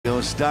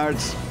Countdown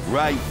starts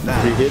right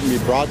now. He hit me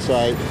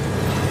broadside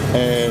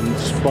and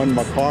spun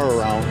my car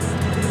around.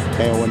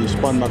 And when he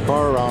spun my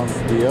car around,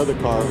 the other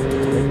car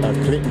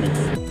clipped me.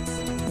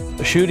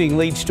 The shooting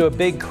leads to a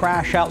big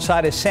crash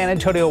outside a San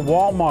Antonio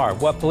Walmart.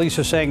 What police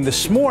are saying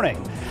this morning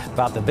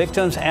about the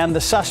victims and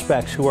the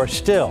suspects who are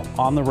still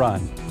on the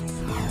run.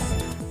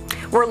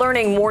 We're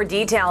learning more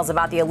details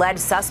about the alleged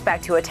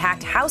suspect who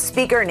attacked House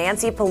Speaker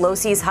Nancy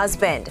Pelosi's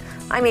husband.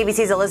 I'm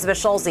ABC's Elizabeth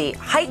Schulze.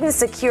 Heightened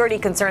security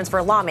concerns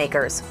for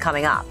lawmakers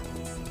coming up.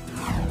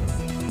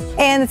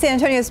 And the San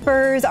Antonio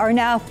Spurs are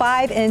now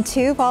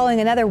 5-2 following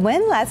another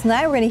win last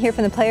night. We're going to hear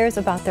from the players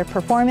about their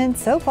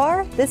performance so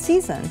far this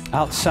season.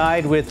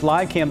 Outside with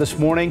live cam this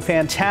morning.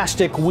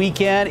 Fantastic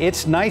weekend.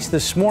 It's nice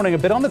this morning, a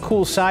bit on the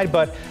cool side,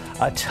 but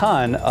a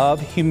ton of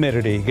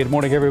humidity. Good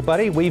morning,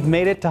 everybody. We've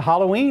made it to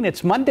Halloween.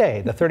 It's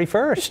Monday, the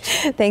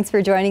 31st. Thanks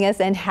for joining us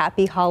and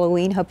happy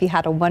Halloween. Hope you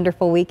had a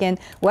wonderful weekend.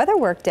 Weather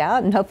worked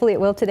out and hopefully it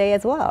will today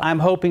as well. I'm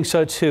hoping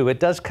so too. It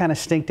does kind of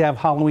stink to have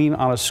Halloween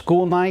on a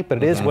school night, but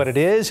it is what it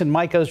is. And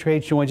Mike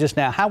Osterhage joins us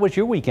now. How was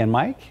your weekend,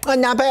 Mike?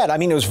 Not bad. I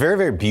mean, it was very,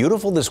 very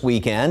beautiful this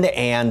weekend.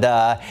 And,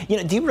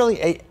 do you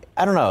really...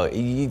 I don't know.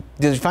 Did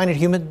you find it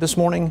humid this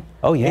morning?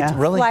 Oh, yeah.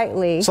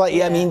 Really? Slightly.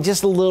 Yeah, I mean,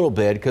 just a little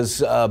bit,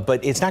 but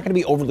it's not going to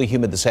be overly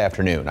humid this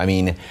afternoon. I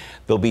mean,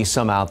 there'll be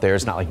some out there.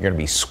 It's not like you're going to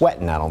be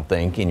sweating, I don't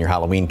think, in your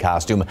Halloween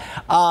costume.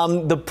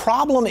 The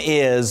problem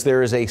is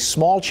there is a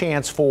small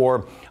chance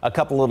for a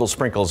couple little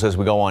sprinkles as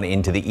we go on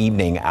into the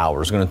evening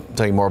hours. I'm going to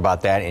tell you more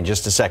about that in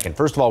just a second.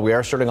 First of all, we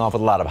are starting off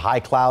with a lot of high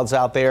clouds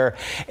out there,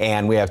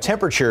 and we have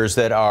temperatures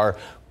that are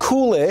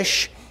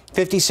coolish.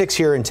 56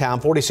 here in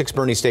town, 46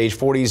 Bernie Stage,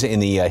 40s in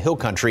the hill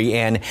country.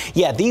 And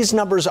yeah, these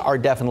numbers are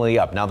definitely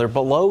up. Now they're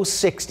below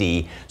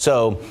 60.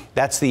 So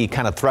that's the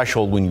kind of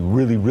threshold when you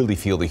really, really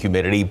feel the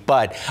humidity.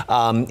 But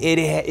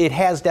it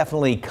has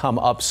definitely come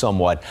up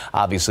somewhat.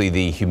 Obviously,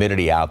 the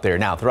humidity out there.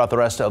 Now, throughout the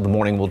rest of the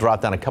morning, we'll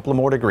drop down a couple of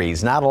more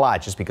degrees. Not a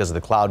lot just because of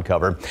the cloud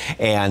cover.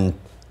 And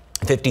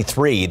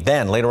 53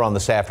 then later on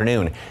this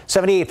afternoon.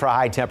 78 for a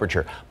high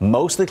temperature.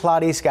 Mostly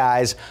cloudy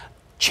skies.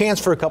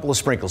 Chance for a couple of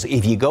sprinkles.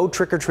 If you go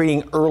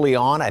trick-or-treating early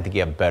on, I think you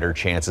have better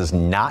chances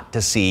not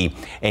to see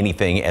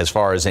anything as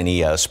far as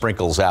any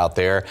sprinkles out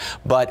there.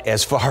 But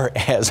as far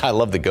as, I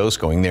love the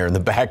ghost going there in the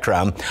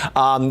background,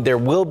 there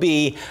will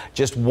be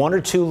just one or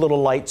two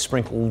little light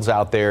sprinkles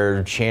out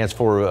there, chance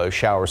for a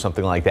shower or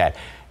something like that.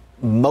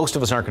 Most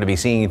of us aren't going to be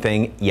seeing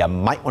anything. You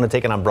might want to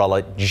take an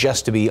umbrella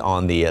just to be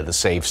on the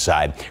safe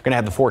side. We're going to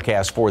have the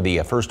forecast for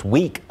the first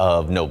week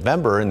of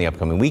November in the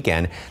upcoming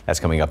weekend.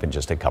 That's coming up in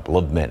just a couple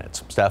of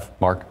minutes. Steph,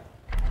 Mark.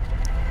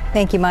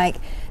 Thank you, Mike.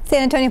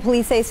 San Antonio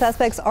police say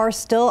suspects are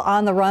still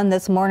on the run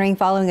this morning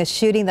following a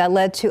shooting that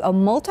led to a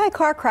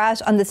multi-car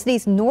crash on the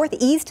city's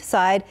northeast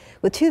side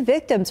with 2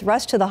 victims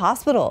rushed to the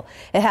hospital.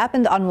 It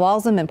happened on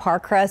Walsham and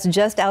Parkcrest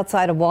just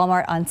outside of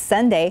Walmart on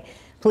Sunday.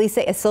 Police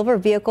say a silver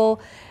vehicle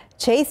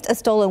chased a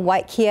stolen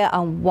white Kia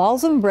on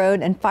Walsham Road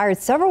and fired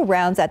several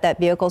rounds at that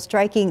vehicle,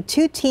 striking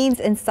 2 teens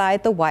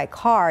inside the white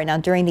car. Now,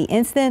 during the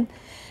incident,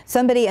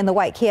 somebody in the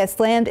white Kia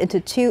slammed into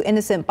 2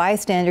 innocent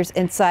bystanders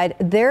inside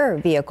their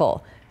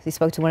vehicle. We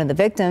spoke to one of the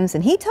victims,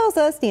 and he tells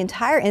us the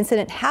entire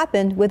incident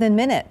happened within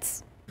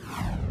minutes.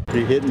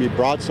 He hit me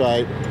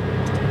broadside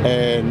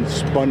and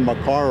spun my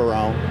car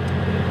around.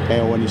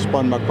 And when he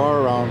spun my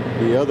car around,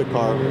 the other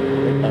car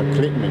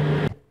clipped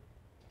me.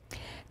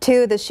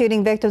 2 of the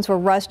shooting victims were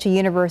rushed to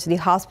University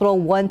Hospital.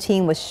 1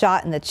 teen was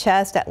shot in the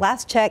chest. At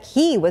last check,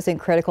 he was in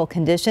critical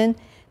condition.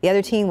 The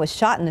other teen was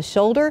shot in the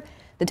shoulder.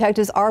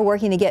 Detectives are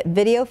working to get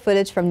video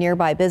footage from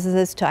nearby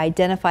businesses to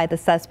identify the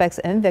suspects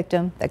and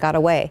victim that got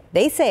away.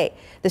 They say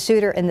the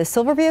shooter in the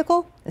silver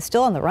vehicle is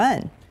still on the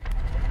run.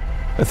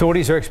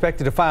 Authorities are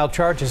expected to file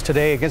charges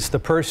today against the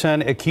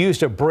person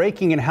accused of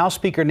breaking in House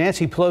Speaker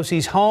Nancy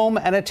Pelosi's home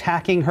and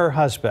attacking her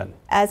husband.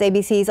 As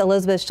ABC's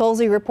Elizabeth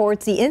Schulze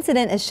reports, the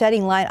incident is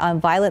shedding light on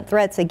violent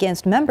threats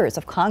against members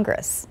of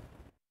Congress.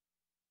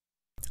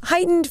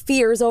 Heightened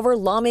fears over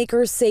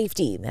lawmakers'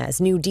 safety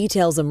as new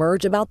details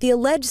emerge about the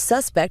alleged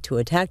suspect who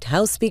attacked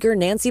House Speaker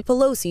Nancy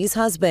Pelosi's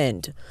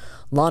husband.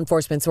 Law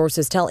enforcement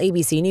sources tell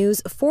ABC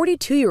News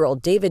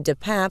 42-year-old David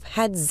DePape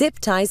had zip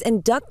ties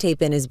and duct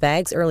tape in his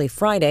bags early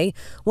Friday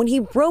when he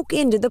broke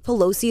into the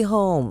Pelosi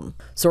home.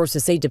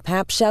 Sources say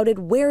DePape shouted,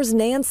 "Where's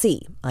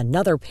Nancy?"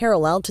 Another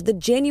parallel to the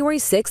January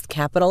 6th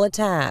Capitol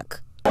attack.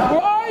 Where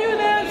are you,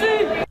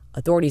 Nancy?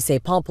 Authorities say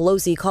Paul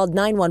Pelosi called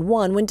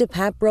 911 when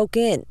DePape broke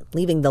in,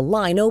 leaving the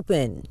line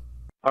open.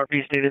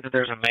 RP stated that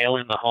there's a male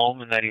in the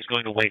home and that he's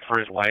going to wait for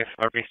his wife.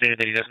 RP stated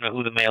that he doesn't know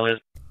who the male is.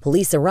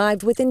 Police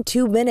arrived within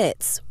 2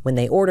 minutes. When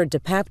they ordered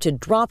DePape to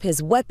drop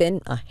his weapon,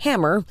 a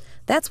hammer,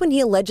 that's when he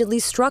allegedly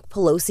struck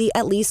Pelosi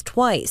at least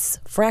twice,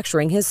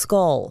 fracturing his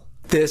skull.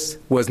 This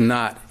was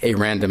not a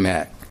random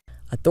act.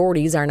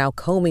 Authorities are now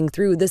combing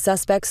through the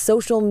suspect's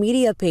social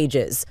media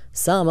pages.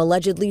 Some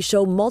allegedly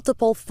show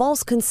multiple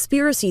false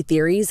conspiracy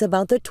theories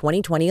about the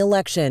 2020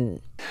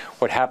 election.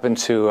 What happened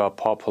to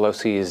Paul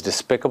Pelosi is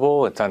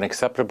despicable. It's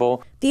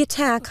unacceptable. The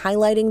attack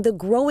highlighting the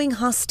growing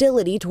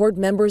hostility toward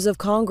members of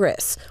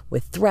Congress,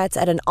 with threats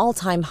at an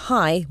all-time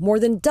high, more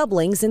than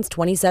doubling since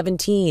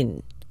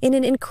 2017. In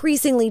an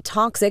increasingly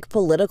toxic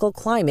political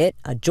climate,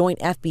 a joint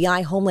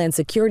FBI Homeland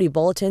Security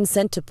bulletin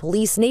sent to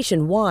police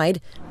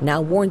nationwide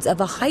now warns of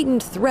a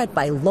heightened threat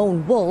by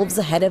lone wolves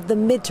ahead of the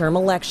midterm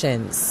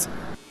elections.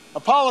 A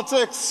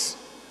politics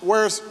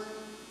where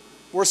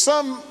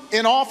some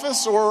in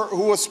office or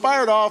who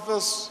aspire to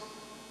office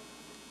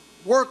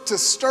work to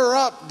stir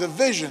up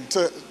division,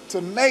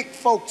 to make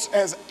folks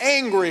as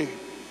angry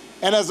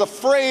and as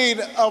afraid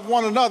of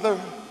one another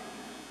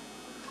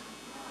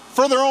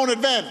for their own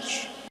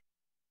advantage.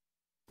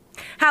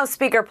 House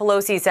Speaker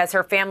Pelosi says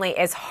her family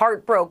is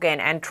heartbroken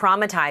and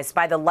traumatized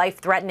by the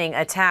life-threatening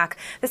attack.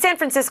 The San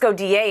Francisco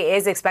DA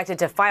is expected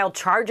to file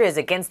charges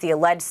against the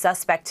alleged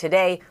suspect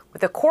today,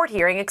 with a court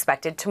hearing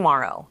expected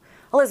tomorrow.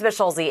 Elizabeth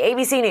Schulze,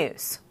 ABC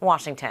News,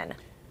 Washington.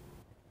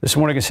 This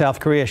morning in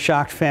South Korea,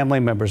 shocked family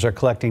members are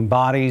collecting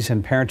bodies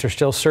and parents are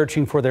still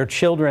searching for their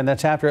children.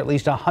 That's after at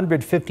least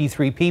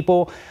 153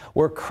 people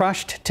were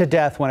crushed to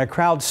death when a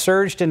crowd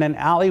surged in an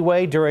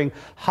alleyway during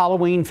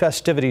Halloween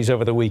festivities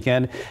over the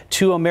weekend.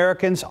 2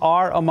 Americans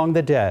are among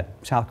the dead.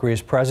 South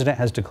Korea's president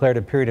has declared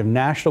a period of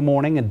national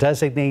mourning and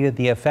designated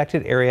the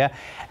affected area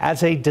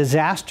as a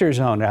disaster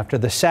zone after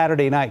the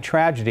Saturday night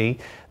tragedy.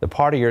 The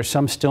partiers,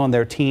 some still in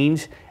their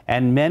teens,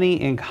 and many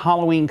in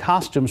Halloween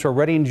costumes were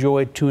ready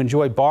to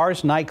enjoy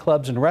bars,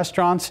 nightclubs, and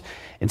restaurants.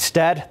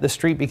 Instead, the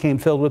street became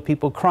filled with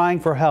people crying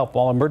for help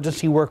while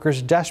emergency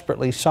workers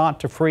desperately sought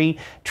to free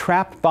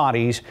trapped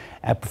bodies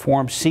and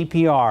perform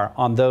CPR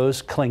on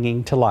those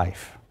clinging to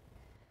life.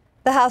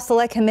 The House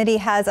Select Committee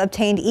has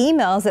obtained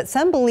emails that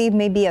some believe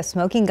may be a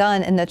smoking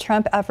gun in the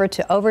Trump effort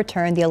to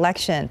overturn the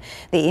election.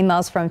 The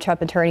emails from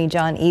Trump attorney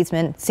John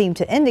Eastman seem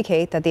to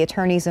indicate that the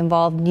attorneys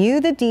involved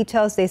knew the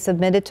details they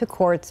submitted to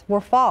courts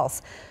were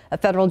false. A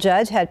federal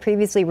judge had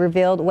previously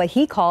revealed what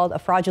he called a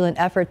fraudulent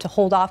effort to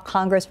hold off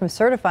Congress from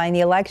certifying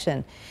the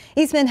election.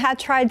 Eastman had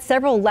tried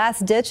several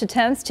last-ditch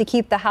attempts to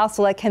keep the House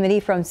Select Committee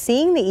from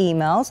seeing the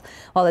emails.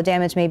 While the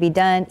damage may be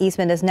done,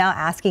 Eastman is now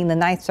asking the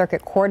Ninth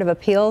Circuit Court of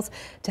Appeals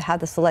to have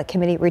the Select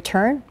Committee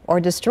return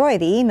or destroy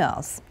the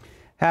emails.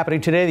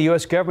 Happening today, the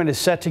U.S. government is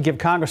set to give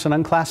Congress an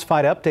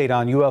unclassified update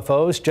on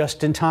UFOs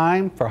just in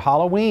time for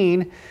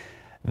Halloween.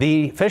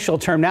 The official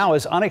term now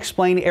is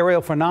unexplained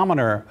aerial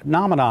phenomena,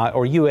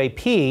 or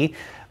UAP.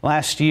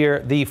 Last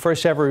year, the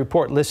first ever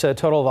report lists a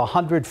total of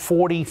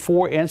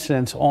 144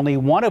 incidents, only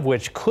one of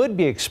which could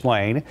be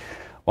explained.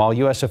 While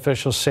U.S.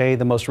 officials say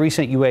the most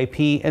recent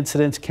UAP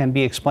incidents can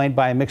be explained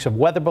by a mix of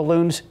weather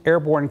balloons,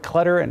 airborne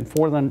clutter, and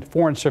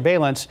foreign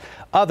surveillance,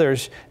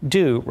 others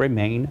do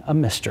remain a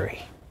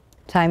mystery.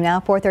 Time now,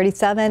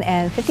 4:37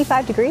 and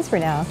 55 degrees for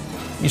now.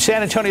 Your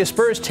San Antonio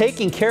Spurs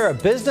taking care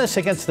of business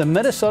against the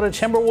Minnesota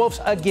Timberwolves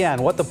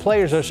again. What the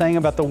players are saying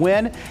about the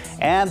win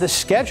and the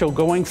schedule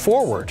going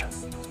forward.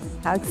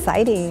 How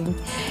exciting.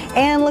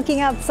 And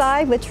looking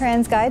outside with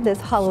TransGuide this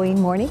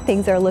Halloween morning,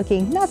 things are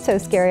looking not so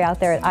scary out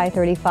there at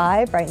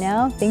I-35 right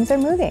now. Things are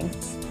moving.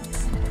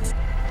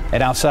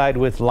 And outside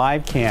with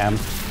live cam,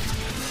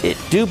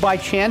 do by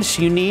chance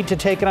you need to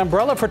take an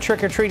umbrella for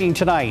trick-or-treating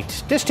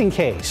tonight? Just in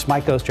case,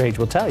 Mike Ostrage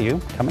will tell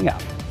you coming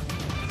up.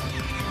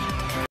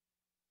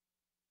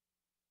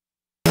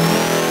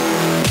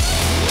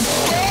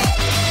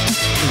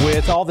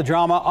 With all the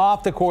drama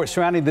off the court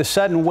surrounding the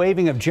sudden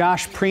waiving of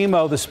Josh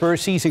Primo, the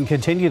Spurs season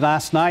continued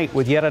last night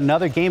with yet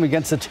another game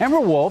against the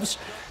Timberwolves.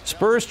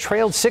 Spurs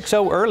trailed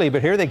 6-0 early,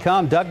 but here they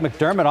come. Doug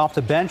McDermott off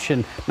the bench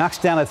and knocks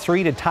down a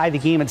 3 to tie the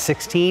game at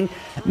 16.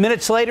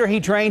 Minutes later, he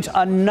drains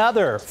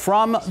another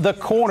from the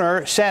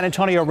corner. San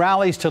Antonio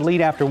rallies to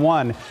lead after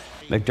 1.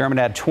 McDermott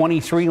had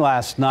 23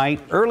 last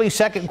night. Early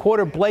second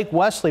quarter, Blake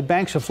Wesley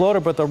banks a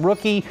floater, but the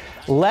rookie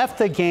left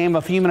the game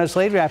a few minutes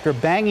later after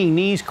banging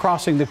knees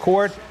crossing the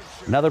court.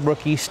 Another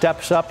rookie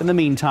steps up in the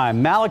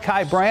meantime.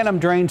 Malachi Branham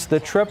drains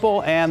the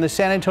triple, and the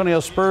San Antonio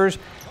Spurs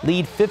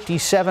lead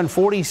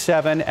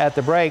 57-47 at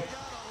the break.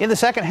 In the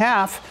second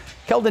half,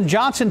 Keldon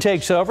Johnson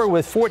takes over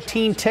with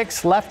 14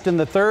 ticks left in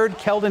the third.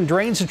 Keldon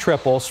drains a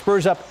triple.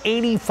 Spurs up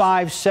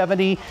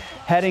 85-70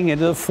 heading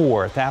into the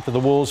fourth. After the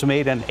Wolves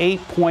made an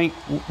 8-point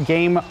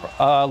game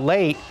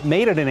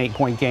made it an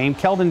 8-point game.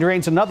 Keldon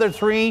drains another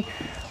 3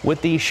 with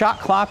the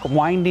shot clock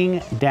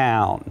winding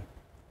down.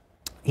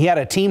 He had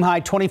a team-high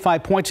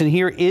 25 points, and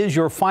here is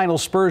your final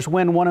Spurs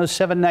win,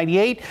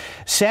 107-98.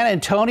 San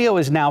Antonio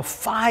is now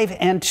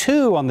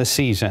 5-2 on the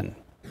season.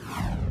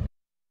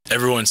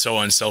 Everyone's so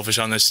unselfish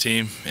on this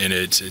team, and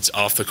it's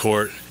off the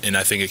court, and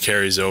I think it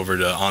carries over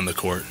to on the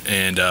court.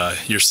 And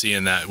you're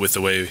seeing that with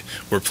the way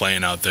we're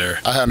playing out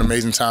there. I had an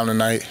amazing time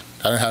tonight.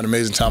 I had an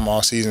amazing time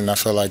all season. I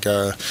feel like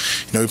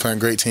we're playing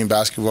great team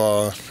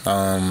basketball.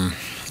 And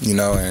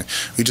we're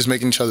just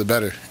making each other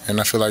better. And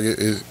I feel like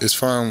it's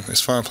fun.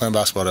 It's fun playing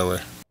basketball that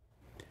way.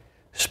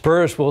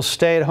 Spurs will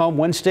stay at home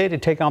Wednesday to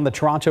take on the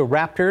Toronto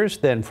Raptors.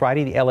 Then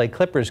Friday, the LA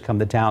Clippers come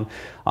to town.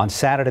 On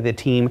Saturday, the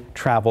team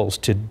travels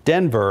to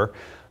Denver,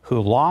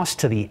 who lost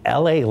to the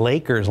LA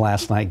Lakers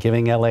last night,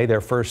 giving LA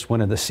their first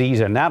win of the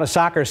season. Now to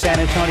soccer, San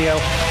Antonio.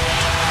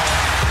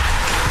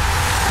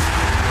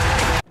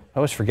 I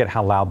always forget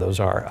how loud those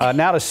are.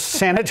 Now to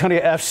San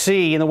Antonio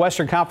FC in the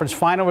Western Conference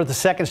Final with the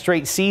second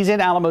straight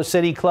season. Alamo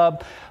City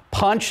Club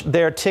punched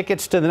their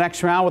tickets to the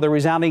next round with a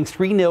resounding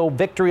 3-0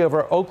 victory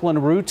over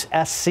Oakland Roots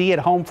SC at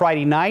home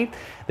Friday night.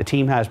 The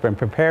team has been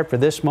prepared for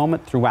this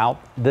moment throughout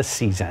the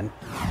season.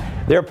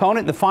 Their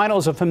opponent in the final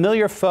is a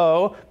familiar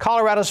foe,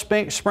 Colorado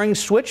Springs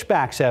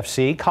Switchbacks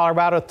FC.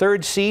 Colorado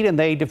third seed, and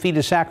they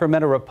defeated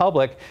Sacramento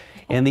Republic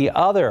in the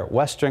other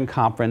Western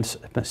Conference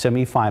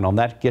semifinal.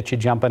 That gets you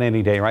jumping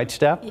any day, right,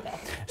 Steph? Yeah.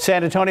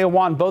 San Antonio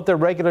won both their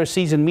regular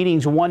season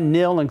meetings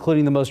 1-0,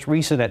 including the most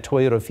recent at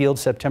Toyota Field,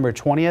 September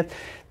 20th.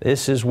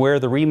 This is where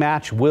the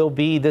rematch will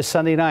be this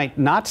Sunday night,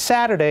 not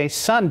Saturday,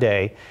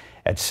 Sunday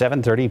at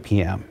 7:30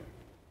 p.m.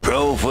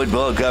 Pro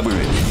football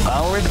coverage,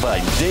 powered by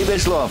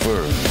Davis Law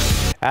Firm.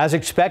 As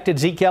expected,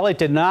 Zeke Elliott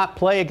did not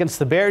play against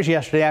the Bears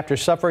yesterday after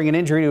suffering an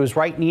injury to his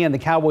right knee in the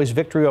Cowboys'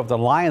 victory over the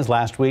Lions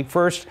last week.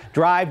 First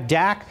drive,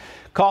 Dak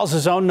calls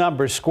his own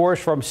numbers, scores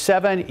from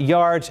 7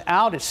 yards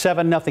out at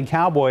 7-0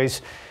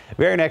 Cowboys.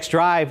 Very next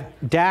drive,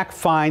 Dak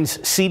finds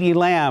CeeDee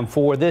Lamb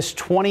for this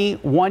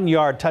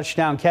 21-yard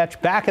touchdown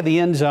catch back of the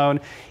end zone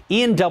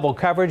in double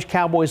coverage.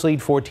 Cowboys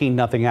lead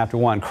 14-0 after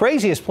one.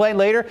 Craziest play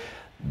later.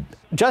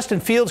 Justin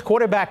Fields,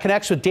 quarterback,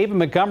 connects with David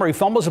Montgomery,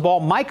 fumbles the ball.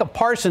 Micah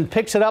Parsons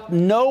picks it up.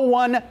 No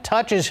one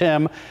touches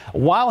him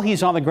while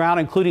he's on the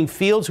ground, including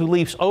Fields, who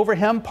leaps over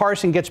him.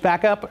 Parsons gets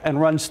back up and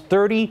runs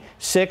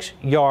 36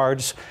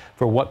 yards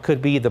for what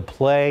could be the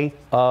play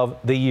of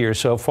the year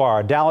so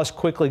far. Dallas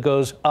quickly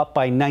goes up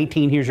by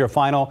 19. Here's your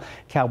final.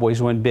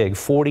 Cowboys win big,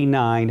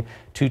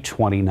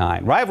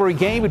 49-29. Rivalry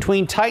game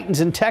between Titans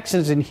and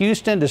Texans in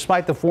Houston.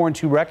 Despite the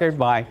 4-2 record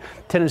by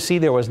Tennessee,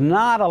 there was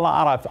not a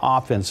lot of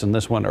offense in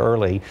this one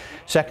early.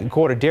 Second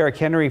quarter, Derrick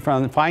Henry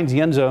finds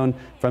the end zone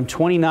from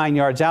 29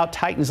 yards out.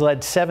 Titans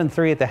led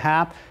 7-3 at the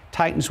half.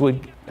 Titans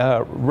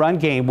run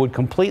game would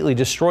completely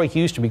destroy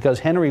Houston because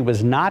Henry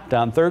was not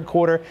done. Third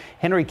quarter,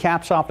 Henry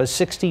caps off a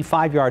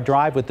 65-yard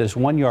drive with this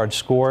 1-yard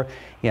score.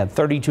 He had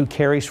 32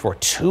 carries for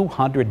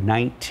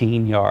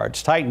 219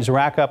 yards. Titans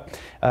racked up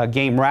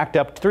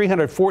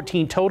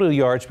 314 total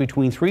yards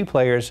between three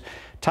players.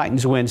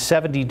 Titans win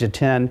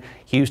 70-10.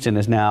 Houston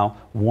is now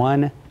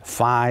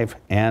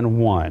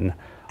 1-5-1.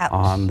 Ouch.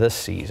 On this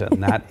season.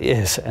 That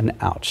is an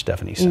ouch,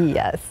 Stephanie.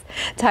 Yes.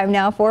 Time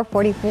now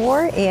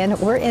 4:44, and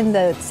we're in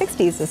the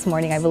 60s this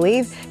morning, I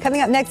believe.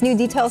 Coming up next, new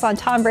details on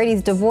Tom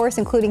Brady's divorce,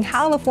 including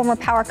how the former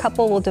power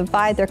couple will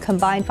divide their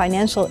combined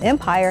financial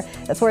empire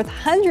that's worth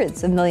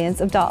hundreds of millions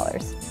of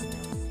dollars.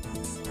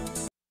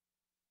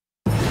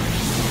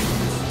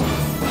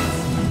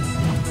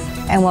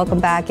 And welcome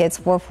back. It's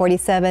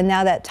 4:47.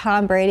 Now that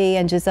Tom Brady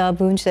and Gisele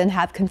Bündchen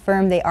have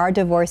confirmed they are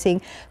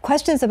divorcing,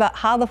 questions about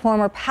how the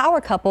former power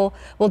couple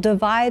will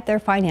divide their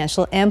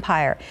financial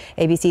empire.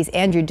 ABC's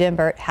Andrew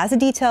Dimbert has the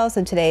details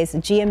in today's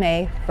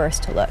GMA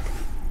First Look.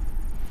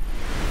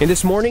 In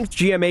this morning's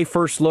GMA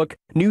First Look,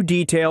 new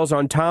details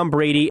on Tom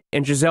Brady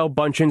and Gisele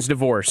Bündchen's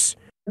divorce.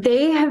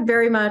 They have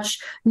very much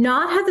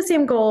not had the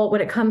same goal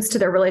when it comes to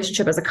their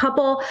relationship as a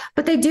couple,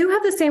 but they do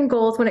have the same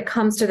goals when it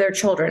comes to their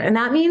children. And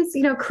that means,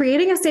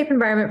 creating a safe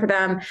environment for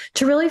them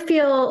to really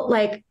feel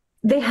like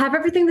they have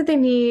everything that they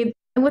need.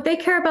 And what they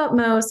care about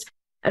most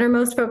and are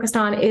most focused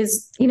on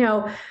is,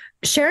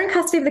 sharing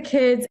custody of the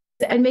kids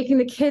and making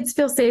the kids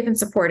feel safe and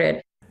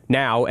supported.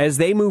 Now, as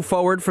they move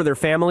forward for their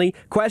family,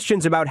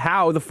 questions about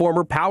how the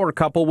former power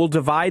couple will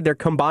divide their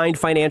combined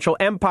financial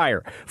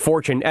empire.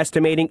 Fortune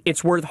estimating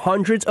it's worth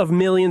hundreds of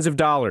millions of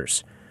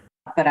dollars.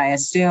 But I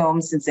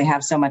assume since they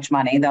have so much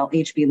money, they'll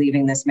each be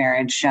leaving this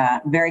marriage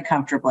very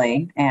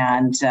comfortably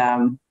and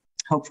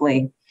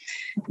hopefully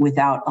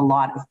without a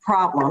lot of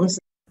problems.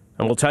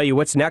 And we'll tell you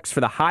what's next for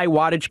the high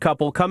wattage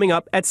couple coming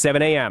up at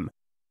 7 a.m.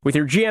 With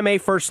your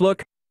GMA First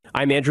Look,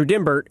 I'm Andrew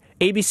Dimbert,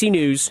 ABC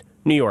News,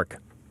 New York.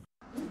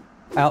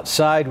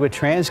 Outside with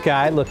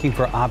TransGuide, looking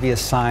for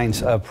obvious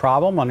signs of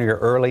problem on your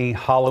early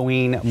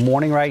Halloween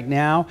morning right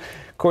now.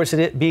 Of course,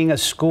 it being a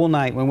school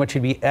night, we want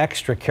you to be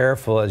extra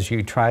careful as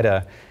you try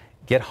to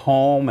get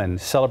home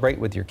and celebrate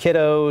with your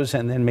kiddos,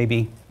 and then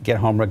maybe get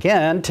home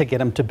again to get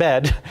them to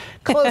bed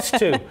close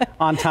to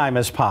on time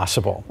as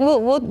possible.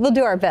 We'll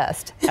do our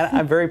best. And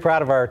I'm very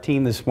proud of our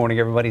team this morning.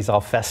 Everybody's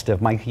all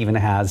festive. Mike even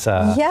has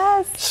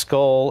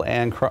skull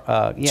and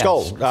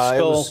skull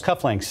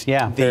cufflinks.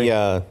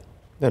 Yeah.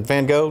 That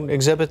Van Gogh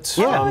exhibit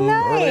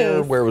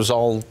earlier, where it was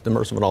all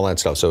immersive and all that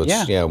stuff. So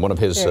it's one of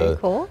his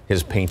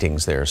his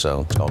paintings there.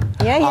 So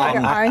yeah, you have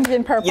your orange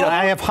and purple.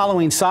 I have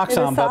Halloween socks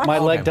on, but my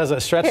leg doesn't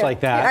stretch like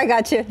that. Here, I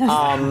got you.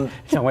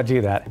 Don't want to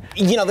do that.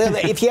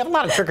 If you have a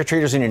lot of trick or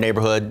treaters in your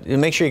neighborhood,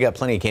 make sure you got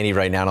plenty of candy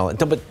right now. And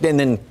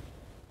then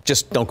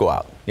just don't go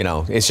out. You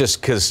know, it's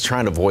just because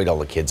trying to avoid all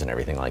the kids and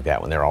everything like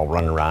that when they're all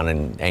running around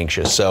and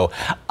anxious. So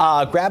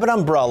grab an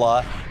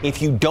umbrella.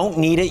 If you don't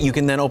need it, you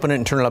can then open it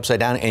and turn it upside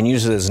down and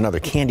use it as another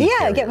candy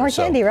carrier. Get more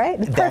candy, right?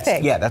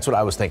 Perfect. Yeah, that's what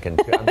I was thinking.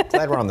 I'm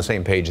glad we're on the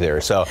same page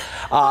there. So,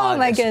 oh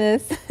my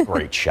goodness.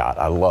 Great shot.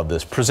 I love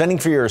this. Presenting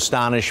for your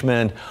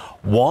astonishment,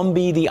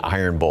 Wombi the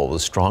Iron Bull, the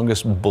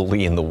strongest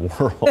bully in the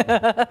world.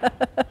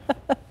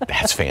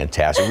 That's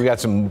fantastic. We got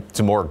some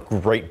more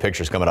great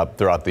pictures coming up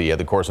throughout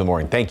the course of the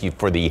morning. Thank you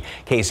for the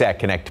KSAT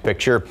Connect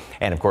picture.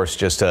 And of course,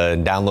 just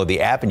download the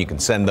app and you can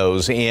send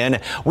those in.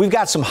 We've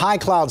got some high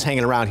clouds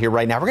hanging around here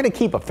right now. We're going to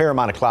keep a fair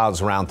amount of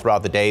clouds around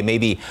throughout the day,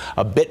 maybe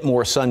a bit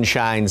more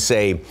sunshine,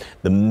 say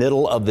the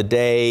middle of the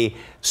day.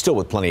 Still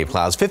with plenty of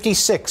clouds.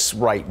 56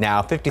 right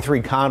now,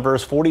 53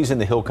 Converse, 40s in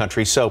the hill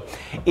country. So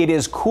it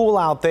is cool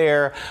out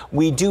there.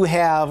 We do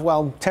have,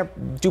 well,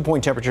 dew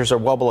point temperatures are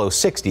well below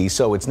 60,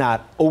 so it's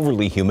not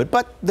overly humid,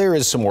 but there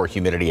is some more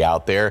humidity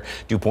out there.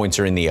 Dew points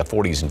are in the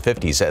 40s and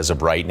 50s as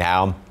of right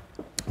now.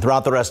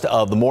 Throughout the rest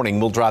of the morning,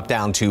 we'll drop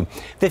down to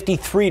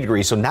 53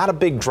 degrees, so not a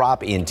big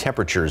drop in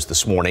temperatures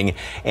this morning.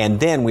 And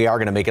then we are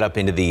going to make it up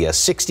into the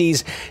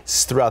 60s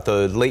throughout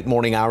the late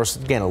morning hours.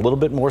 Again, a little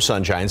bit more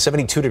sunshine,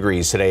 72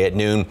 degrees today at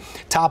noon.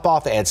 Top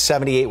off at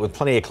 78 with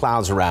plenty of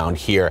clouds around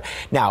here.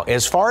 Now,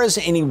 as far as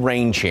any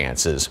rain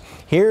chances,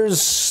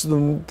 here's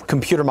the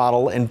computer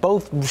model, and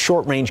both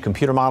short-range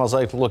computer models I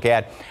like to look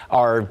at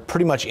are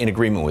pretty much in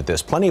agreement with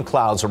this. Plenty of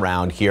clouds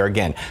around here.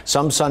 Again,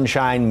 some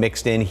sunshine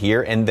mixed in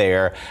here and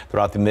there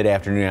throughout the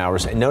mid-afternoon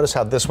hours. And notice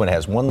how this one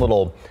has one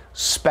little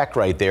speck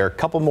right there. A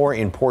couple more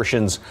in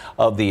portions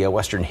of the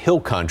western hill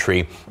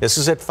country. This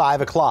is at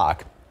 5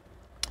 o'clock.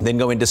 Then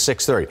go into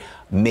 6:30.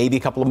 Maybe a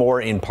couple of more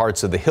in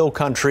parts of the hill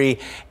country.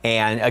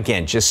 And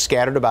again, just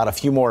scattered about a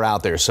few more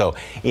out there. So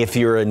if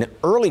you're an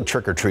early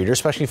trick-or-treater,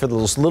 especially for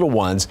those little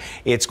ones,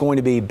 it's going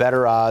to be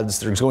better odds.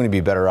 There's going to be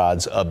better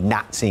odds of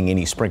not seeing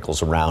any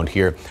sprinkles around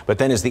here. But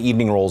then as the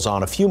evening rolls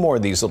on, a few more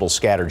of these little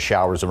scattered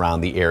showers around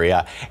the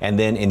area. And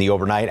then in the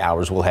overnight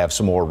hours, we'll have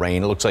some more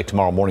rain. It looks like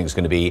tomorrow morning is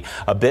going to be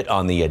a bit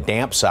on the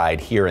damp side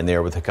here and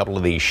there with a couple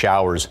of these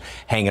showers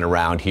hanging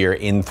around here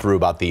in through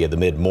about the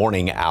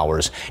mid-morning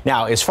hours.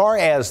 Now, as far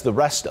as the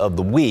rest of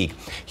the week,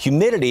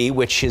 humidity,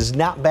 which is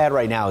not bad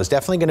right now, is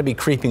definitely going to be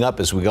creeping up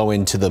as we go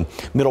into the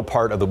middle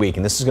part of the week.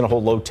 And this is going to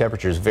hold low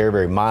temperatures very,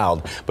 very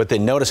mild. But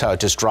then notice how it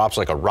just drops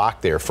like a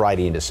rock there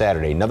Friday into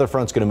Saturday. Another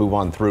front's going to move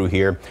on through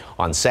here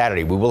on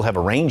Saturday. We will have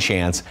a rain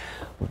chance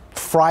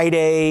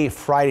Friday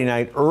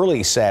night,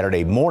 early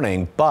Saturday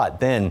morning, but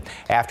then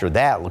after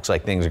that, looks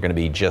like things are going to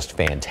be just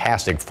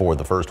fantastic for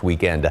the first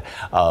weekend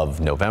of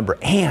November.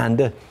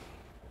 And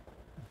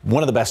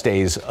one of the best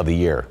days of the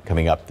year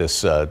coming up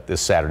this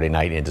Saturday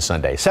night into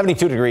Sunday.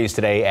 72 degrees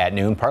today at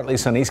noon, partly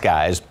sunny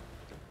skies.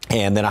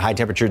 And then a high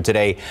temperature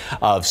today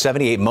of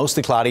 78,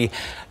 mostly cloudy.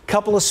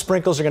 Couple of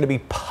sprinkles are going to be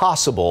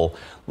possible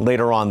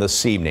later on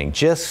this evening.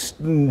 Just,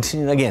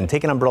 again,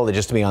 take an umbrella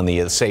just to be on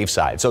the safe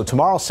side. So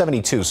tomorrow,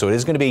 72, so it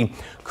is going to be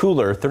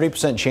cooler.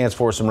 30% chance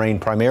for some rain,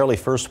 primarily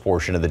first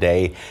portion of the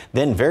day.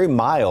 Then very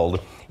mild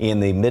in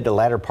the mid to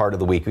latter part of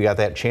the week. We got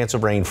that chance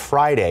of rain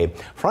Friday.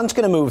 Front's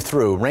going to move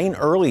through. Rain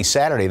early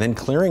Saturday, then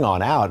clearing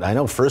on out. I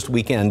know first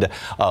weekend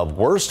of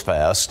Worst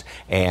Fest,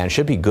 and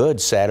should be good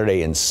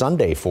Saturday and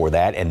Sunday for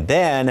that. And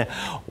then,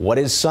 what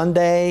is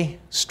Sunday?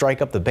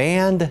 Strike up the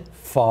band.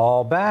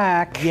 Fall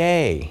back.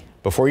 Yay.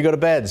 Before you go to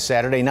bed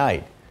Saturday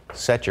night,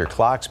 set your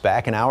clocks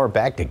back an hour,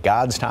 back to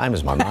God's time,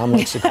 as my mom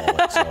likes to call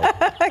it.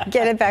 So.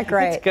 Get it back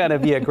right. It's going to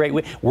be a great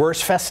week.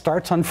 Worst Fest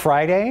starts on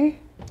Friday?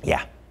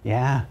 Yeah.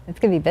 Yeah. It's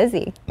going to be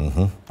busy.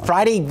 Mm-hmm.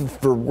 Friday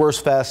for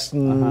Worst Fest,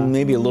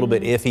 maybe a little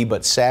bit iffy,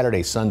 but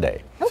Saturday,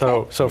 Sunday.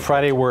 Okay. So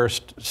Friday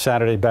worst,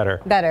 Saturday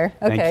better. Better.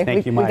 Okay.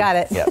 Thank you, Mike. We got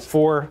it. Yes.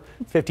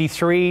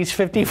 53s,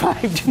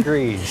 55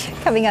 degrees.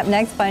 Coming up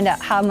next, find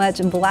out how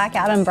much Black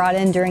Adam brought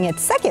in during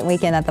its second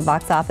weekend at the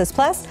box office.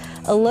 Plus,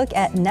 a look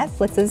at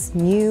Netflix's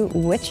new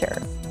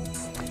Witcher.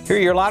 Here are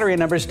your lottery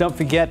numbers. Don't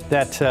forget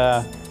that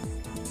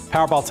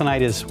Powerball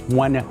tonight is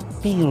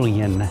 $1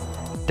 billion.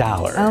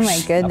 Oh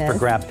my goodness. Up for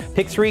grabs.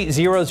 Pick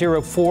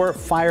 3004,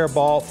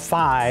 Fireball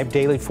 5,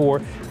 Daily 4,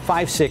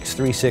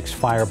 5636,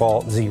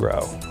 Fireball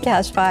 0.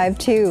 Cash 5,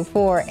 2,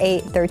 4,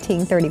 8,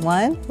 13,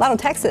 31. Lotto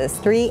Texas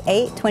 3,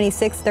 8,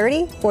 26,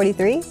 30,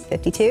 43,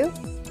 52.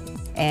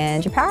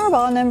 And your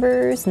Powerball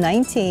numbers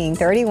 19,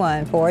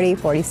 31, 40,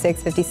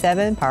 46,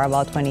 57,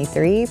 Powerball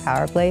 23,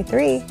 Power Play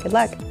 3. Good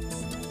luck.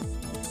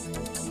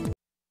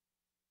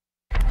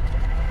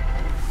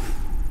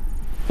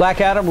 Black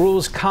Adam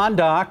rules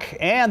Kahndaq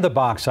and the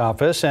box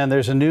office, and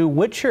there's a new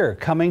Witcher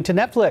coming to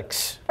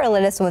Netflix. For the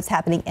latest on what's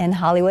happening in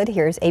Hollywood,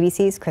 here's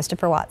ABC's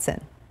Christopher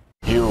Watson.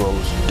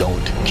 Heroes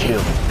don't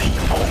kill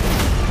people.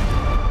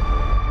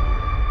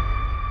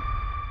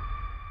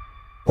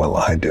 Well,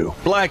 I do.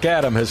 Black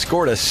Adam has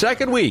scored a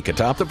second week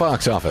atop the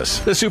box office.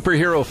 The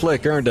superhero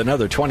flick earned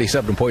another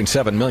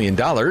 $27.7 million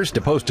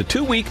to post a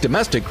 2-week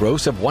domestic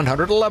gross of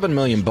 $111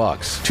 million,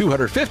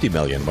 $250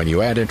 million when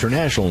you add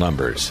international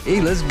numbers.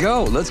 Hey, let's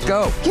go. Let's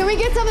go. Can we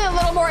get something a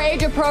little more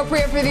age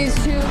appropriate for these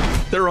two?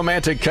 The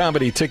romantic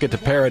comedy Ticket to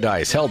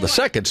Paradise held the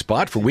second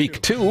spot for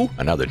week 2,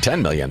 another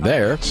 $10 million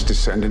there. Let's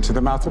descend into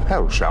the mouth of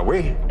hell, shall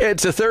we?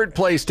 It's a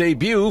third-place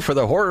debut for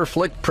the horror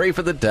flick Pray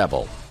for the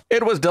Devil.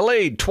 It was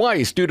delayed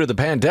twice due to the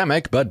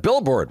pandemic, but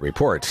Billboard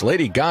reports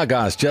Lady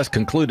Gaga's just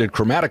concluded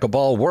Chromatica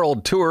Ball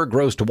World Tour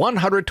grossed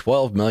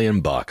 $112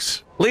 million. Liam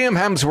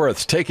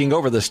Hemsworth's taking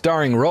over the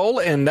starring role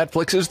in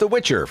Netflix's The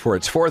Witcher for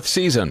its 4th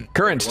season.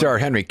 Current star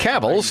Henry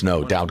Cavill's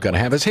no doubt going to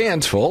have his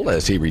hands full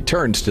as he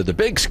returns to the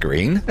big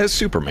screen as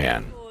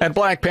Superman. And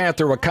Black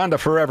Panther Wakanda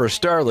Forever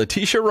star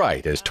Letitia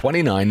Wright is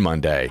 29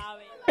 Monday.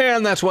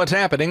 And that's what's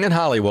happening in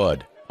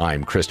Hollywood.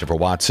 I'm Christopher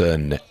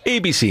Watson,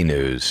 ABC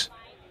News.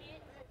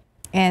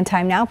 And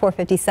time now for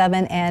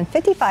 57 and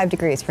 55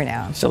 degrees for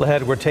now. Still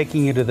ahead, we're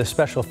taking you to the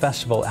special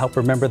festival to help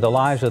remember the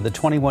lives of the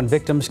 21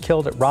 victims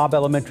killed at Robb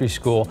Elementary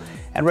School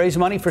and raise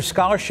money for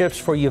scholarships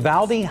for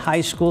Uvalde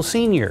High School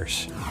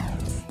seniors.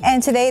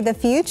 And today, the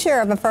future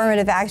of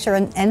affirmative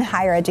action in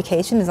higher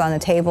education is on the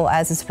table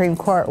as the Supreme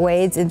Court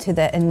wades into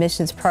the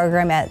admissions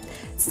program at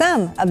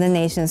some of the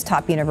nation's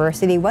top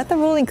universities. What the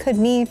ruling could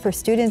mean for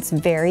students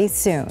very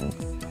soon.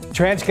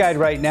 TransGuide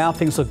right now,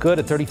 things look good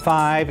at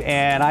 35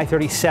 and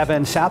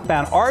I-37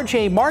 southbound.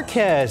 RJ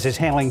Marquez is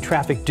handling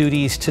traffic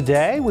duties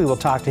today. We will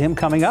talk to him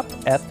coming up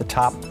at the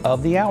top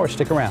of the hour.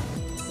 Stick around.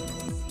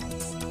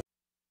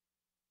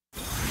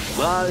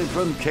 Live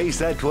from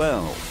KSAT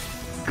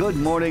 12. Good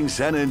Morning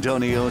San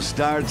Antonio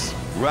starts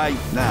right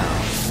now.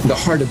 The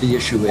heart of the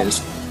issue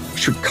is,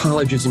 should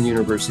colleges and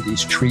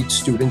universities treat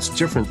students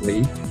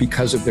differently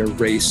because of their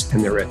race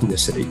and their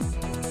ethnicity?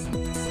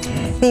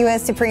 The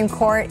U.S. Supreme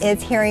Court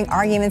is hearing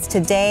arguments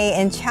today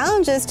and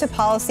challenges to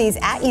policies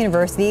at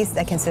universities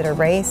that consider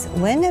race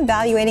when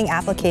evaluating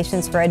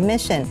applications for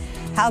admission.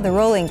 How the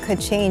ruling could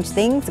change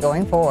things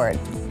going forward.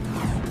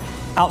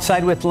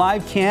 Outside with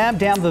live cam,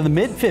 down to the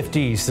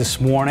mid-50s this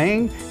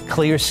morning.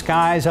 Clear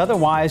skies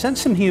otherwise and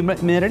some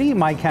humidity.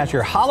 Mike has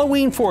your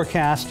Halloween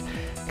forecast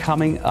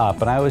coming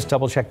up. And I always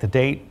double check the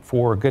date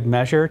for good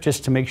measure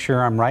just to make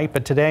sure I'm right.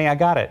 But today I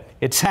got it.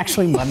 It's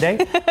actually Monday,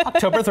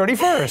 October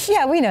 31st.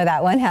 Yeah, we know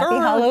that one. Happy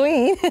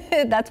Halloween.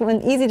 That's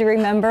one easy to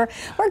remember.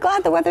 We're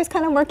glad the weather's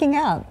kind of working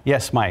out.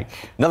 Yes, Mike.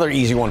 Another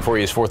easy one for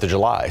you is 4th of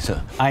July. So.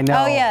 I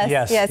know. Oh,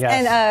 yes.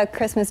 And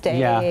Christmas Day.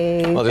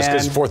 Yeah. Well, this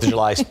is 4th of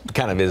July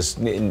kind of is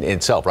in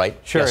itself, right?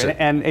 Sure, Yes,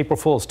 and April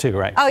Fool's too,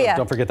 right? Oh, so yeah.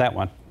 Don't forget that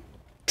one.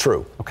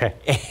 True. Okay.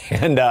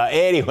 And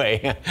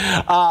anyway,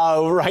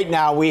 right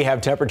now we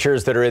have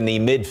temperatures that are in the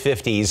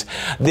mid-50s.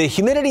 The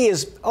humidity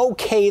is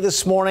okay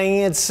this morning.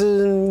 It's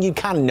you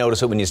kind of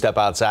notice it when you step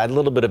outside. A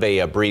little bit of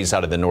a breeze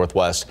out of the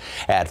northwest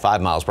at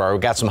 5 miles per hour.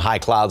 We've got some high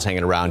clouds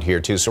hanging around here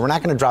too, so we're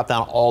not going to drop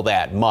down all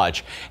that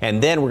much.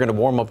 And then we're going to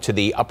warm up to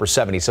the upper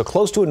 70s, so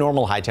close to a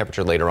normal high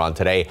temperature later on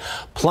today.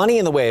 Plenty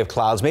in the way of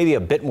clouds, maybe a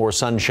bit more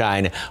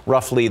sunshine,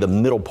 roughly the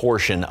middle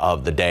portion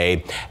of the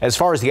day. As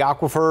far as the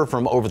aquifer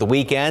from over the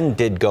weekend,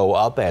 did go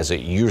up as it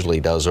usually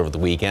does over the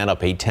weekend,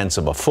 up 0.8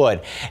 of a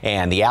foot.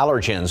 And the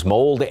allergens,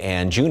 mold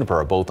and juniper,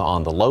 are both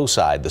on the low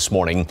side this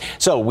morning.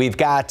 So we've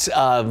got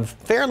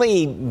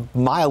fairly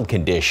mild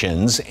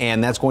conditions,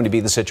 and that's going to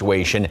be the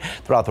situation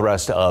throughout the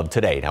rest of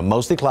today. Now,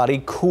 mostly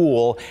cloudy,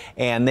 cool,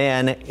 and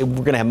then we're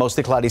going to have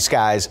mostly cloudy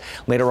skies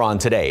later on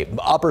today.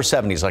 Upper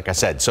 70s, like I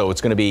said, so it's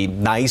going to be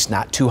nice,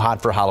 not too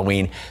hot for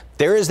Halloween.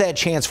 There is that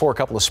chance for a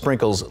couple of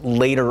sprinkles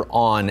later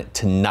on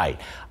tonight.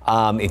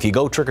 If you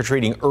go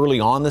trick-or-treating early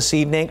on this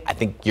evening, I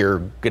think you're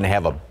going to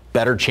have a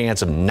better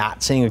chance of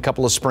not seeing a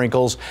couple of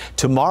sprinkles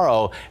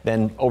tomorrow.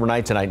 Then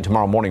overnight tonight and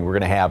tomorrow morning, we're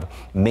going to have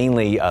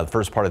mainly the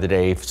first part of the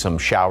day, some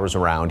showers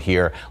around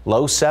here,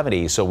 low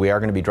 70s. So we are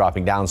going to be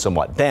dropping down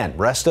somewhat. Then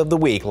rest of the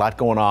week, a lot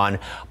going on,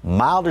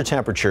 milder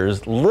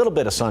temperatures, a little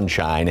bit of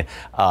sunshine,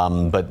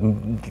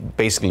 but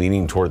basically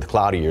leaning toward the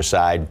cloudier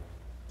side.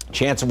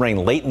 Chance of rain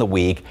late in the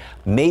week,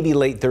 maybe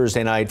late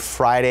Thursday night,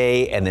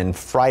 Friday, and then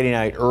Friday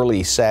night,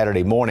 early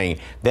Saturday morning.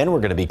 Then we're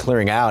going to be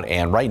clearing out,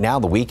 and right now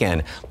the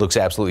weekend looks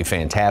absolutely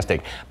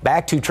fantastic.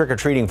 Back to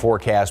trick-or-treating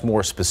forecast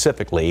more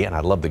specifically, and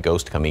I love the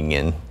ghost coming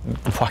in,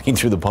 walking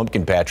through the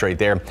pumpkin patch right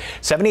there.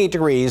 78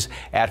 degrees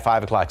at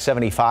 5 o'clock,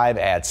 75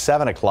 at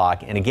 7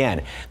 o'clock. And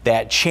again,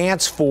 that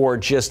chance for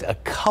just a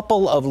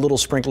couple of little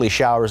sprinkly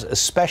showers,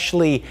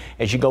 especially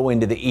as you go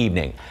into the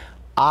evening.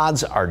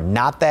 Odds are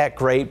not that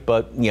great,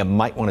 but you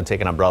might want to take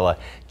an umbrella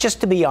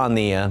just to be on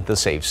the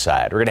safe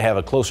side. We're going to have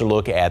a closer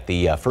look at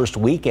the first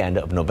weekend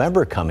of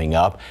November coming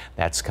up.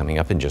 That's coming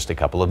up in just a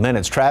couple of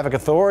minutes. Traffic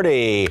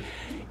Authority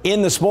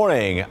in this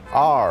morning.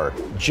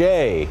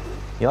 RJ,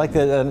 you like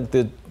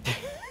the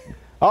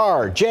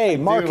RJ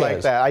Marquez. I do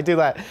like that. I do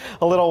that.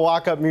 A little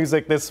walk-up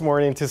music this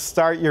morning to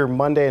start your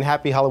Monday, and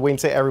happy Halloween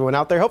to everyone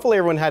out there. Hopefully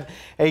everyone had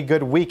a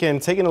good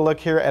weekend. Taking a look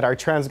here at our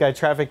TransGuide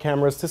traffic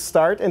cameras to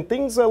start, and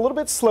things are a little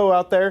bit slow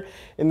out there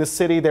in the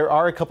city. There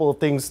are a couple of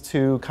things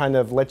to kind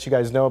of let you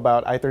guys know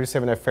about.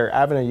 I-37 at Fair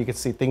Avenue. You can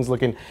see things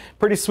looking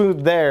pretty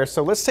smooth there.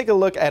 So let's take a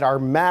look at our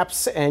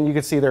maps, and you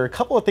can see there are a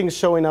couple of things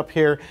showing up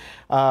here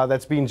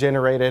that's being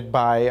generated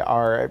by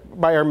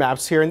our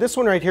maps here. And this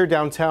one right here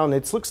downtown,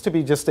 it looks to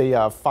be just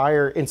a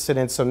fire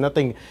incident, so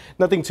nothing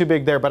too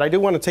big there. But I do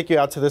want to take you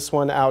out to this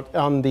one out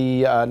on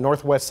the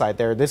northwest side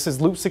there. This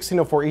is Loop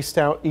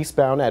 1604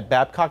 eastbound at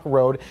Babcock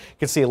Road. You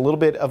can see a little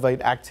bit of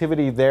an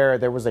activity there.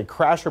 There was a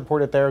crash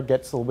reported there.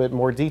 Gets a little bit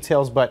more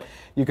details, but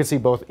you can see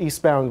both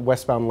eastbound,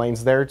 westbound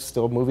lanes there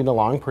still moving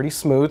along pretty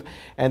smooth.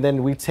 And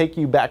then we take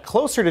you back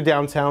closer to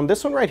downtown.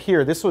 This one right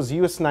here, this was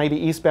US 90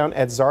 eastbound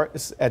at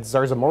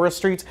Zarzamora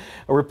Street,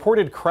 a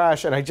reported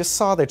crash, and I just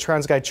saw the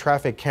TransGuide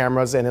traffic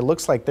cameras, and it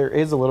looks like there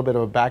is a little bit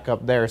of a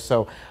backup there.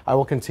 So I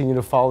will continue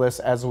to follow this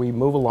as we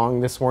move along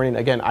this morning.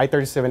 Again,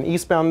 I-37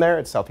 eastbound there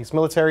at Southeast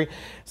Military,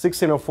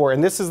 1604.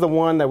 And this is the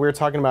one that we're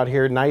talking about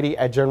here, 90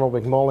 at General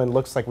McMullen.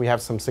 Looks like we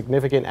have some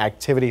significant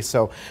activity.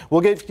 So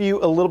we'll give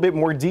you a little bit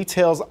more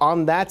details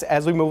on that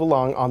as we move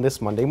along on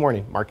this Monday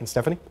morning. Mark and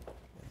Stephanie.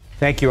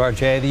 Thank you,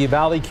 RJ. The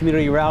Uvalde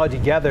community rallied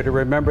together to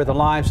remember the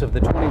lives of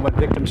the 21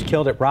 victims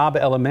killed at Robb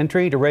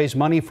Elementary to raise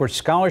money for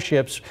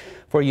scholarships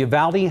for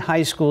Uvalde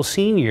High School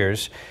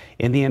seniors.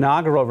 In the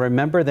inaugural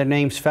Remember Their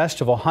Names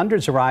Festival,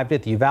 hundreds arrived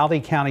at the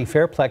Uvalde County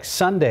Fairplex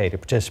Sunday to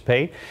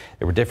participate.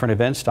 There were different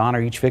events to honor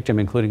each victim,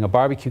 including a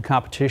barbecue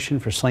competition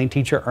for slain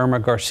teacher Irma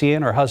Garcia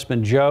and her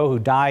husband Joe, who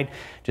died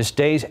just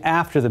days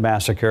after the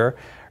massacre.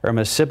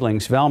 Irma's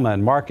siblings, Velma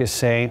and Marcus,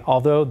 say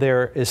although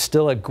there is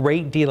still a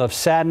great deal of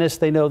sadness,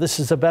 they know this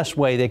is the best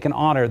way they can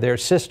honor their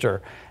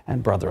sister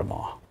and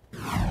brother-in-law.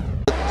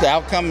 The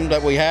outcome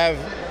that we have,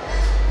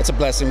 it's a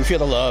blessing. We feel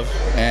the love,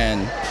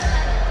 and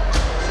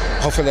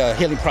hopefully the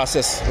healing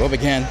process will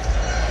begin.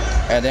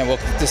 And then we'll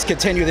just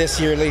continue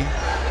this yearly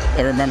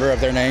and remember of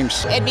their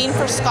names. It being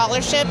for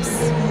scholarships,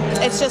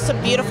 it's just a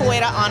beautiful way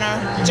to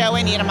honor Joe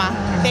and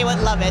Irma. They would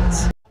love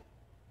it.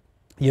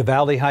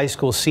 Uvalde High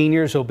School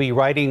seniors will be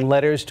writing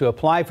letters to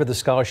apply for the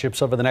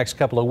scholarships over the next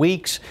couple of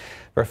weeks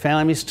for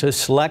families to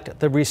select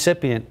the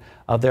recipient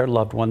of their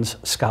loved one's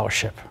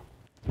scholarship.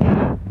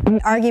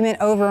 An argument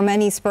over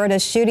money spurred a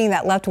shooting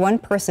that left one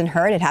person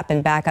hurt. It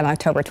happened back on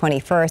October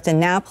 21st, and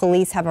now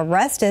police have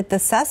arrested the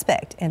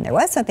suspect. And there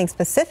was something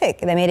specific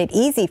that made it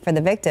easy for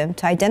the victim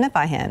to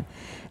identify him.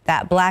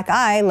 That black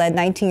eye led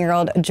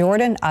 19-year-old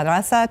Jordan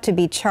Arasa to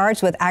be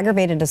charged with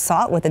aggravated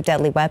assault with a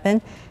deadly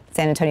weapon.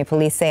 San Antonio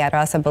police say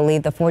Arasa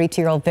believed the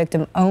 42-year-old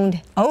victim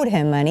owed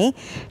him money.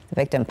 The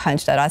victim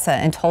punched Arasa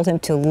and told him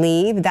to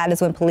leave. That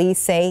is when police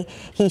say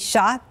he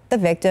shot the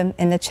victim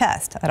in the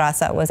chest.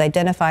 Arasa was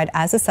identified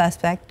as a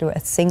suspect through a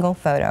single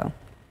photo.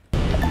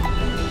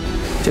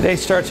 Today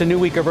starts a new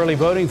week of early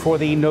voting for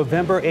the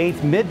November 8th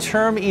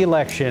midterm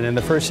election. In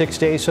the first 6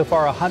 days so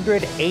far,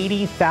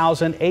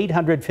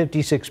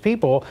 180,856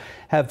 people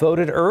have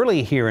voted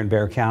early here in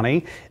Bexar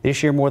County.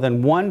 This year, more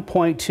than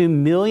 1.2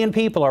 million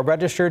people are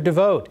registered to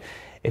vote.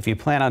 If you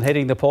plan on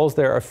hitting the polls,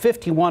 there are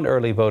 51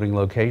 early voting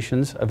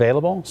locations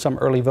available. Some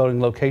early voting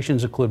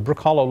locations include Brook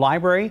Hollow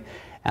Library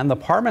and the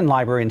Parman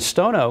Library in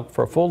Stone Oak.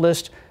 For a full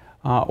list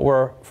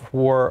or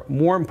for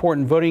more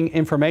important voting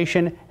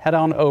information, head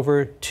on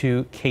over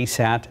to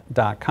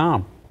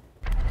KSAT.com.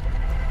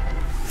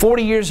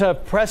 40 years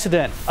of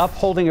precedent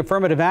upholding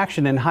affirmative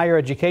action in higher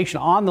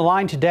education on the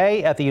line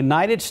today at the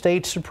United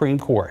States Supreme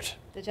Court.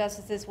 The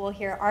justices will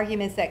hear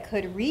arguments that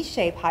could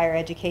reshape higher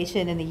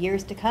education in the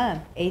years to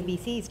come.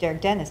 ABC's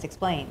Derek Dennis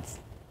explains.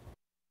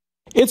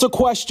 It's a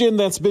question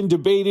that's been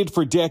debated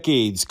for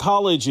decades.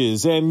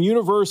 Colleges and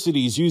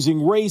universities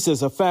using race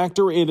as a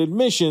factor in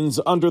admissions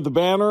under the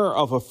banner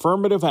of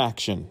affirmative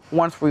action.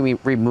 Once we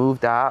remove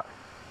that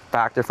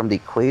factor from the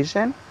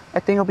equation, I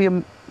think it'll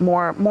be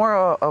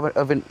more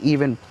of an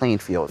even playing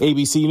field.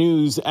 ABC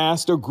News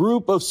asked a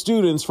group of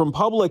students from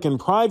public and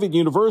private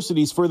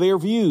universities for their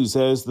views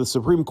as the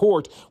Supreme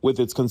Court, with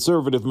its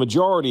conservative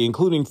majority,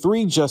 including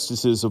 3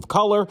 justices of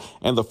color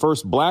and the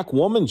first black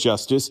woman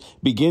justice,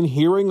 begin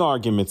hearing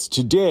arguments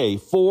today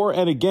for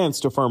and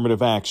against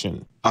affirmative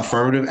action.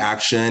 Affirmative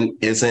action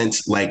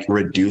isn't like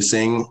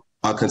reducing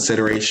a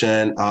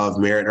consideration of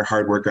merit or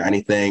hard work or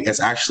anything. It's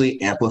actually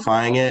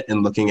amplifying it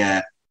and looking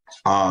at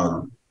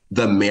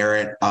the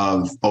merit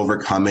of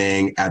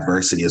overcoming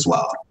adversity as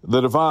well.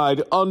 The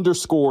divide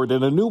underscored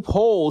in a new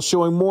poll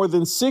showing more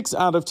than 6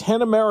 out of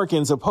 10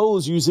 Americans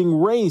oppose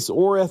using race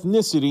or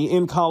ethnicity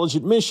in college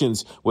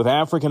admissions, with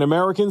African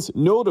Americans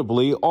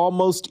notably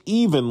almost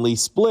evenly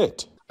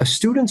split. A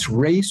student's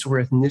race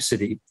or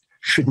ethnicity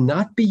should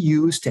not be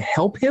used to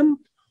help him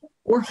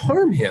or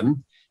harm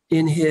him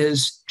in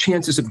his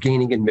chances of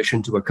gaining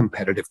admission to a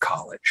competitive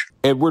college.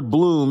 Edward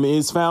Bloom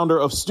is founder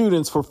of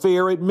Students for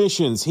Fair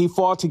Admissions. He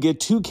fought to get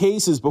 2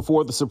 cases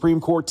before the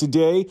Supreme Court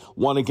today,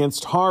 one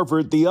against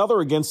Harvard, the other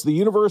against the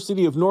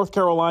University of North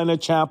Carolina,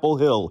 Chapel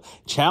Hill,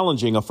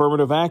 challenging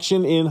affirmative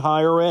action in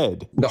higher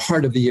ed. The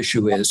heart of the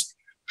issue is,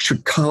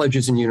 should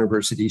colleges and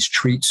universities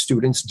treat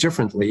students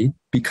differently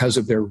because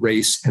of their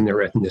race and their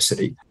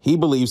ethnicity? He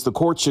believes the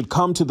court should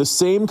come to the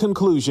same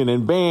conclusion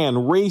and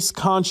ban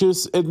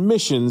race-conscious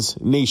admissions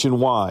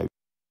nationwide.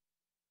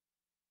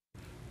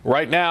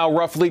 Right now,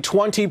 roughly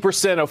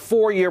 20% of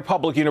 4-year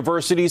public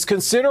universities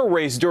consider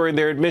race during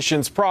their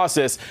admissions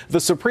process. The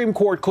Supreme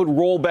Court could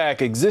roll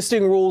back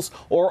existing rules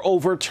or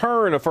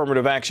overturn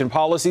affirmative action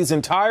policies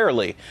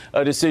entirely.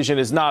 A decision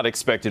is not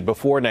expected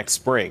before next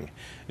spring.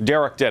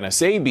 Derek Dennis,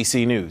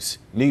 ABC News,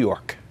 New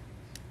York.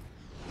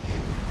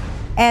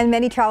 And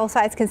many travel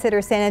sites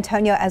consider San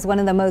Antonio as one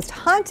of the most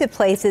haunted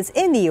places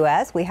in the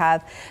U.S. We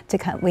have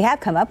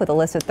come up with a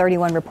list of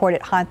 31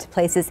 reported haunted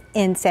places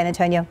in San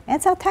Antonio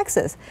and South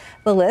Texas.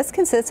 The list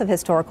consists of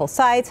historical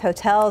sites,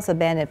 hotels,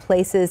 abandoned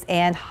places,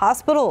 and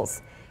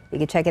hospitals. You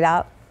can check it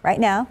out right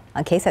now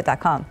on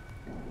KSAT.com.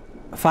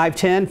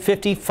 510,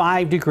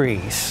 55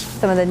 degrees.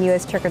 Some of the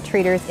newest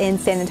trick-or-treaters in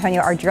San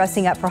Antonio are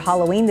dressing up for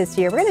Halloween this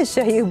year. We're going to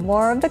show you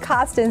more of the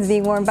costumes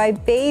being worn by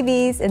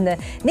babies in the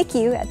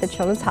NICU at the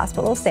Children's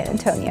Hospital of San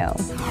Antonio.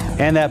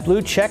 And that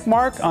blue check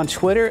mark on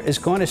Twitter is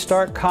going to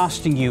start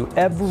costing you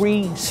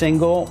every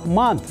single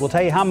month. We'll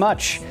tell you how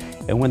much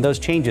and when those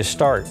changes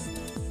start.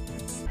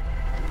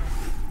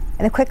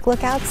 And a quick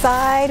look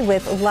outside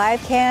with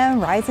live cam,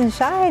 rise and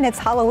shine. It's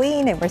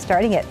Halloween and we're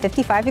starting at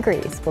 55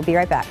 degrees. We'll be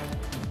right back.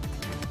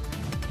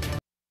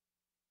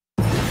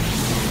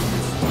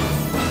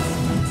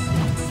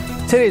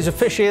 Today is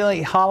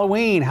officially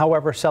Halloween.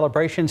 However,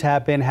 celebrations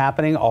have been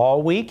happening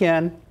all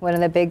weekend. One of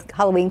the big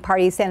Halloween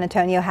parties San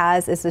Antonio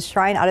has is the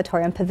Shrine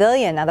Auditorium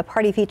Pavilion. Now, the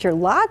party featured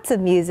lots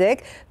of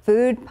music,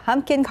 food,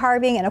 pumpkin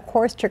carving, and of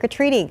course,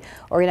 trick-or-treating.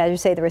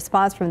 Organizers say the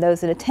response from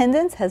those in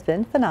attendance has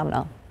been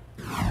phenomenal.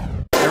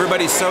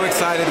 Everybody's so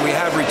excited. We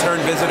have return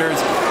visitors.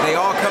 They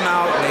all come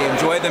out, they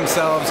enjoy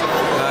themselves,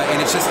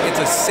 and it's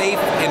a safe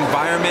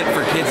environment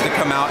for kids to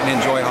come out and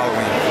enjoy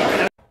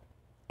Halloween.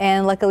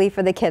 And luckily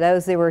for the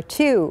kiddos, there were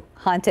 2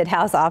 haunted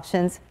house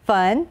options,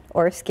 fun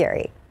or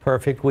scary.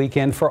 Perfect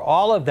weekend for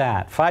all of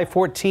that.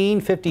 514,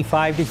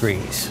 55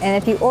 degrees. And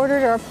if you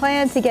ordered or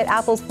plan to get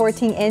Apple's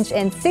 14-inch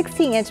and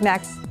 16-inch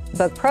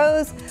MacBook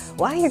Pros,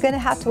 well, you're going to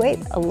have to wait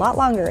a lot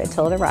longer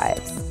until it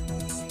arrives.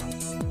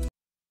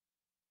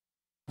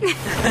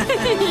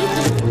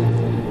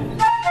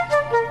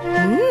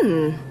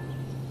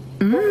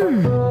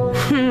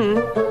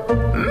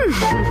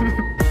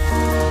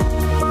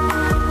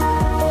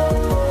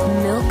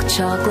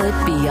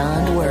 Chocolate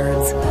beyond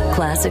words.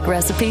 Classic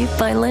recipe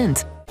by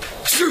Lindt.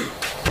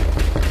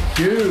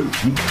 Dude,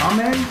 you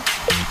coming?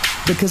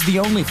 Because the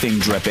only thing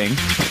dripping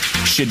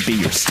should be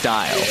your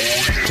style.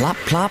 Plop,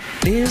 plop,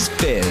 fizz,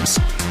 fizz.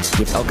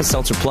 With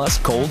Alka-Seltzer Plus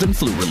cold and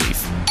flu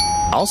relief.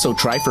 Also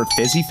try for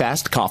fizzy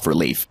fast cough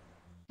relief.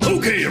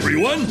 Okay,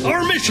 everyone,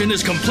 our mission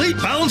is complete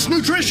balanced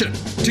nutrition.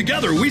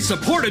 Together, we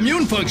support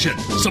immune function,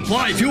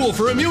 supply fuel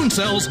for immune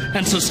cells,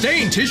 and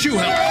sustain tissue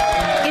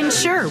health.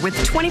 Ensure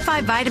with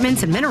 25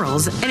 vitamins and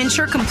minerals, and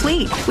Ensure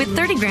Complete with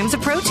 30 grams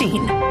of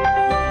protein.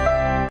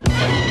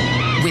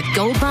 With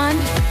Gold Bond,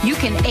 you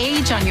can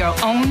age on your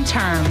own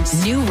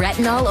terms. New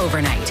Retinol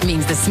Overnight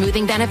means the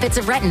smoothing benefits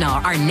of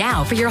retinol are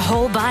now for your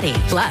whole body.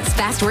 Plus,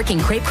 fast-working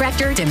crepe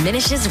corrector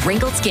diminishes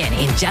wrinkled skin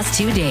in just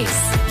 2 days.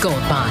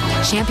 Gold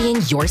Bond,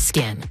 champion your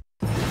skin.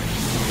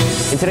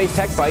 In today's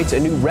Tech Bites, a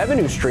new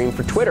revenue stream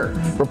for Twitter.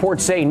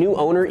 Reports say new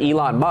owner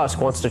Elon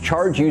Musk wants to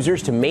charge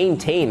users to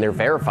maintain their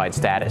verified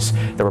status.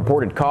 The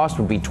reported cost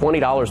would be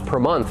 $20 per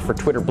month for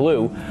Twitter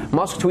Blue.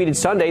 Musk tweeted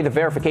Sunday the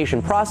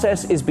verification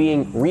process is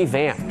being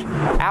revamped.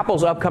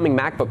 Apple's upcoming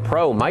MacBook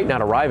Pro might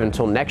not arrive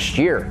until next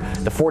year.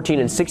 The 14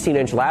 and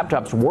 16-inch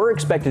laptops were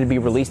expected to be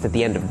released at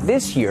the end of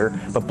this year,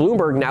 but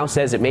Bloomberg now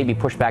says it may be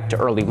pushed back to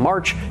early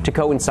March to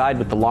coincide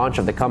with the launch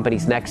of the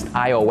company's next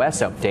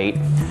iOS update.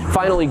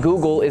 Finally,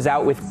 Google is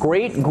out with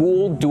Great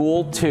Ghoul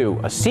Duel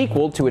 2, a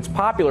sequel to its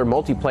popular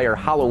multiplayer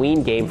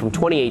Halloween game from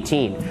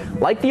 2018.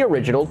 Like the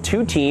original,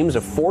 2 teams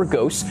of 4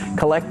 ghosts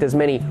collect as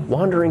many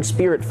wandering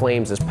spirit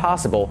flames as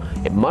possible.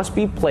 It must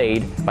be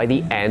played by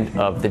the end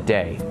of the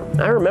day.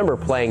 I remember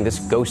playing this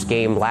ghost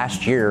game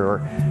last year,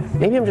 or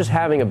maybe I'm just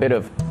having a bit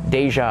of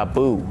deja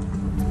vu.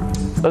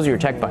 Those are your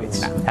Tech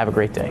Bites. Have a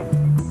great day.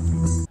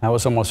 That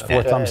was almost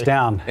 4 thumbs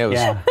down. It was.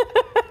 Yeah.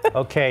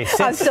 Okay,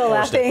 I'm still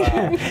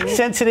laughing.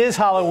 Since it is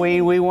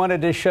Halloween, we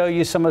wanted to show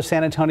you some of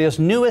San Antonio's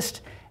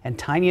newest and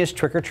tiniest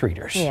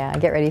trick-or-treaters. Yeah,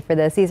 get ready for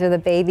this. These are the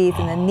babies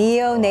in the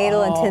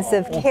neonatal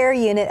intensive care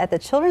unit at the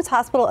Children's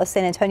Hospital of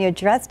San Antonio,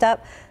 dressed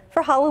up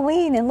for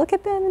Halloween, and look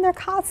at them in their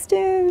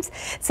costumes.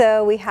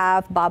 So we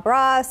have Bob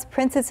Ross,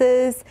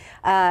 princesses.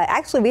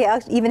 Actually, we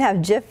even have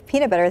Jif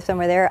peanut butter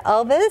somewhere there.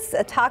 Elvis,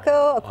 a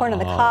taco, a corn on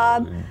the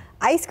cob,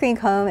 ice cream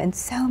cone, and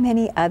so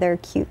many other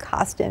cute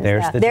costumes.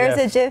 There's a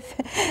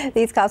Jif.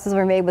 These costumes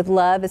were made with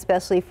love,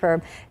 especially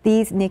for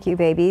these NICU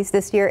babies.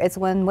 This year, it's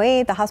one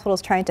way the hospital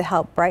is trying to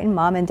help brighten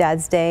Mom and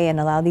Dad's day and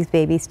allow these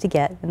babies to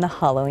get in the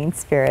Halloween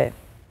spirit.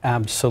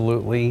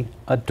 Absolutely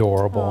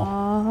adorable.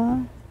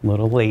 Aww.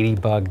 Little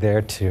ladybug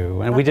there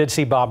too, and we did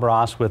see Bob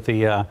Ross with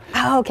the, the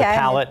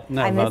palette,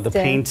 the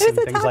paints and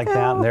things like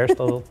that. And there's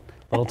the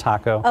little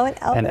taco. Oh,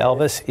 and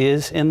Elvis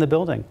is in the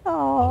building.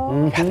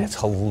 Oh, God, that's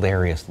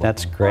hilarious.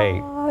 That's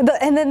great.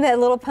 And then that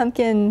little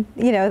pumpkin,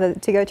 you know,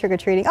 to go trick or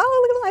treating.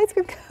 Oh, look at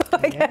the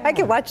ice cream. I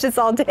can watch this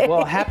all day.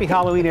 Well, happy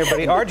Halloween,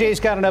 everybody. RJ's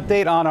got an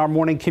update on our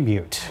morning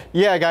commute.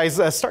 Yeah, guys,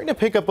 starting to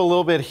pick up a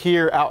little bit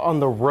here out on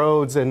the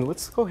roads. And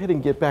let's go ahead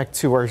and get back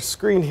to our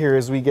screen here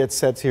as we get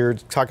set here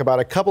to talk about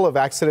a couple of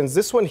accidents.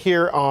 This one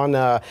here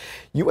on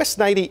US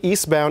 90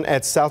 eastbound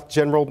at South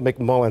General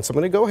McMullen. So I'm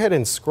going to go ahead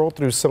and scroll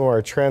through some of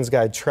our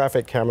TransGuide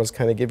traffic cameras,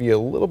 kind of give you a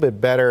little bit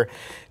better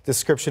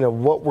description of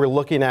what we're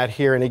looking at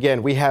here. And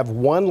again, we have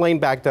one lane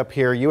backed up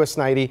here, US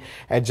 90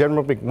 at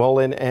General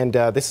McMullen, and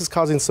this is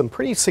causing some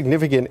pretty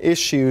significant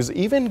issues,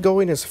 even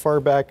going as far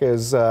back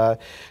as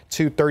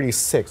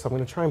 236. I'm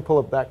going to try and pull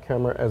up that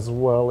camera as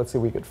well. Let's see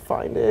if we could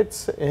find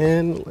it.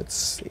 And let's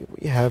see,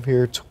 we have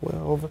here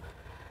 12.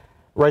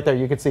 Right there,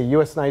 you can see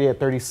US 90 at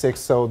 36.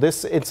 So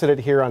this incident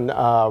here on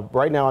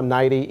right now on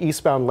 90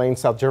 eastbound lane,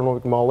 South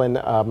General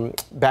McMullen,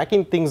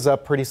 backing things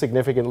up pretty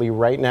significantly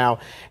right now.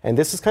 And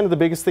this is kind of the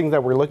biggest thing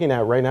that we're looking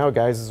at right now,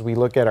 guys, as we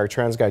look at our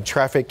TransGuide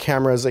traffic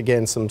cameras.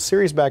 Again, some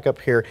serious backup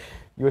here.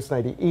 US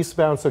 90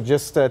 eastbound, so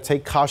just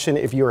take caution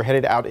if you are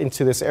headed out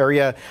into this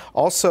area.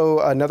 Also,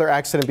 another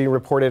accident being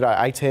reported on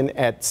I-10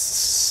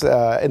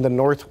 at in the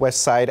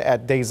northwest side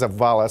at De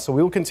Zavala. So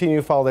we will continue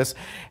to follow this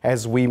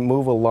as we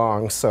move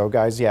along. So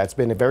guys, yeah, it's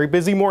been a very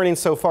busy morning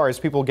so far as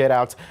people get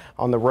out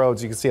on the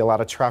roads. You can see a lot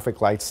of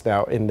traffic lights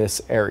now in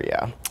this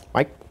area.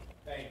 Mike?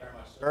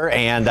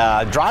 And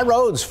dry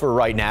roads for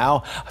right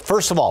now.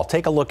 First of all,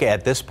 take a look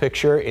at this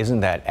picture.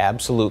 Isn't that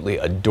absolutely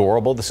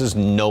adorable? This is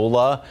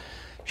Nola.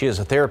 She is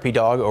a therapy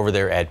dog over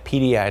there at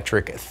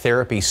Pediatric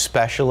Therapy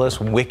Specialist.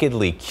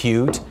 Wickedly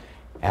cute.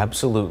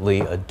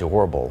 Absolutely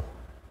adorable.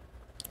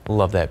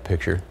 Love that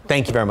picture.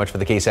 Thank you very much for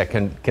the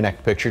KSAT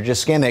Connect picture.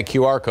 Just scan that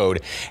QR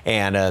code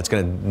and it's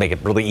going to make it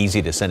really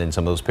easy to send in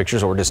some of those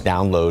pictures or just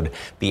download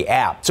the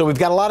app. So we've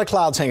got a lot of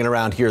clouds hanging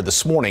around here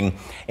this morning,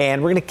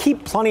 and we're going to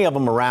keep plenty of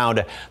them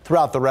around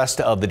throughout the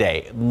rest of the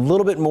day. A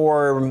little bit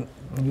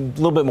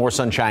more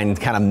sunshine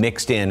kind of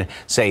mixed in,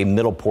 say,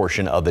 middle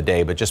portion of the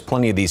day, but just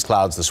plenty of these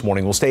clouds this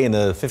morning. We'll stay in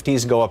the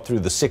 50s and go up through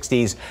the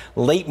 60s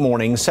late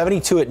morning,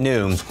 72 at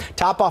noon,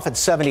 top off at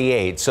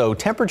 78. So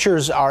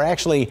temperatures are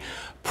actually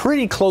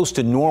pretty close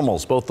to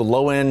normals, both the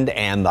low end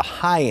and the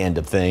high end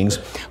of things.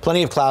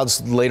 Plenty of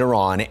clouds later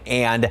on,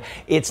 and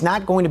it's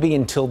not going to be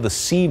until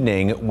this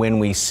evening when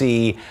we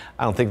see,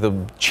 I don't think, the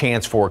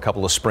chance for a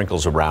couple of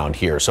sprinkles around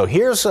here. So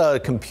here's a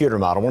computer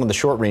model, one of the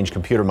short-range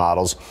computer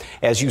models.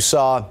 As you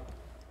saw,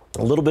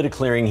 a little bit of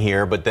clearing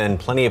here, but then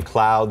plenty of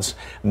clouds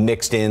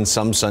mixed in,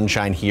 some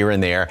sunshine here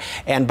and there.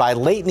 And by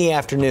late in the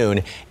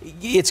afternoon,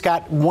 it's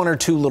got one or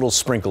two little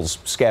sprinkles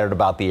scattered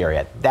about the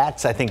area.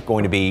 That's, I think,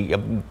 going to be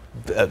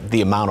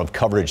the amount of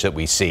coverage that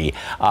we see.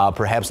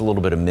 Perhaps a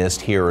little bit of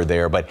mist here or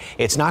there, but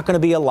it's not going to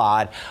be a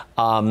lot.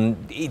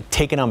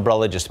 Take an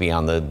umbrella just to be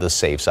on the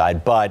safe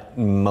side, but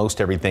most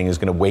everything is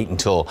going to wait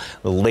until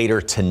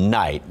later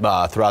tonight.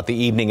 Throughout the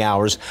evening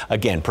hours,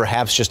 again,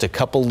 perhaps just a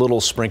couple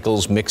little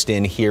sprinkles mixed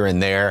in here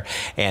and there,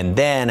 and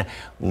then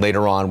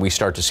later on we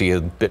start to see a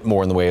bit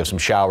more in the way of some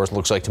showers.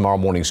 Looks like tomorrow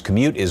morning's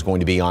commute is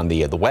going to be on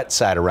the wet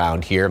side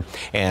around here,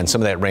 and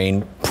some of that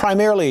rain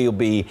primarily will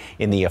be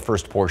in the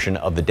first portion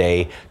of the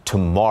day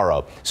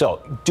tomorrow.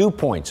 So dew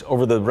points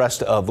over the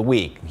rest of the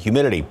week.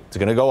 Humidity is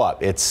going to go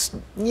up. It's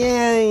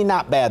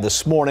not bad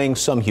this morning,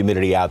 some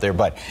humidity out there,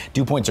 but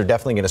dew points are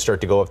definitely going to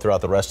start to go up throughout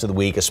the rest of the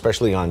week,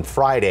 especially on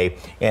Friday.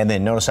 And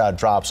then notice how it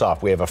drops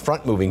off. We have a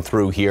front moving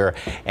through here,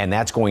 and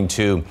that's going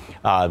to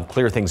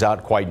clear things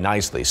out quite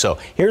nicely. So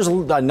here's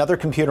another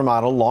computer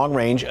model, long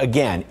range.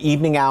 Again,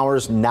 evening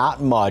hours, not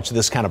much.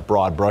 This kind of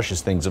broad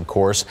brushes things, of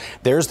course.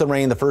 There's the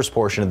rain the first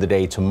portion of the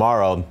day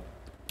tomorrow.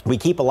 We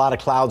keep a lot of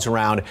clouds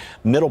around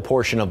middle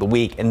portion of the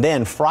week, and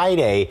then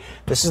Friday,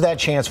 this is that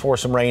chance for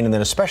some rain, and then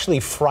especially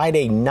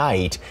Friday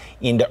night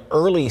into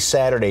early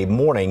Saturday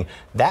morning,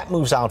 that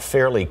moves out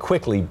fairly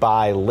quickly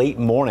by late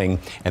morning,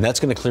 and that's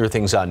going to clear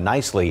things out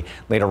nicely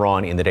later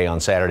on in the day on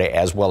Saturday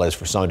as well as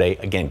for Sunday.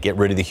 Again, get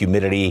rid of the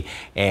humidity,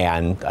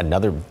 and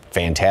another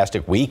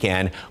fantastic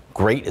weekend.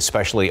 Great,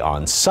 especially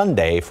on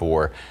Sunday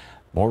for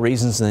more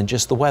reasons than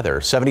just the weather.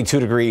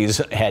 72 degrees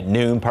at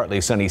noon, partly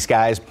sunny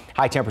skies.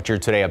 High temperature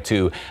today up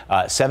to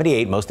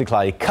 78, mostly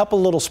cloudy. Couple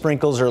little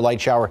sprinkles or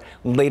light shower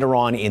later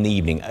on in the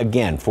evening.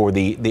 Again, for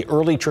the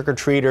early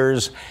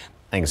trick-or-treaters,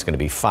 I think it's going to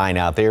be fine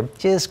out there.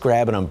 Just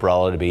grab an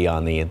umbrella to be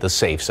on the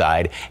safe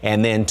side.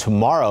 And then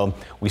tomorrow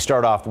we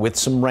start off with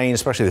some rain,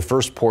 especially the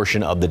first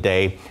portion of the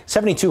day.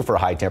 72 for a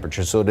high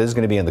temperature, so it is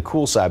going to be on the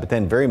cool side, but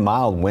then very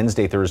mild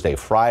Wednesday, Thursday,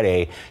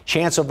 Friday.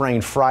 Chance of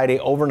rain Friday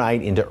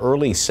overnight into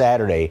early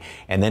Saturday,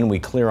 and then we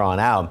clear on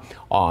out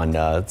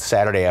on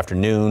Saturday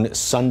afternoon,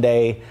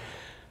 Sunday.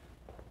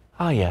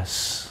 Ah,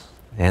 yes.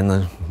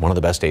 And one of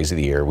the best days of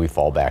the year, we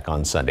fall back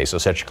on Sunday. So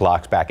set your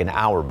clocks back an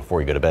hour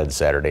before you go to bed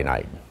Saturday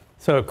night.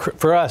 So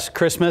for us,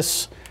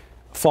 Christmas,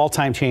 fall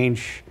time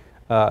change,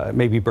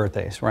 maybe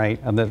birthdays, right?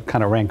 And that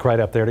kind of rank right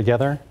up there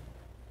together.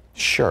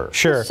 Sure.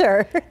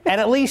 And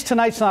at least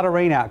tonight's not a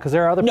rain out, because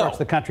there are other parts of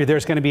the country.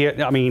 There's going to be,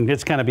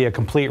 it's going to be a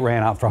complete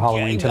rain out for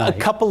Halloween tonight. A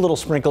couple little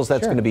sprinkles,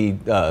 that's going to be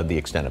the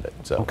extent of it.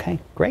 So. Okay,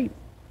 great.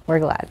 We're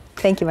glad.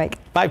 Thank you, Mike.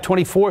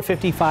 524,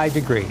 55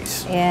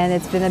 degrees. And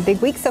it's been a big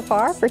week so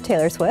far for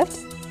Taylor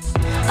Swift.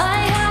 I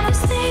have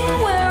this thing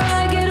where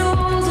I get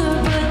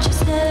older, but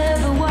just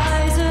never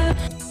wiser.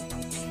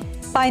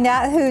 Find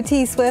out who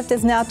T Swift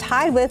is now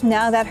tied with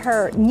now that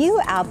her new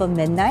album,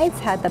 Midnights,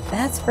 had the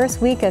best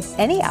first week of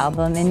any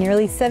album in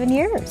nearly 7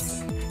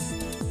 years.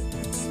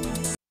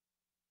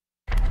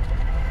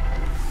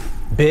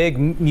 Big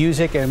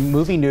music and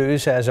movie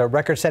news as a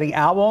record-setting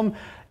album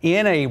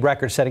in a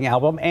record-setting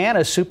album and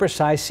a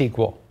supersized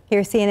sequel.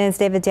 Here's CNN's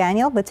David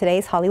Daniel with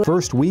today's Hollywood.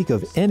 First week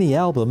of any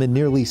album in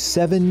nearly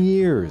 7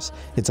 years.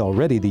 It's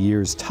already the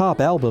year's top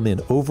album in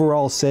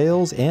overall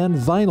sales and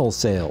vinyl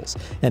sales.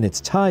 And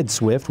it's tied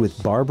Swift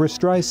with Barbra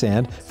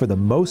Streisand for the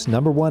most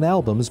 #1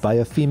 albums by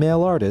a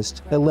female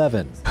artist,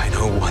 11. I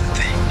know one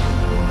thing.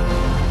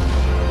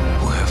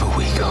 Wherever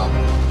we go,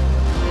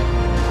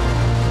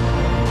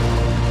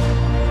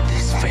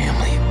 this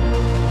family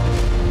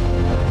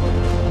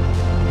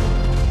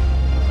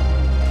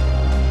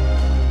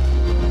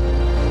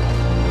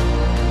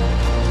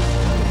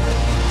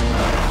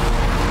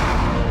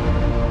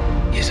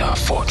is our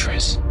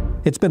fortress.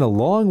 It's been a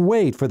long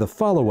wait for the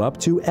follow-up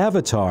to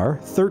Avatar,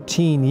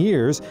 13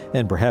 years,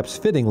 and perhaps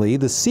fittingly,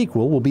 the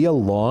sequel will be a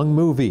long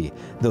movie.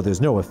 Though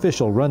there's no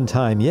official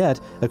runtime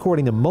yet,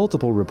 according to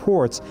multiple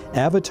reports,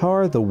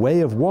 Avatar: The Way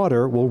of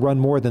Water will run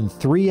more than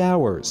 3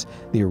 hours.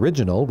 The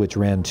original, which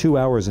ran 2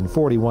 hours and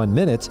 41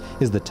 minutes,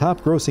 is the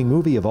top-grossing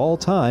movie of all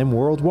time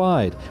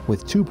worldwide,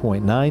 with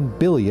 $2.9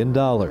 billion.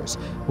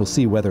 We'll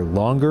see whether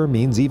longer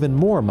means even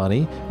more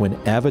money when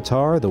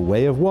Avatar: The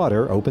Way of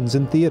Water opens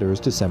in theaters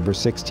December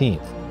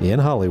 16th. In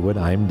Hollywood,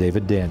 I'm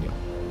David Daniel.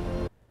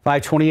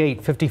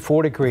 528,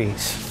 54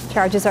 degrees.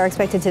 Charges are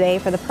expected today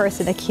for the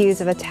person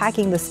accused of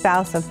attacking the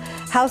spouse of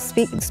House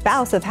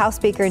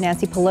Speaker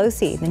Nancy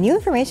Pelosi. The new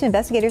information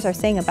investigators are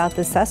saying about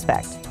this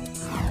suspect.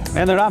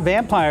 And they're not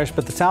vampires,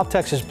 but the South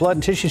Texas Blood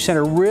and Tissue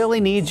Center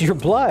really needs your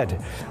blood.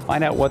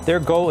 Find out what their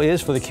goal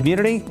is for the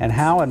community and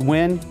how and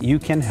when you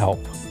can help.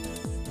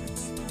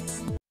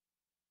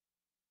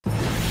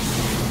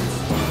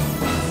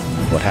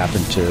 What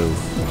happened to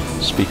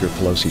Speaker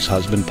Pelosi's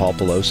husband, Paul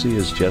Pelosi,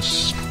 is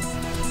just,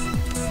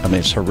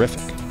 it's horrific.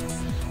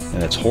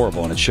 And it's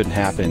horrible, and it shouldn't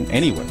happen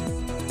anyway.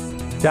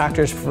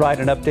 Doctors provide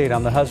an update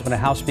on the husband of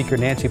House Speaker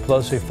Nancy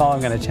Pelosi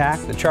following an attack.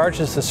 The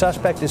charges the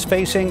suspect is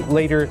facing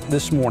later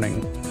this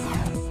morning.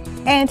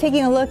 And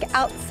taking a look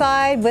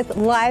outside with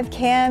live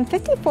cam,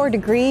 54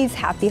 degrees.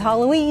 Happy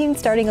Halloween.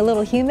 Starting a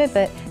little humid,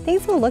 but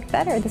things will look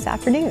better this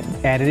afternoon.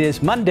 And it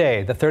is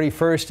Monday, the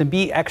 31st, and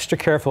be extra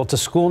careful. It's a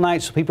school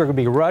night, so people are going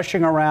to be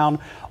rushing around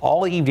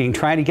all evening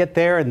trying to get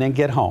there and then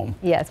get home.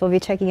 Yes, we'll be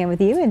checking in with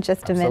you in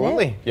just a minute.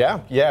 Absolutely. Yeah,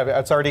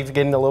 it's already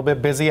getting a little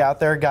bit busy out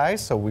there, guys,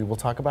 so we will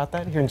talk about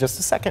that here in just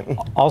a second.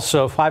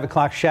 Also, 5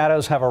 o'clock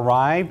shadows have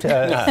arrived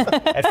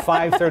at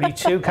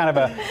 5:32, kind of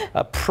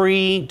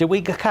a we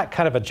got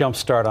kind of a jump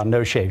start on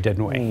No Shave,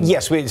 didn't we?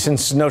 Yes,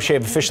 since No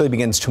Shave officially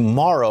begins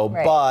tomorrow,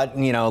 right. But,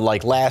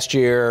 like last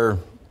year,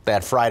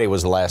 that Friday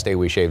was the last day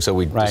we shaved, so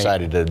we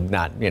decided to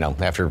not,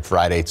 after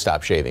Friday,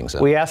 stop shaving.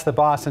 So we asked the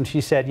boss, and she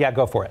said, yeah,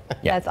 go for it.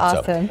 Yeah, that's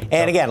awesome.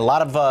 And again, a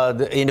lot of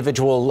the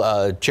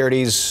individual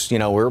charities,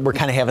 we're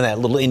kind of having that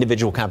little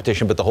individual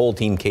competition, but the whole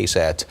team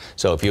KSAT.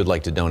 So if you would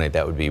like to donate,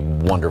 that would be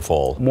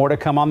wonderful. More to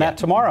come on that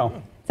tomorrow.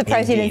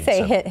 Surprised you didn't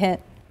say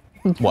hint.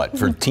 What,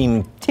 for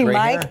Team Gray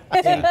Mike?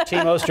 Hair?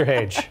 Team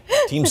Osterhage.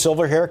 Team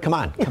Silver Hair? Come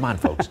on,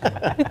 folks. Come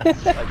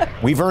on.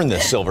 We've earned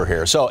this silver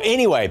hair. So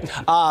anyway,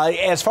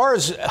 as far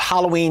as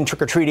Halloween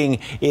trick-or-treating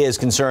is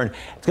concerned,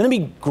 it's going to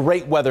be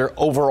great weather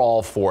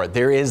overall for it.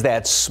 There is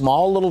that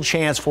small little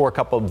chance for a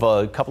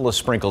couple of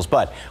sprinkles,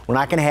 but we're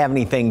not going to have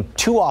anything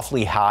too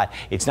awfully hot.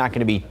 It's not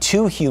going to be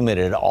too humid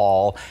at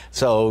all.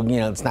 So,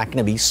 it's not going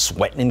to be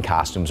sweating in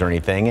costumes or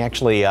anything.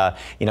 Actually,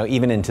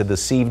 even into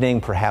this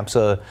evening, perhaps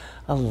a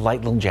light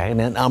little jacket and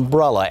an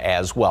umbrella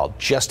as well,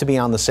 just to be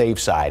on the safe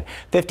side.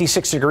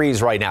 56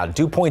 degrees right now,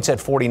 dew points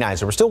at 49,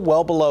 so we're still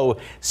well below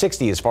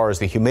 60 as far as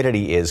the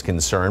humidity is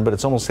concerned, but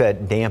it's almost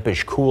that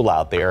dampish cool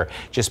out there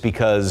just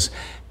because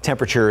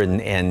temperature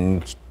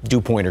and dew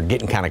point are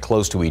getting kind of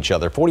close to each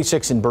other.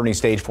 46 in Bernie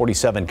Stage,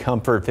 47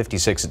 Comfort,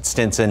 56 at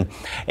Stinson.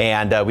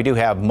 And we do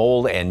have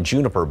Mold and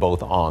Juniper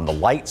both on the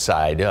light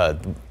side.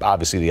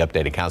 Obviously, the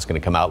updated count's going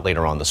to come out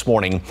later on this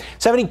morning.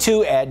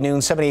 72 at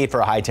noon, 78 for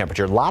a high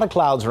temperature. A lot of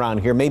clouds around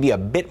here, maybe a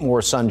bit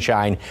more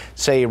sunshine,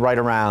 say right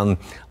around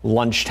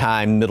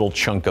lunchtime, middle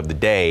chunk of the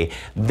day.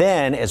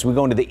 Then, as we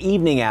go into the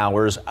evening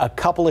hours, a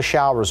couple of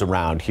showers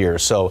around here.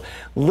 So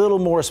a little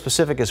more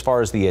specific as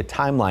far as the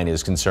timeline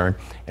is concerned.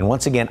 And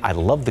once again, I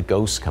love the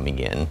ghosts coming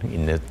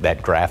in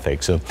that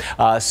graphic. So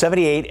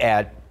 78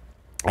 at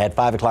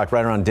 5 o'clock,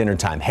 right around dinner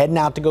time. Heading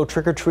out to go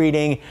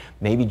trick-or-treating,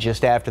 maybe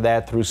just after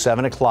that through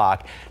 7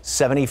 o'clock.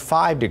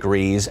 75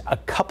 degrees, a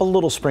couple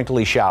little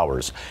sprinkly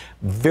showers.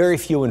 Very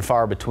few and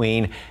far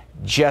between.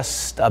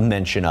 Just a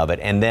mention of it.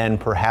 And then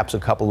perhaps a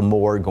couple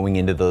more going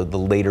into the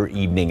later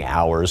evening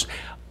hours.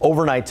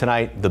 Overnight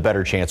tonight, the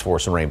better chance for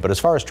some rain. But as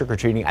far as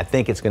trick-or-treating, I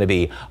think it's going to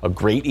be a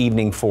great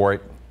evening for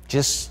it.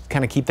 Just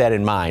kind of keep that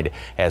in mind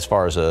as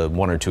far as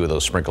one or two of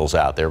those sprinkles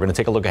out there. We're going to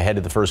take a look ahead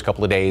to the first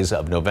couple of days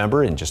of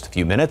November in just a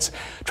few minutes.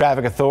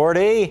 Traffic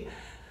Authority.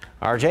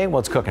 RJ,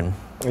 what's cooking?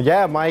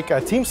 Yeah, Mike,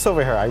 Team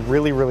Silver Hair, I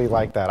really, really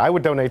like that. I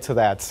would donate to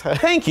that.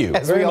 Thank you.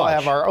 As we all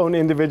have our own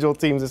individual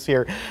teams this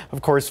year,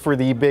 of course, for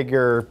the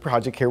bigger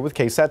project here with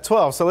KSAT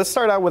 12. So let's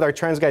start out with our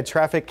TransGuide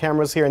traffic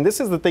cameras here. And this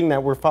is the thing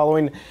that we're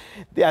following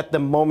at the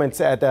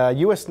moment at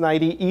US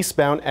 90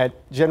 eastbound at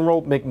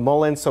General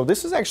McMullen. So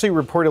this is actually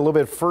reported a little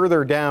bit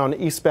further down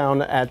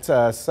eastbound at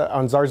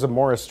on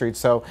Zarzamora Street.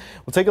 So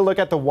we'll take a look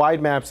at the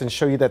wide maps and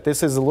show you that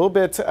this is a little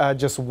bit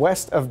just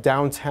west of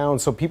downtown.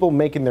 So people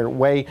making their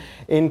way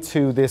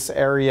into this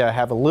area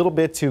have a little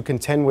bit to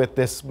contend with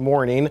this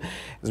morning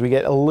as we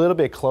get a little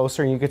bit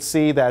closer, and you can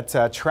see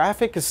that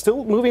traffic is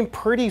still moving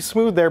pretty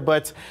smooth there,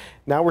 but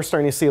now we're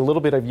starting to see a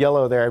little bit of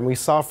yellow there, and we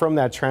saw from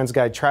that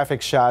TransGuide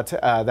traffic shot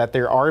that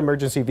there are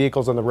emergency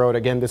vehicles on the road.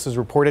 Again, this is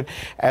reported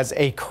as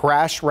a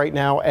crash right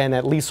now and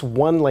at least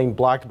one lane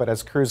blocked, but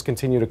as crews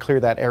continue to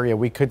clear that area,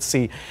 we could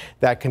see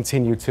that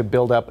continue to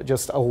build up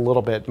just a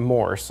little bit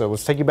more. So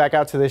let's take you back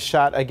out to this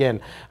shot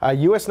again.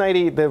 US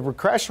 90, the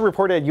crash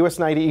reported at US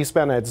 90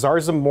 eastbound at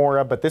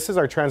Zarzamora, but this is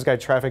our TransGuide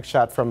traffic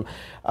shot from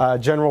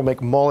General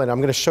McMullen. I'm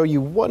going to show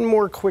you one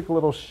more quick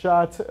little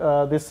shot.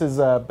 This is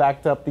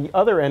backed up the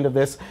other end of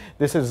this.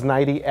 This is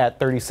 90 at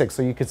 36,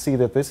 so you can see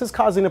that this is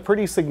causing a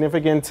pretty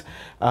significant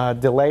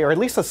delay, or at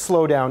least a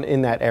slowdown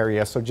in that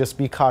area. So just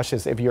be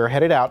cautious if you're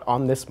headed out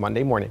on this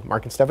Monday morning.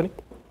 Mark and Stephanie.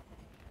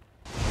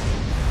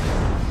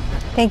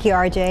 Thank you,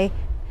 RJ.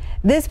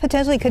 This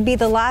potentially could be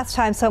the last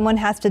time someone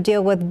has to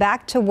deal with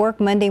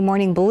back-to-work Monday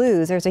morning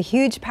blues. There's a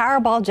huge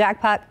Powerball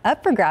jackpot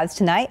up for grabs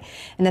tonight,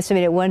 an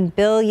estimated $1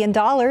 billion.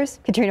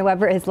 Katrina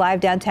Weber is live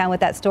downtown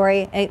with that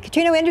story. And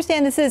Katrina, we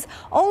understand this is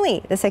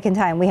only the second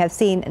time we have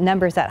seen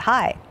numbers that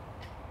high.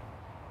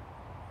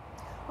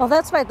 Well,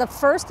 that's right. The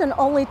first and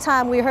only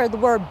time we heard the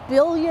word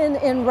billion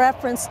in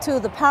reference to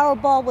the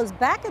Powerball was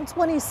back in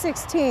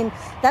 2016.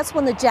 That's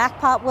when the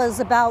jackpot was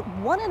about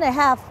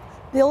 $1.5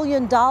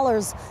 billion.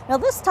 Now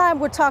this time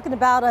we're talking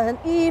about an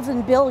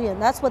even billion.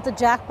 That's what the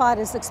jackpot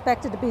is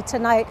expected to be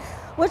tonight,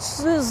 which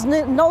is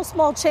no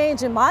small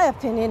change in my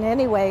opinion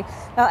anyway.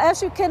 Now,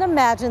 as you can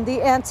imagine,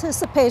 the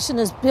anticipation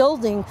is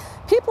building.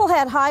 People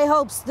had high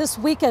hopes this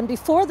weekend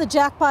before the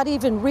jackpot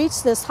even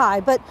reached this high,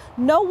 but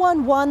no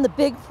one won the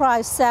big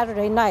prize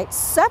Saturday night.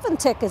 7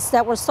 tickets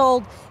that were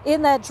sold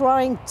in that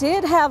drawing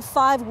did have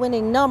 5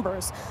 winning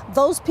numbers.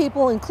 Those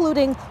people,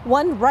 including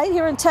one right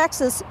here in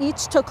Texas,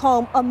 each took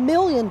home $1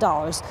 million.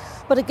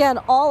 But again,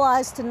 all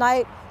eyes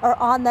tonight are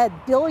on that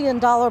 $1 billion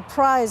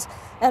prize.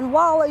 And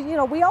while, you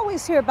know, we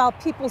always hear about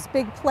people's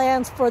big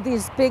plans for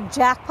these big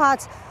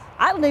jackpots,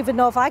 I don't even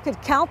know if I could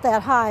count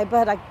that high,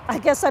 but I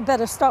guess I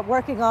better start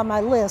working on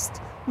my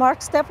list. Mark,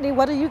 Stephanie,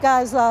 what are you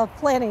guys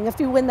planning if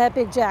you win that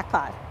big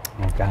jackpot?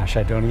 Oh gosh,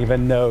 I don't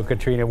even know,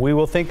 Katrina. We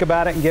will think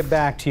about it and get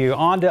back to you.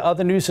 On to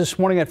other news this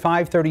morning at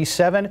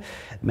 5:37.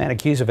 The man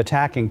accused of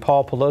attacking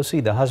Paul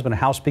Pelosi, the husband of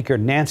House Speaker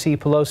Nancy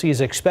Pelosi, is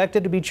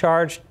expected to be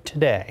charged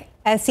today.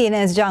 As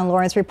CNN's John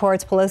Lawrence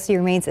reports, Pelosi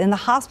remains in the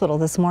hospital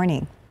this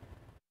morning.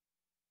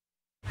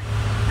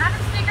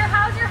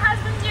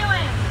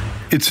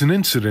 It's an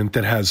incident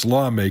that has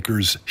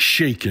lawmakers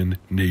shaken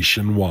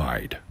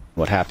nationwide.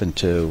 What happened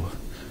to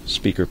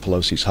Speaker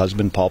Pelosi's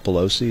husband, Paul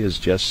Pelosi, is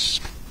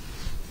just,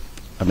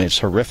 I mean, it's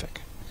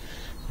horrific.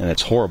 And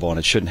it's horrible, and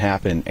it shouldn't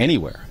happen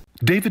anywhere.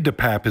 David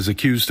DePape is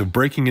accused of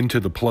breaking into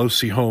the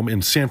Pelosi home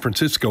in San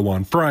Francisco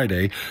on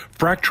Friday,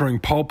 fracturing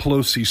Paul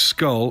Pelosi's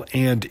skull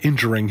and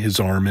injuring his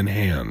arm and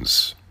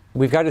hands.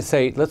 We've got to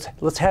say,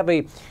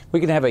 we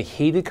can have a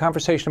heated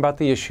conversation about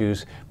the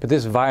issues, but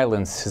this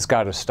violence has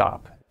got to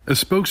stop. A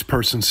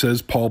spokesperson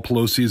says Paul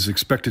Pelosi is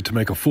expected to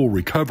make a full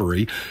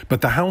recovery,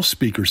 but the House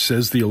Speaker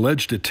says the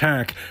alleged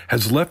attack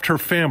has left her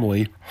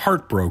family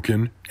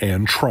heartbroken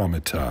and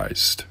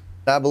traumatized.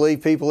 I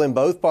believe people in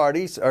both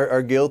parties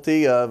are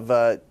guilty of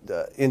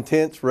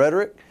intense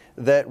rhetoric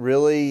that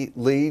really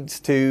leads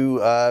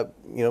to,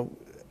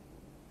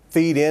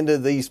 feed into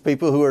these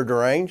people who are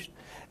deranged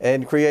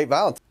and create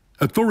violence.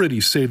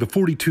 Authorities say the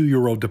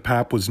 42-year-old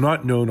DePape was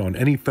not known on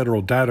any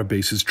federal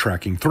databases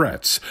tracking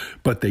threats,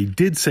 but they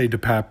did say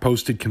DePape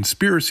posted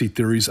conspiracy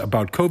theories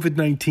about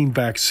COVID-19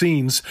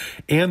 vaccines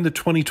and the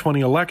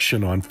 2020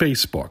 election on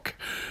Facebook.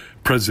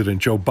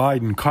 President Joe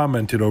Biden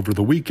commented over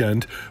the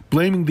weekend,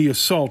 blaming the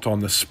assault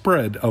on the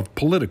spread of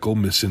political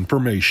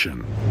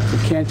misinformation.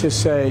 We can't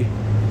just say,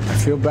 I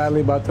feel badly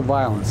about the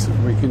violence.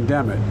 We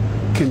condemn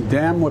it.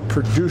 Condemn what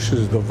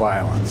produces the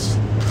violence.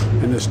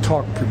 And this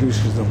talk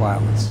produces the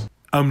violence.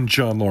 I'm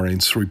John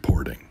Lawrence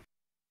reporting.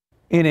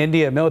 In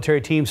India, a military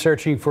team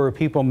searching for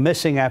people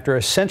missing after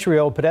a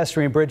century-old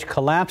pedestrian bridge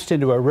collapsed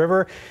into a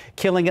river,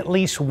 killing at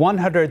least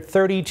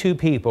 132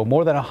 people.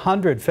 More than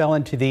 100 fell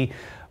into the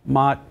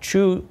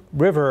Machu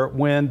River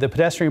when the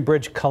pedestrian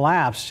bridge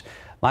collapsed.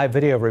 Live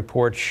video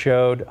reports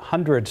showed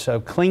hundreds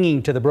of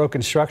clinging to the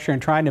broken structure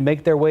and trying to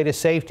make their way to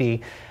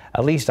safety.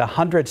 At least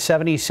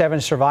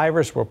 177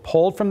 survivors were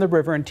pulled from the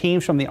river, and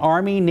teams from the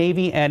Army,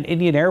 Navy, and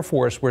Indian Air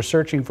Force were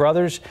searching for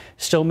others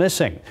still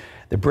missing.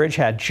 The bridge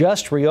had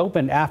just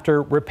reopened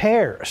after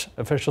repairs.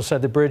 Officials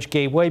said the bridge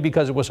gave way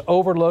because it was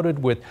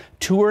overloaded with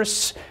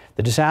tourists.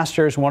 The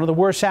disaster is one of the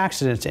worst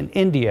accidents in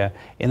India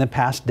in the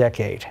past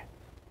decade.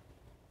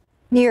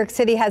 New York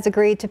City has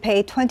agreed to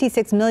pay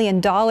 $26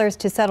 million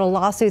to settle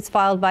lawsuits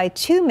filed by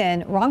two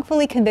men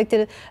wrongfully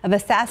convicted of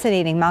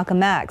assassinating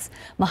Malcolm X.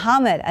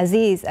 Muhammad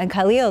Aziz and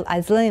Khalil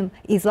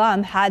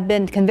Islam had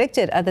been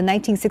convicted of the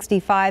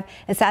 1965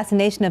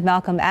 assassination of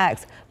Malcolm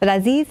X, but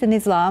Aziz and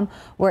Islam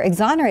were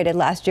exonerated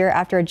last year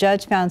after a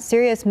judge found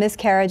serious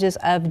miscarriages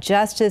of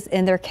justice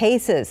in their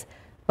cases.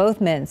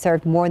 Both men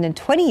served more than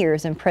 20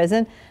 years in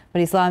prison,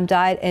 but Islam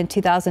died in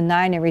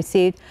 2009 and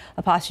received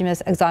a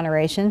posthumous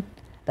exoneration.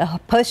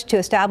 The push to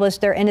establish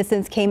their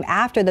innocence came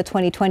after the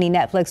 2020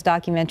 Netflix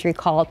documentary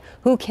called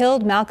Who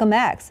Killed Malcolm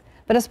X?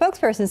 But a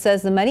spokesperson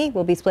says the money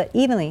will be split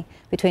evenly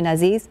between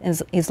Aziz and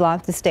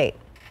Islam's estate.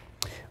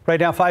 Right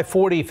now,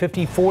 540,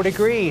 54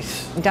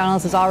 degrees.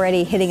 McDonald's is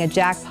already hitting a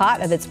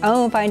jackpot of its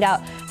own. Find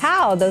out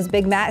how those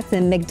Big Macs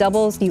and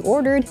McDoubles you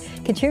ordered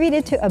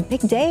contributed to a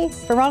big day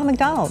for Ronald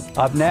McDonald.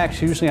 Up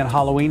next, usually on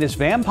Halloween, is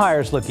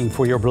vampires looking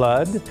for your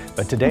blood.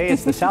 But today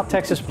it's the South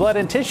Texas Blood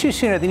and Tissue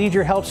Center. They need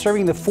your help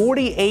serving the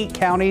 48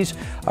 counties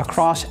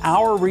across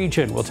our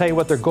region. We'll tell you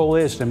what their goal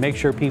is to make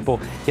sure people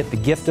get the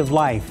gift of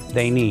life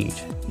they need.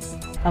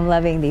 I'm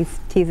loving these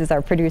teases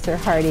our producer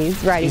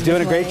Hardy's writing. He's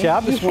doing a great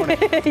job this morning.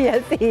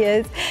 Yes, he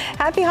is.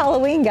 Happy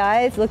Halloween,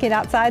 guys. Looking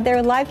outside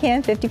there, live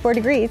cam, 54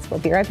 degrees. We'll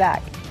be right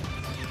back.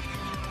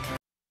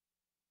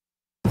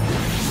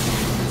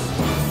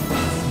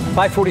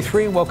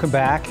 543, welcome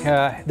back.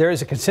 There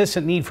is a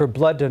consistent need for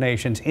blood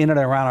donations in and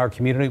around our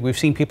community. We've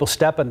seen people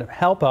step and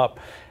help, but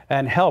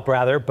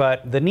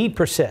the need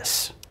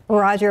persists.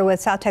 Roger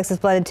with South Texas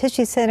Blood and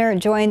Tissue Center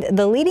joined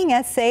the leading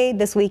SA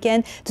this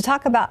weekend to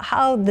talk about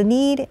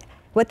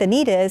what the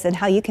need is and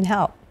how you can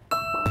help.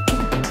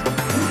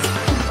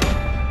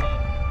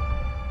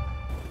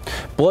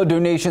 Blood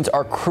donations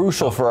are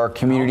crucial for our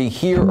community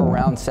here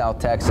around South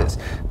Texas.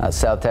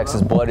 South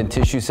Texas Blood and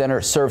Tissue Center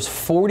serves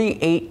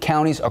 48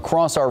 counties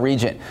across our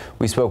region.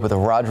 We spoke with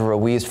Roger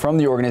Ruiz from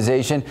the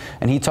organization,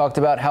 and he talked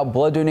about how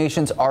blood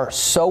donations are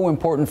so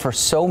important for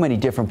so many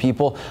different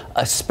people,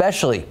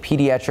 especially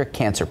pediatric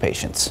cancer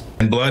patients.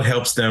 And blood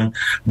helps them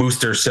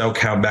boost their cell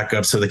count back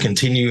up so they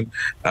continue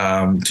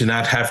to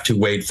not have to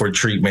wait for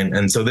treatment.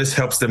 And so this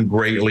helps them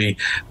greatly.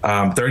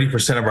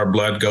 30% of our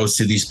blood goes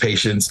to these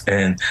patients,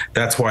 and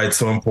that's why it's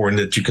so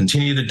important that you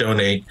continue to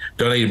donate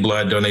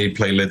blood, donate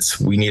platelets.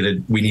 We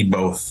need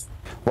both.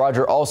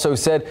 Roger also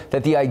said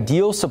that the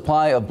ideal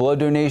supply of blood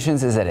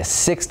donations is at a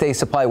 6-day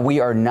supply. We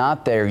are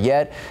not there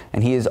yet.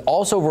 And he is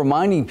also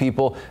reminding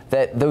people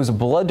that those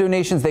blood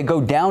donations, they go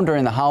down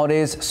during the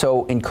holidays.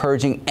 So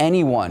encouraging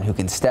anyone who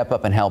can step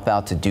up and help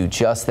out to do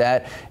just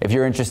that. If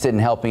you're interested in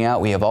helping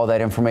out, we have all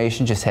that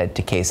information. Just head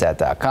to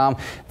KSAT.com.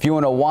 If you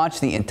want to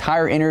watch the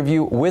entire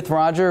interview with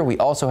Roger, we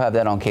also have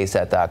that on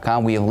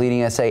KSAT.com. We have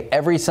Leading SA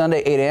every Sunday,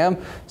 8 a.m.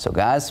 So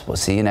guys, we'll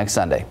see you next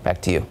Sunday.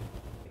 Back to you.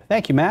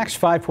 Thank you, Max.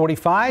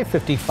 545,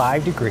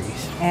 55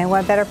 degrees. And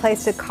what better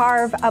place to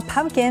carve a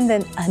pumpkin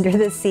than under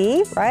the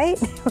sea, right?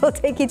 We'll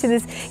take you to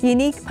this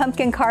unique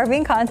pumpkin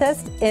carving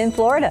contest in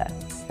Florida.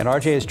 And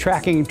RJ is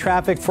tracking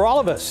traffic for all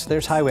of us.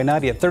 There's Highway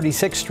 90 at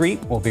 36th Street.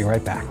 We'll be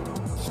right back.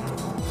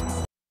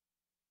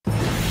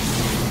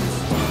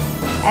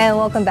 And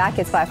welcome back.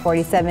 It's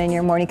 547 in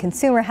your morning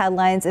consumer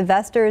headlines.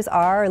 Investors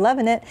are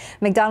loving it.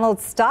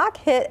 McDonald's stock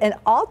hit an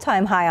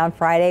all-time high on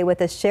Friday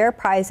with a share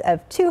price of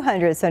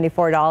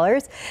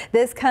 $274.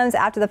 This comes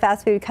after the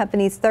fast food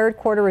company's third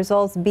quarter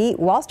results beat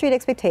Wall Street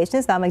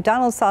expectations. Now,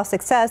 McDonald's saw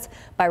success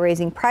by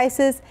raising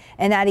prices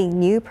and adding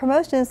new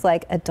promotions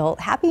like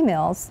adult Happy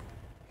Meals.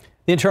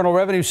 The Internal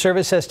Revenue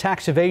Service says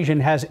tax evasion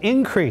has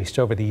increased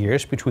over the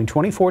years. Between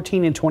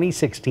 2014 and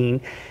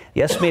 2016,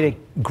 the estimated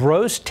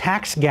gross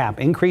tax gap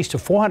increased to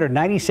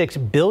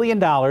 $496 billion.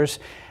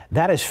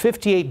 That is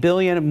 $58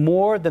 billion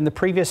more than the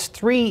previous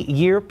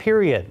 3-year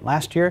period.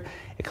 Last year,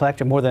 it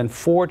collected more than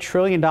 $4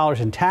 trillion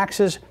in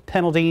taxes,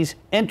 penalties,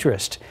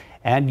 interest,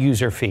 and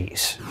user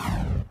fees.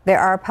 There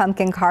are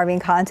pumpkin carving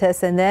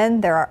contests, and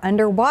then there are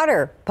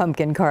underwater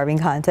pumpkin carving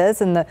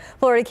contests. In the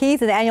Florida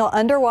Keys, an annual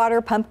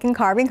underwater pumpkin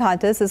carving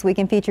contest this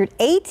weekend featured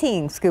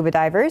 18 scuba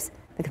divers.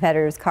 The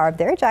competitors carved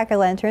their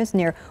jack-o'-lanterns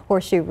near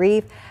Horseshoe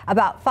Reef,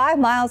 about 5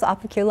 miles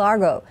off of Key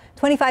Largo.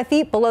 25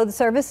 feet below the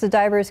surface, the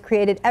divers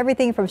created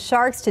everything from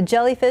sharks to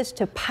jellyfish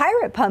to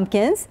pirate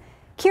pumpkins.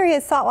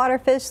 Curious saltwater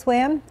fish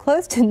swam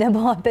close to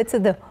nibble on bits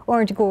of the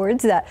orange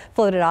gourds that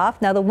floated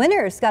off. Now the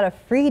winners got a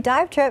free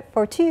dive trip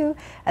for 2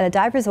 at a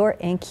dive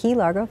resort in Key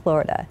Largo,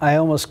 Florida. I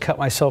almost cut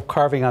myself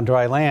carving on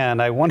dry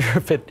land. I wonder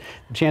if the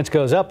chance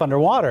goes up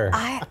underwater.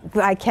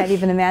 I can't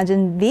even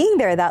imagine being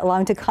there that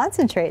long to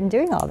concentrate and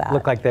doing all that.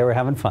 Looked like they were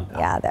having fun.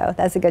 Yeah, though.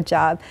 That's a good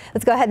job.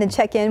 Let's go ahead and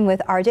check in with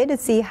RJ to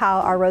see how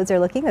our roads are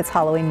looking. It's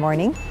Halloween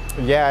morning.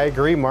 Yeah, I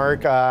agree,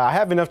 Mark. I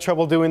have enough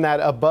trouble doing that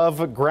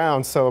above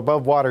ground, so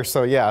above water.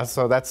 So yeah,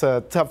 so that's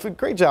a tough,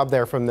 great job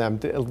there from them.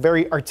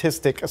 Very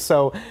artistic.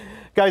 So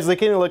guys,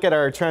 taking a look at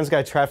our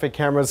TransGuide traffic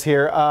cameras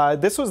here.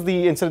 This was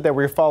the incident that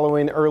we were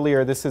following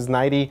earlier. This is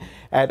 90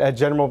 at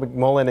General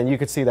McMullen, and you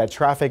can see that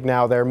traffic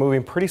now, they're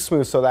moving pretty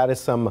smooth. So that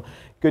is some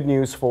good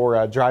news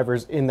for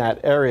drivers in that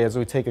area as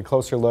we take a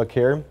closer look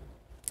here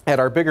at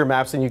our bigger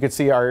maps, and you can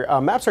see our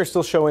maps are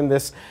still showing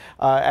this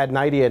at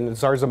 90 and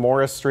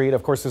Zarzamora Street.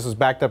 Of course, this is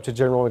backed up to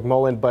General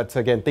McMullen, but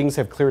again, things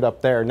have cleared up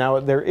there.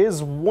 Now, there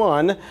is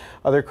one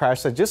other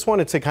crash that I just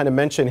wanted to kind of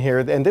mention here,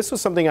 and this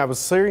was something I was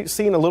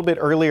seeing a little bit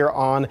earlier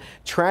on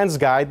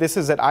TransGuide. This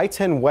is at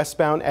I-10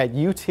 westbound at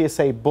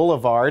UTSA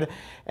Boulevard.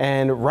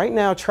 And right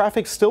now,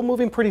 traffic's still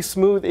moving pretty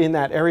smooth in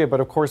that area, but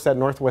of course, that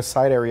northwest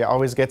side area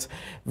always gets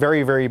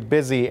very, very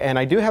busy. And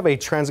I do have a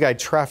TransGuide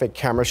traffic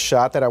camera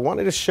shot that I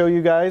wanted to show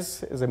you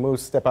guys as I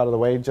step out of the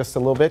way just a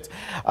little bit.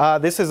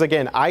 This is,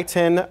 again,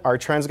 I-10, our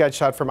TransGuide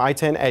shot from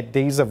I-10 at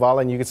De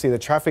Zavala, and you can see the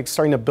traffic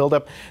starting to build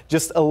up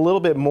just a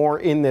little bit more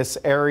in this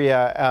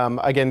area.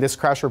 Again, this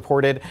crash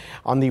reported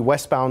on the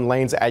westbound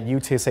lanes at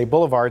UTSA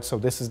Boulevard, so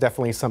this is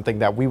definitely something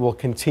that we will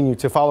continue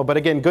to follow. But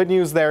again, good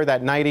news there,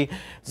 that 90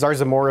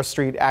 Zarzamora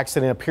Street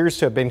accident appears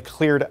to have been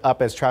cleared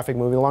up as traffic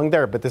moving along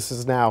there, but this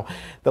is now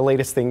the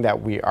latest thing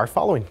that we are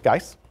following.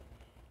 Guys?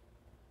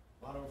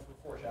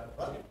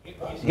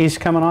 He's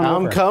coming on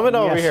over. I'm coming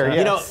over here. Yes.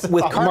 You know,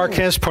 with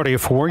Marquez, party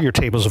of 4, your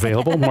table's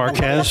available.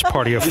 Marquez,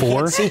 party of 4. You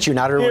can't seat you,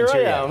 not everyone's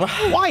here I am.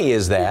 yet. Why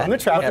is that? In the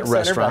traffic at center,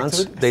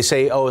 restaurants, they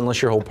say, oh,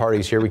 unless your whole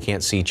party's here, we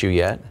can't seat you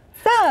yet.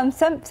 Some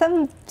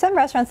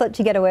restaurants let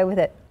you get away with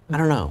it. I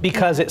don't know.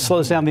 Because it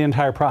slows down the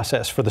entire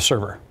process for the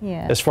server.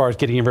 Yeah. As far as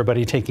getting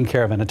everybody taken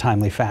care of in a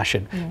timely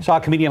fashion. Yeah. Saw a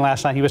comedian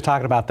last night, he was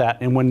talking about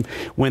that. And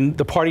when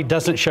the party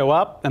doesn't show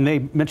up, and they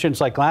mentioned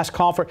it's like last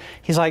call for,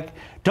 he's like,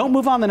 don't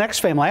move on the next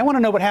family. I want to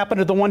know what happened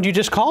to the one you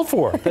just called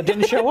for that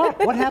didn't show up.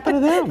 What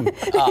happened to them?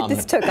 It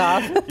just took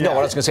off. No, what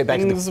I was going to say,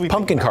 back to the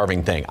pumpkin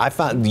carving thing. I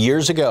found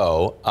years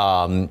ago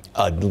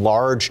a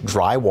large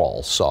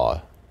drywall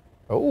saw.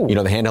 Oh. You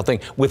know, the handheld thing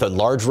with a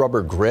large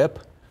rubber grip.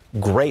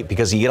 Great,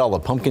 because you get all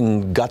the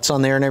pumpkin guts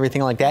on there and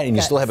everything like that, and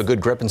you still have a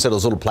good grip instead of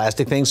those little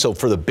plastic things. So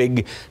for the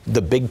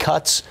big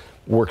cuts,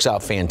 works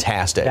out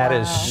fantastic. That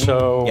is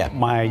so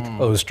my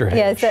Osterhage.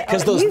 Yeah,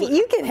 so,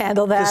 you can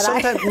handle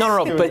that.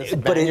 No,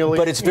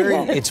 but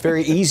it's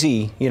very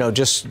easy, you know,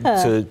 just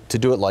to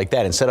do it like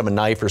that instead of a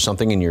knife or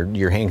something, and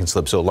your hand can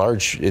slip so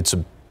large. It's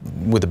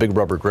with a big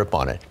rubber grip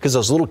on it, because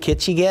those little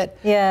kits you get,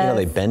 you know,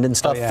 they bend and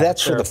stuff.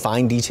 That's for the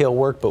fine detail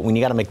work, but when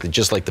you got to make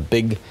just like the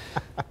big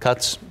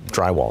cuts,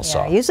 drywall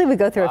saw. Usually we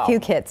go through a few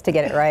kits to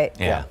get it right.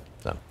 Yeah.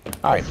 So,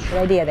 all right.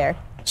 Good idea there.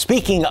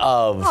 Speaking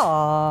of,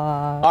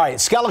 all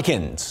right,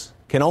 skeletons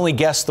can only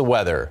guess the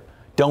weather.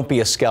 Don't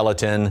be a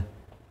skeleton.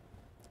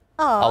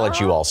 I'll let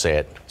you all say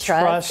it.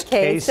 Trust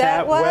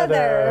KSAT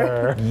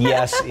weather.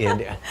 Yes,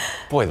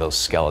 boy, those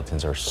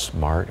skeletons are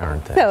smart,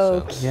 aren't they?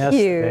 So cute. Yes,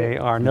 they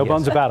are. No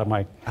bones about it,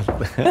 Mike.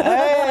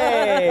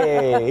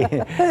 Hey!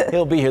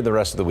 He'll be here the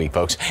rest of the week,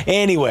 folks.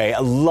 Anyway, I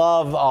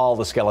love all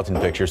the skeleton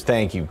pictures.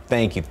 Thank you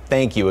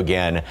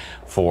again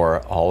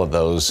for all of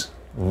those.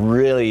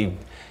 Really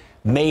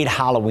made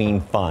Halloween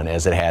fun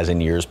as it has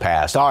in years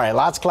past. All right,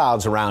 lots of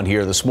clouds around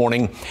here this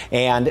morning,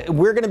 and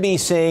we're going to be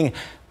seeing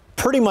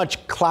pretty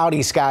much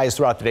cloudy skies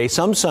throughout the day.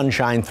 Some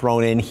sunshine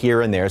thrown in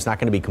here and there. It's not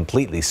going to be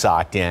completely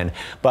socked in,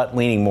 but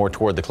leaning more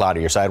toward the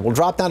cloudier side. We'll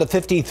drop down to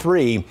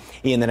 53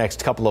 in the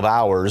next couple of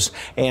hours,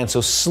 and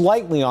so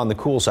slightly on the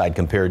cool side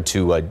compared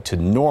to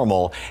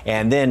normal,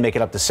 and then make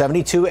it up to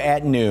 72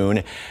 at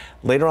noon.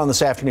 Later on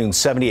this afternoon,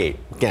 78.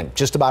 Again,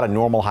 just about a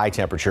normal high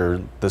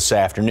temperature this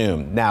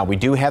afternoon. Now, we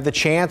do have the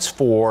chance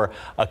for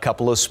a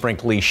couple of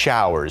sprinkly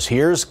showers.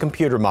 Here's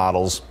computer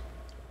models.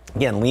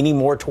 Again, leaning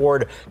more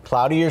toward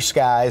cloudier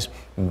skies,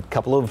 a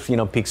couple of,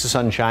 peaks of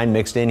sunshine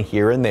mixed in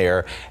here and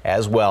there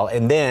as well.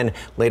 And then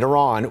later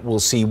on, we'll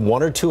see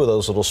one or two of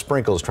those little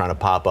sprinkles trying to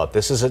pop up.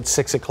 This is at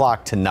 6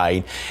 o'clock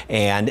tonight.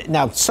 And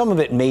now some of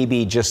it may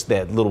be just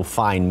that little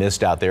fine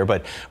mist out there,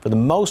 but for the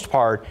most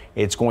part,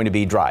 it's going to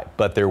be dry.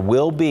 But there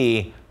will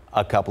be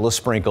a couple of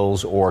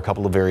sprinkles or a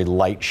couple of very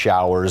light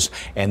showers,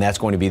 and that's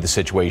going to be the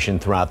situation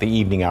throughout the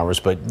evening hours,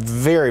 but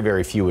very,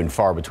 very few and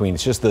far between.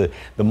 It's just the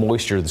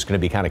moisture that's going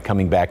to be kind of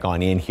coming back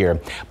on in here.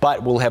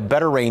 But we'll have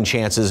better rain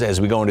chances as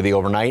we go into the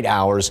overnight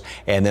hours,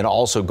 and then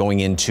also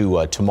going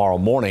into tomorrow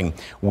morning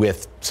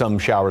with some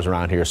showers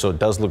around here. So it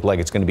does look like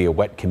it's going to be a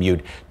wet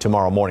commute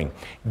tomorrow morning.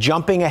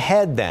 Jumping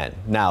ahead then.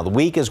 Now, the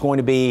week is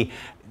going to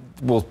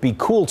will be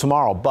cool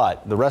tomorrow,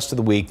 but the rest of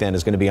the week then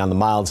is going to be on the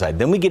mild side.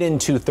 Then we get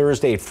into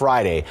Thursday,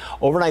 Friday,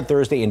 overnight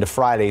Thursday into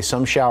Friday,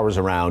 some showers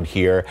around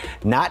here.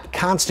 Not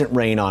constant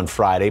rain on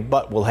Friday,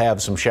 but we'll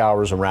have some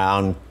showers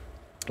around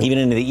even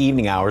into the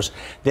evening hours.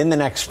 Then the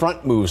next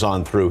front moves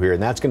on through here,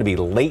 and that's going to be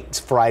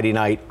late Friday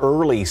night,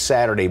 early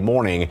Saturday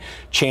morning.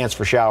 Chance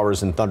for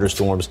showers and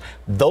thunderstorms.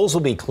 Those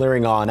will be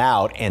clearing on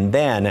out, and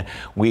then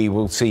we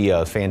will see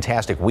a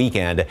fantastic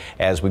weekend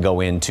as we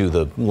go into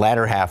the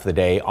latter half of the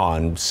day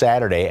on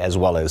Saturday as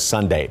well as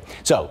Sunday.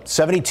 So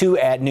 72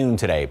 at noon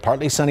today,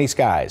 partly sunny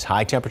skies,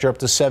 high temperature up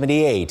to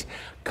 78.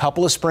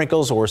 Couple of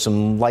sprinkles or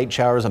some light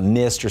showers, a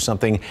mist or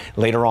something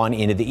later on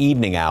into the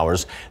evening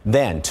hours.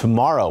 Then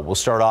tomorrow we'll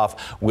start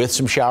off with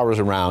some showers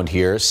around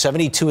here,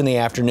 72 in the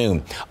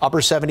afternoon,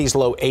 upper 70s,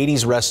 low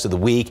 80s rest of the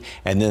week,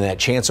 and then that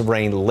chance of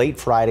rain late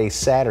Friday,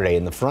 Saturday,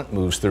 and the front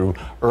moves through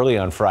early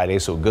on Friday,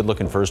 so a good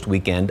looking first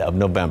weekend of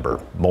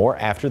November. More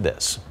after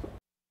this.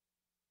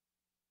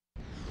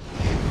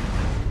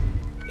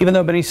 Even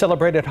though many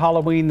celebrated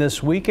Halloween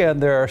this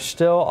weekend, there are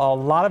still a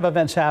lot of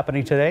events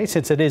happening today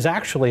since it is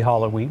actually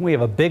Halloween. We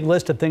have a big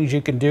list of things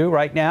you can do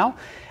right now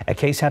at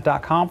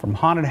KSAT.com, from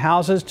haunted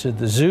houses to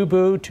the Zoo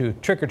Boo to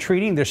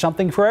trick-or-treating. There's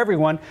something for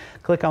everyone.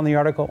 Click on the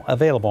article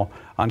available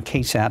on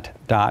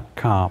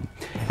KSAT.com.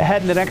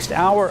 Ahead in the next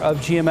hour of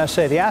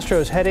GMSA, the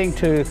Astros heading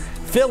to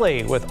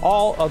Philly with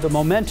all of the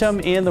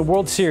momentum in the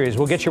World Series.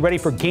 We'll get you ready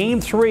for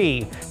Game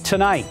 3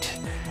 tonight.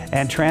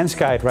 And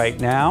TransGuide right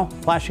now,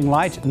 flashing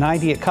lights at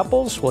 90 at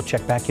Couples. We'll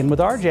check back in with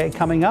RJ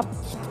coming up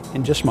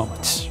in just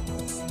moments.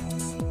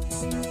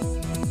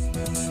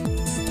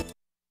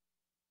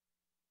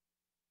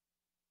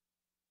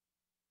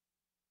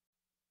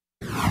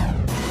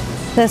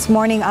 This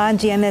morning on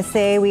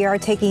GMSA, we are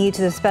taking you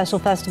to the special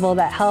festival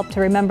that helped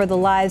to remember the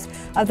lives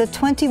of the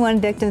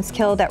 21 victims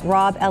killed at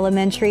Robb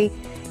Elementary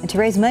and to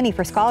raise money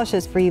for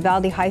scholarships for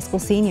Uvalde High School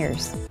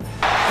seniors.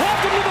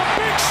 Welcome to the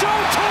big show,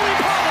 Tony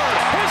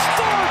Pollard, his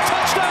third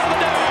touchdown of the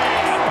day.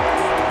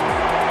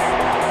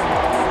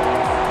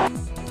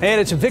 And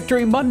it's a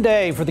victory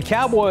Monday for the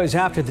Cowboys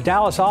after the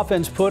Dallas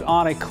offense put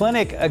on a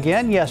clinic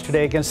again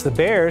yesterday against the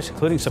Bears,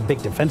 including some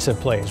big defensive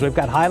plays. We've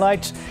got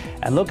highlights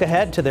and look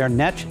ahead to their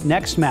next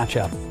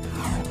matchup.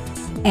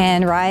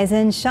 And rise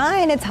and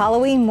shine. It's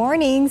Halloween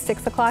morning,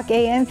 6 o'clock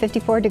a.m.,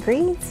 54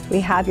 degrees.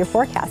 We have your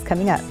forecast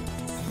coming up.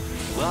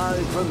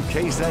 Live from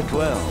KSAT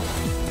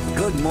 12.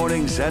 Good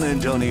morning, San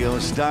Antonio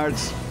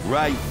starts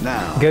right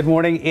now. Good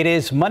morning. It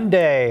is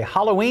Monday,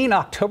 Halloween,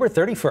 October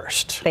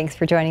 31st. Thanks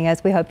for joining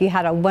us. We hope you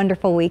had a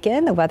wonderful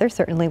weekend. The weather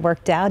certainly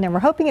worked out, and we're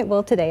hoping it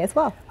will today as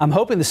well. I'm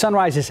hoping the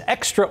sunrise is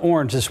extra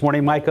orange this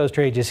morning. Mike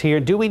Ostrage is here.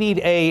 Do we need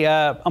a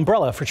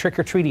umbrella for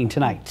trick-or-treating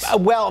tonight?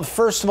 Well,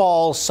 first of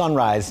all,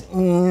 sunrise, it's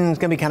going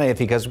to be kind of iffy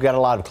because we've got a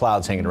lot of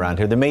clouds hanging around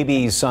here. There may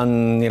be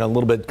sun, a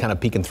little bit kind of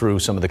peeking through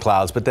some of the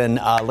clouds, but then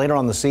later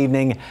on this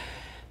evening,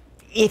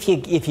 if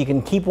you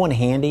can keep one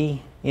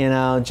handy,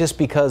 just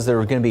because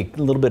there's going to be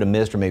a little bit of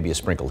mist or maybe a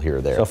sprinkle here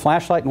or there. So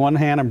flashlight in one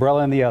hand,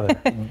 umbrella in the other.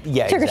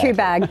 Yeah, trick-or-treat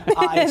bag.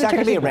 It's not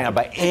going to be around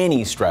by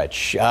any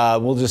stretch.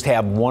 We'll just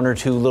have one or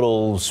two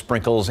little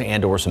sprinkles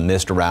and or some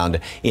mist around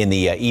in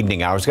the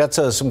evening hours. Got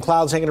some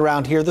clouds hanging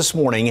around here this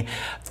morning.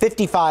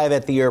 55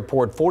 at the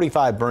airport,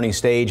 45 Bernie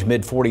Stage,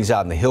 mid-40s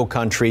out in the Hill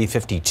Country,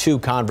 52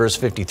 Converse,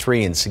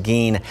 53 in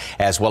Seguin,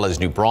 as well as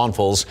New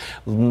Braunfels.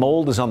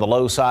 Mold is on the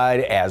low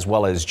side, as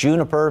well as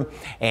Juniper.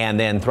 And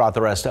then throughout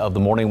the rest of the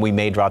morning, we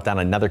may drop down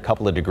another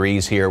couple of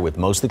degrees here with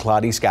mostly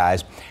cloudy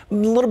skies. A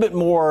little bit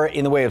more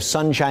in the way of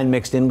sunshine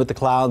mixed in with the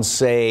clouds,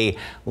 say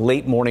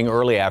late morning,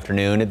 early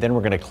afternoon. And then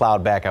we're going to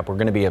cloud back up. We're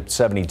going to be at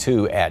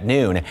 72 at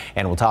noon,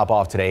 and we'll top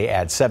off today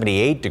at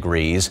 78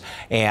 degrees.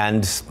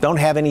 And don't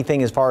have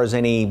anything as far as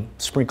any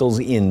sprinkles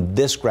in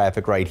this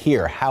graphic right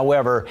here.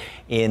 However,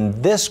 in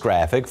this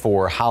graphic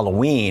for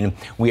Halloween,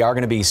 we are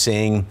going to be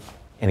seeing,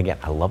 and again,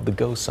 I love the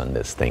ghosts on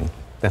this thing.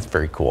 That's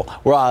very cool.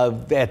 We're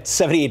at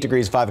 78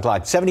 degrees, 5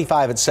 o'clock,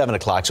 75 at 7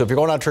 o'clock. So if you're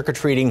going out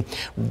trick-or-treating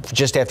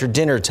just after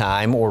dinner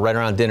time or right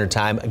around dinner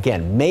time,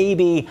 again,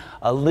 maybe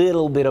a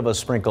little bit of a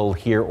sprinkle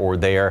here or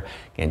there.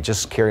 And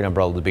just carry an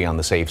umbrella to be on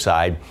the safe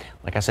side.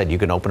 Like I said, you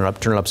can open it up,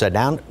 turn it upside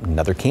down,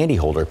 another candy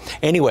holder.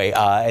 Anyway,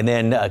 and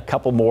then a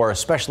couple more,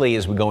 especially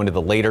as we go into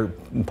the later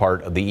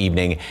part of the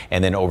evening,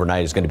 and then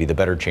overnight is going to be the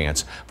better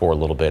chance for a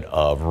little bit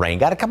of rain.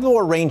 Got a couple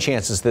more rain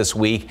chances this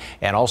week,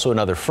 and also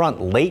another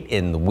front late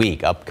in the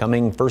week.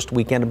 Upcoming first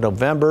weekend of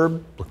November,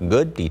 looking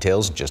good.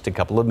 Details in just a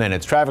couple of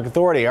minutes. Traffic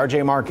Authority,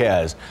 RJ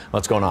Marquez.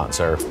 What's going on,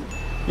 sir?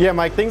 Yeah,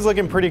 Mike, things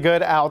looking pretty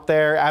good out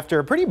there. After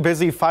a pretty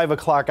busy 5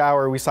 o'clock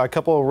hour, we saw a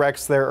couple of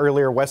wrecks there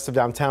earlier west of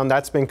downtown.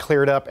 That's been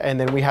cleared up. And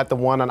then we had the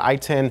one on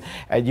I-10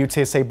 at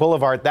UTSA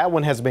Boulevard. That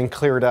one has been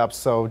cleared up.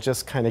 So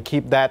just kind of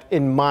keep that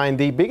in mind.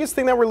 The biggest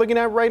thing that we're looking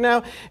at right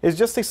now is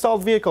just a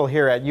stalled vehicle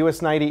here at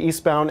US 90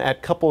 eastbound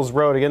at Couples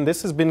Road. Again,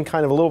 this has been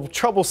kind of a little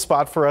trouble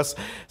spot for us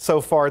so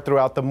far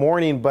throughout the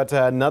morning, but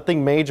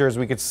nothing major as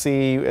we could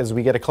see as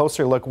we get a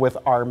closer look with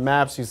our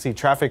maps. You see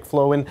traffic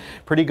flowing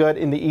pretty good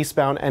in the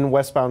eastbound and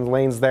westbound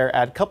lanes there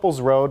at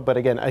Couples Road, but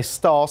again, a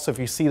stall. So if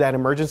you see that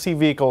emergency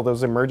vehicle,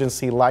 those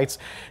emergency lights,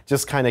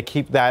 just kind of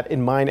keep that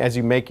in mind as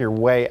you make your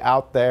way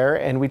out there.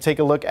 And we take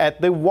a look at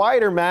the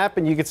wider map,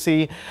 and you can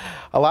see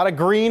a lot of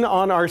green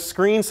on our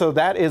screen, so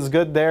that is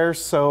good there.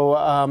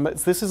 So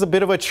this is a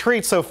bit of a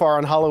treat so far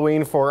on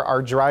Halloween for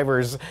our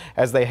drivers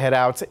as they head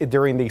out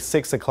during the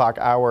 6 o'clock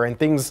hour. And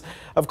things,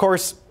 of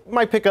course,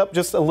 might pick up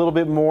just a little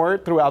bit more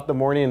throughout the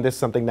morning, and this is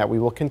something that we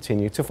will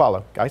continue to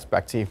follow. Guys,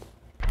 back to you.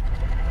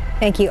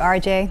 Thank you,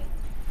 RJ.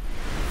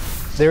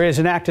 There is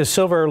an active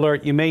silver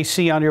alert you may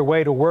see on your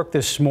way to work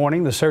this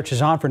morning. The search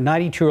is on for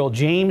 92-year-old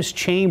James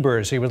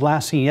Chambers. He was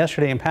last seen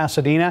yesterday in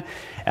Pasadena.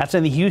 That's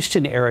in the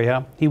Houston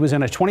area. He was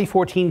in a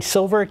 2014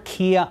 silver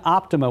Kia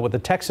Optima with a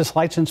Texas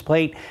license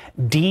plate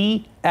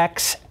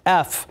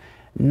DXF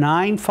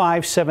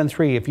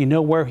 9573. If you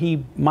know where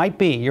he might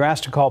be, you're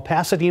asked to call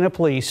Pasadena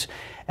Police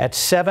at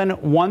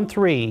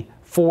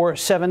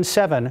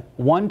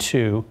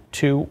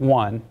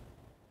 713-477-1221.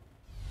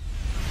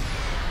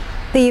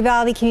 The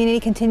Uvalde community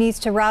continues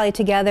to rally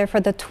together for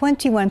the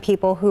 21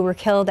 people who were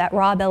killed at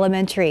Robb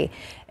Elementary.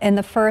 In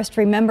the first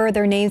Remember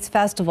Their Names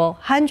festival,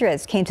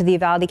 hundreds came to the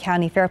Uvalde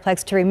County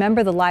Fairplex to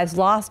remember the lives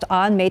lost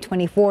on May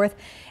 24th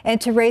and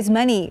to raise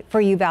money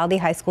for Uvalde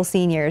high school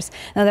seniors.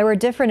 Now, there were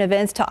different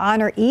events to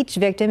honor each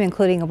victim,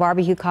 including a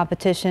barbecue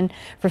competition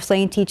for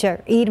slain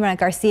teacher Edma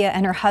Garcia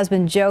and her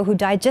husband Joe, who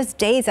died just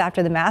days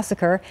after the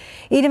massacre.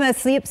 Edma's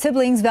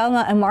siblings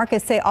Velma and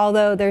Marcus say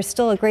although there's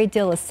still a great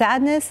deal of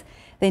sadness,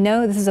 they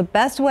know this is the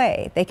best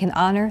way they can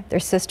honor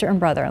their sister and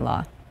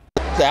brother-in-law.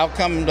 The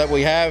outcome that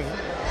we have,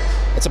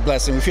 it's a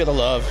blessing. We feel the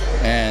love,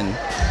 and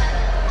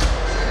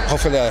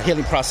hopefully the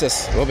healing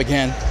process will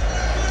begin.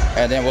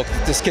 And then we'll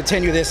just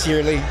continue this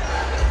yearly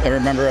and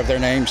remember of their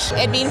names.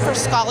 It being for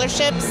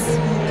scholarships,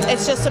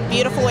 it's just a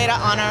beautiful way to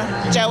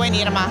honor Joe and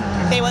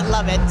Irma. They would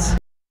love it.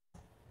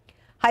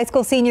 High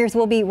school seniors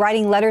will be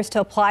writing letters to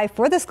apply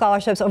for the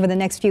scholarships over the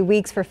next few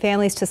weeks for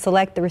families to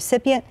select the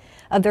recipient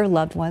of their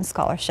loved one's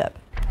scholarship.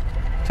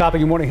 Top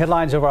of your morning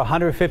headlines. Over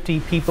 150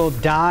 people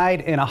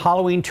died in a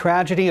Halloween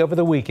tragedy over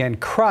the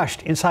weekend,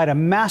 crushed inside a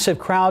massive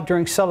crowd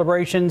during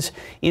celebrations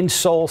in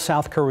Seoul,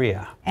 South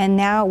Korea. And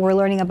now we're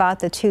learning about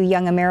the two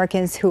young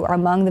Americans who are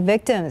among the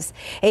victims.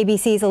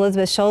 ABC's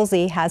Elizabeth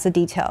Scholze has the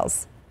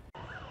details.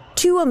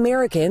 2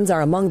 Americans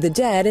are among the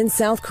dead in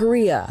South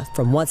Korea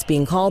from what's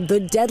being called the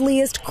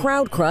deadliest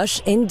crowd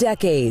crush in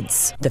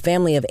decades. The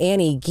family of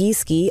Annie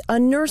Gieske, a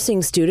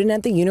nursing student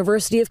at the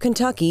University of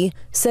Kentucky,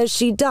 says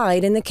she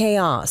died in the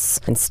chaos.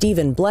 And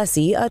Stephen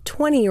Blessy, a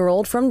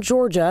 20-year-old from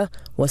Georgia,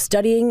 was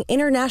studying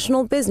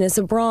international business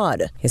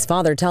abroad. His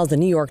father tells the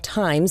New York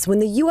Times when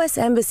the U.S.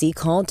 Embassy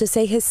called to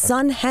say his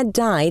son had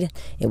died,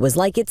 it was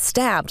like it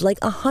stabbed like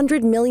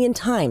 100 million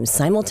times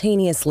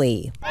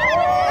simultaneously.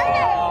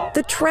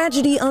 The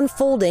tragedy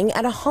unfolding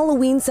at a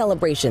Halloween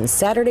celebration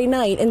Saturday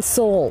night in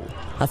Seoul.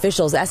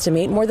 Officials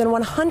estimate more than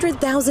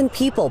 100,000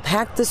 people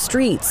packed the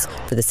streets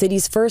for the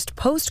city's first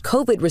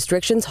post-COVID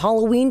restrictions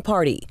Halloween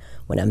party,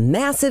 when a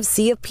massive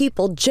sea of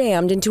people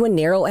jammed into a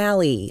narrow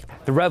alley.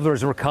 The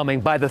revelers were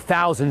coming by the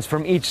thousands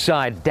from each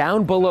side,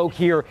 down below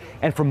here,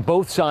 and from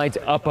both sides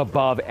up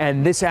above.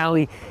 And this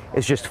alley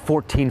is just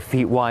 14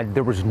 feet wide.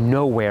 There was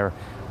nowhere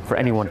for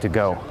anyone to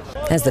go.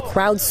 As the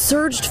crowd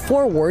surged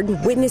forward,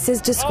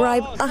 witnesses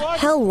describe a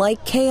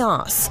hell-like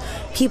chaos.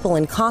 People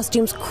in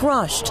costumes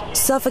crushed,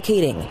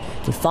 suffocating,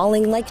 and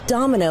falling like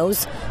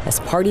dominoes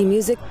as party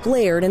music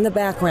blared in the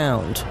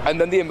background.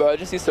 And then the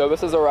emergency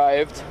services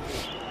arrived,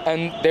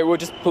 and they were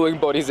just pulling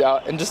bodies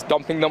out and just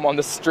dumping them on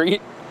the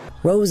street.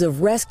 Rows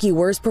of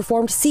rescuers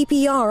performed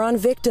CPR on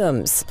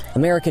victims.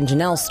 American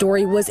Janelle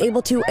Story was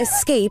able to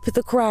escape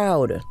the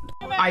crowd.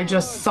 I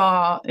just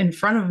saw in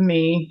front of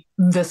me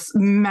this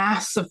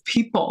mass of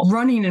people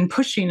running and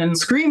pushing and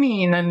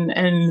screaming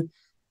and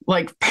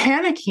like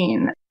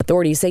panicking.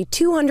 Authorities say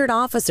 200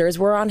 officers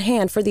were on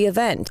hand for the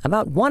event,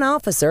 about 1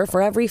 officer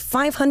for every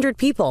 500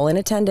 people in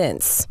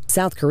attendance.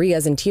 South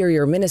Korea's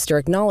interior minister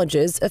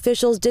acknowledges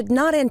officials did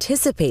not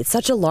anticipate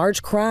such a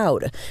large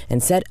crowd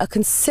and said a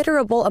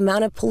considerable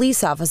amount of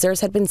police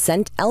officers had been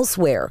sent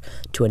elsewhere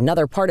to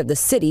another part of the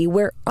city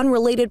where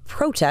unrelated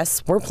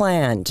protests were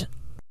planned.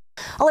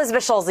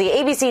 Elizabeth Scholze,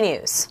 ABC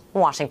News,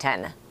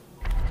 Washington.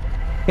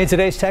 In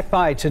today's Tech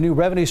Bites, a new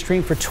revenue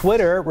stream for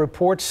Twitter.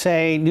 Reports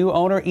say new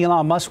owner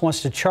Elon Musk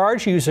wants to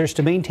charge users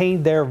to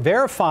maintain their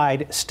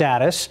verified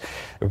status.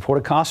 The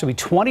reported cost will be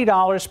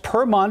 $20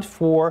 per month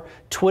for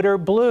Twitter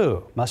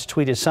Blue. Musk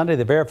tweeted Sunday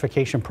the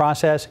verification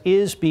process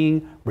is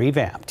being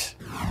revamped.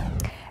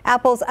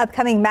 Apple's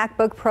upcoming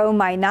MacBook Pro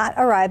might not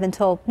arrive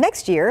until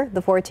next year.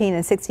 The 14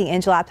 and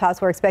 16-inch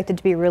laptops were expected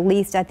to be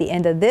released at the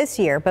end of this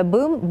year, but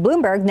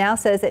Bloomberg now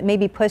says it may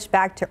be pushed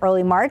back to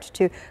early March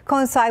to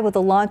coincide with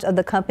the launch of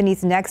the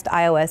company's next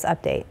iOS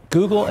update.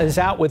 Google is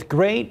out with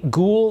Great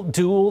Ghoul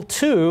Duel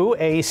 2,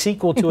 a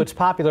sequel to its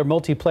popular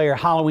multiplayer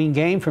Halloween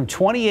game from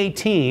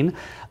 2018.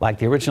 Like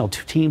the original,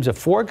 2 teams of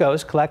 4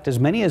 ghosts collect as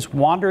many as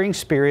wandering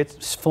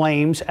spirits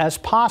flames as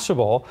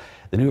possible.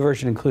 The new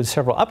version includes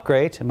several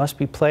upgrades and must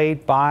be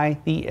played by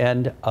the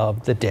end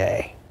of the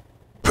day.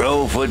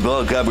 Pro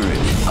football coverage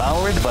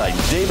powered by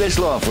Davis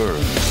Law Firm.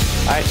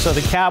 All right, so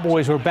the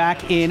Cowboys were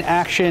back in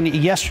action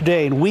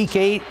yesterday in Week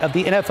 8 of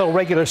the NFL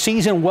regular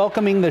season,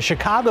 welcoming the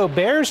Chicago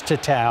Bears to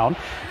town.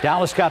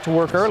 Dallas got to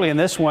work early in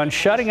this one,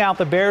 shutting out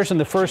the Bears in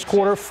the first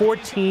quarter,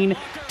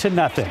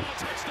 14-0.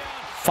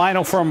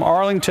 Final from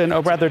Arlington, or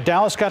rather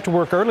Dallas got to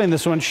work early in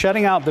this one,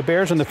 shutting out the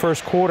Bears in the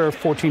first quarter,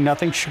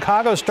 14-0.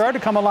 Chicago started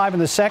to come alive in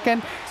the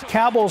second.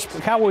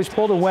 Cowboys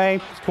pulled away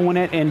to win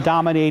it in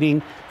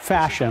dominating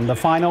fashion. The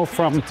final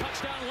from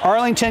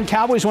Arlington,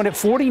 Cowboys win it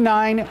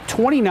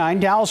 49-29.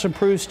 Dallas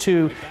improves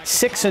to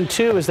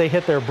 6-2 as they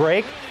hit their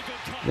break.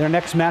 Their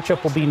next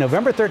matchup will be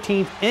November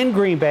 13th in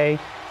Green Bay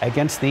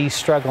against the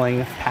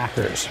struggling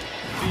Packers.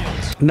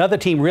 Another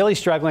team really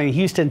struggling,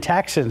 Houston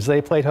Texans.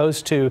 They played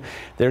host to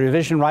their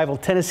division rival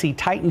Tennessee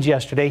Titans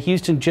yesterday.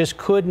 Houston just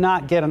could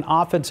not get an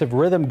offensive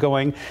rhythm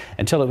going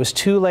until it was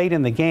too late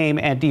in the game.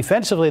 And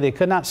defensively, they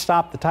could not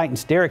stop the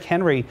Titans. Derrick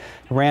Henry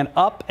ran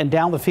up and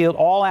down the field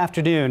all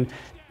afternoon.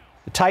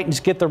 The Titans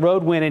get the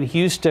road win in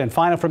Houston.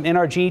 Final from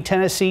NRG,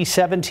 Tennessee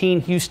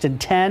 17, Houston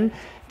 10.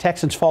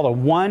 Texans fall to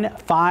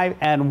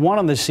 1-5-1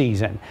 on the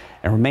season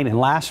and remain in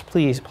last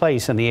place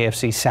in the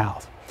AFC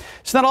South.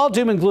 It's not all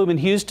doom and gloom in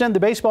Houston. The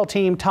baseball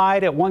team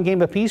tied at 1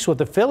 game apiece with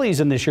the Phillies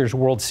in this year's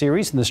World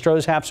Series, and the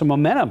Stros have some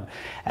momentum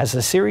as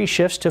the series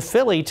shifts to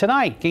Philly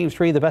tonight. Game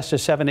 3, the best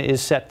of 7,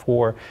 is set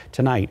for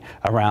tonight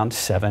around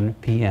 7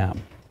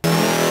 p.m.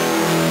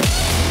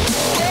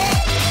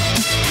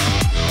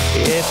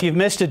 If you've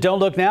missed it, don't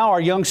look now. Our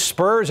young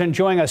Spurs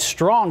enjoying a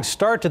strong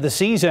start to the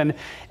season,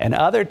 and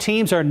other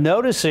teams are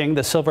noticing.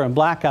 The Silver and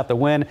Black got the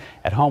win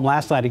at home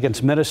last night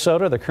against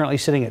Minnesota. They're currently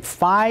sitting at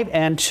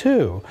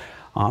 5-2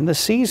 on the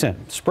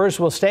season. Spurs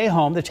will stay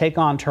home to take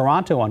on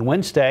Toronto on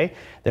Wednesday.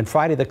 Then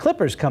Friday, the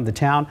Clippers come to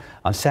town.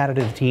 On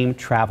Saturday, the team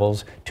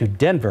travels to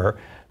Denver,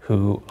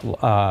 who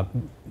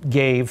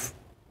gave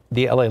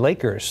the LA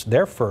Lakers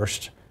their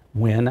first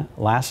win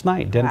last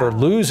night. Denver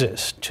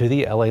loses to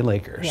the LA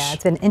Lakers. Yeah,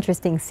 it's an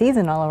interesting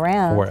season all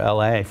around. For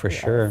LA, for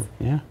sure.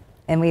 Yeah.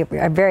 And we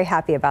are very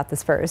happy about the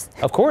Spurs.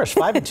 Of course,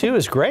 5-2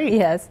 is great.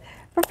 Yes.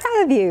 We're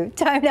proud of you.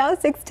 Time now,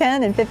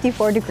 6:10 and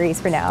 54 degrees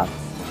for now.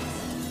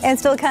 And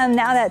still come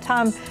now that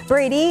Tom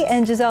Brady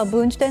and Gisele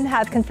Bündchen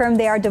have confirmed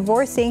they are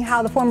divorcing,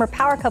 how the former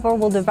power couple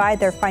will divide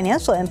their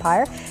financial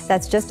empire.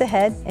 That's just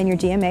ahead in your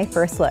GMA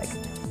First Look.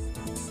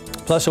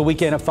 Plus a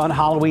weekend of fun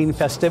Halloween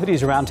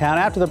festivities around town.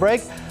 After the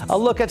break, a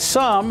look at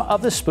some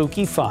of the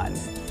spooky fun.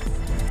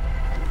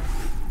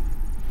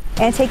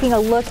 And taking a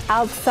look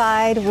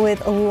outside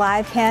with a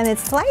live cam.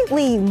 It's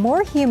slightly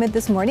more humid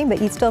this morning,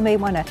 but you still may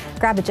want to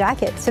grab a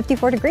jacket. It's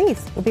 54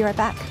 degrees. We'll be right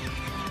back.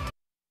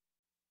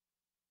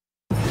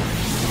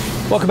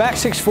 Welcome back.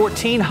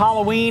 6:14.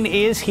 Halloween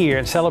is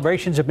here.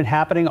 Celebrations have been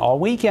happening all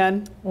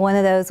weekend. One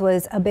of those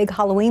was a big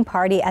Halloween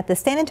party at the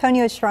San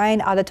Antonio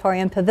Shrine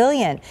Auditorium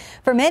Pavilion.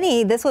 For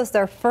many, this was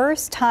their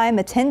first time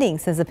attending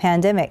since the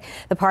pandemic.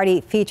 The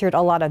party featured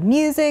a lot of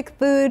music,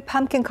 food,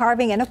 pumpkin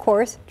carving, and of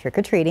course,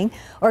 trick-or-treating.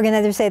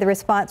 Organizers say the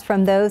response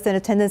from those in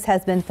attendance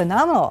has been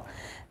phenomenal.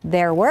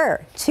 There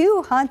were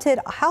 2 haunted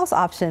house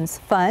options,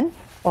 fun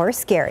or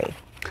scary.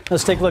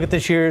 Let's take a look at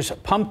this year's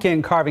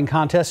pumpkin carving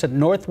contest at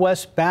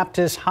Northwest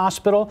Baptist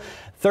Hospital.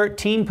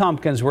 13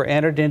 pumpkins were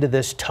entered into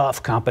this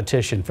tough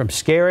competition, from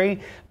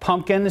scary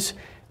pumpkins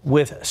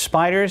with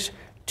spiders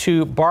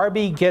to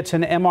Barbie gets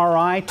an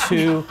MRI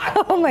to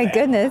oh my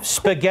goodness,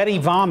 spaghetti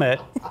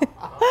vomit.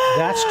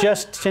 That's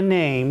just to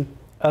name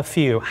a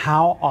few.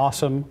 How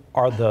awesome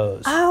are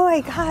those? Oh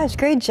my gosh,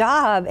 great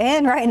job.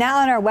 And right now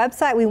on our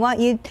website, we want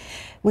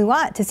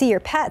to see your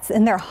pets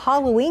in their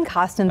Halloween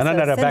costumes.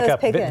 No, back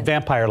up.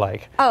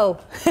 Vampire-like. Oh,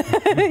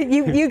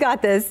 you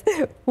got this.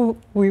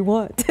 We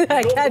want.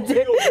 I can't do.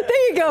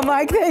 There you go,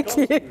 Mike. Thank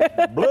you.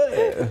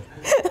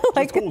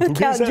 Like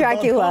Count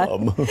Dracula.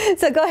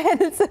 So go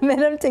ahead and submit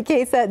them to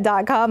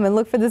KSAT.com and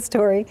look for the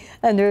story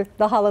under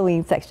the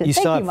Halloween section. You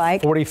still Thank you,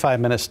 Mike. have 45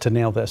 minutes to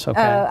nail this,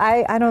 okay?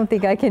 I don't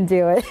think I can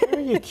do it. Sure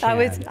you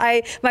can.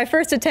 My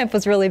first attempt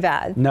was really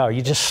bad. No,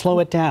 you just slow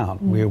it down.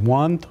 We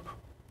want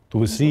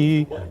to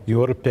see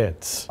your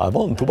pets. I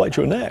want to bite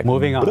your neck.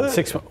 Moving on.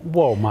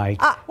 Whoa, Mike.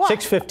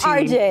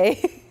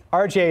 6:15.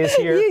 RJ is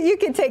here. You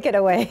can take it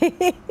away.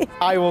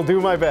 I will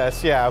do my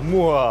best. Yeah. I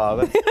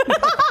love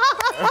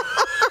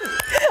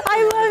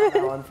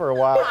it. On for a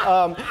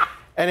while.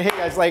 And hey,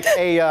 Guys, like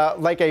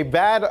a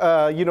bad,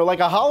 like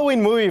a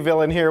Halloween movie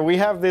villain here. We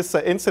have this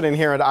incident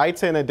here at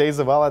I-10 at De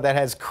Zavala that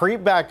has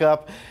creeped back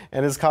up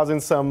and is causing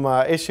some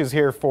issues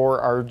here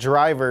for our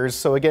drivers.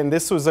 So again,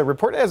 this was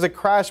reported as a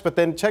crash, but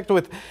then checked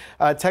with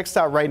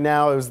TxDOT right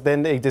now. It was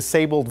then a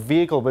disabled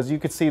vehicle, but you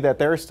could see that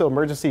there are still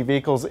emergency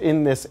vehicles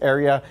in this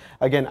area.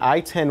 Again,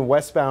 I-10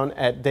 westbound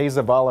at De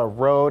Zavala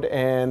Road,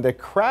 and the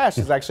crash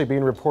is actually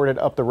being reported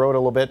up the road a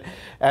little bit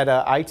at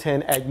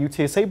I-10 at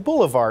UTSA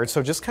Boulevard.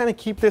 So just kind of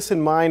keep this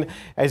in mind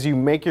as you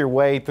make your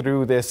way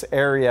through this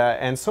area.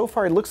 And so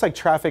far, it looks like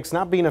traffic's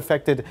not being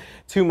affected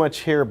too much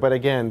here. But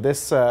again,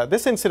 this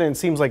incident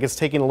seems like it's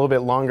taking a little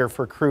bit longer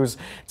for crews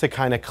to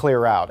kind of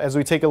clear out. As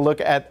we take a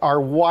look at our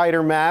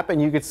wider map,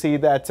 and you can see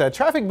that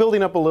traffic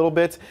building up a little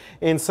bit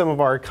in some of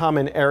our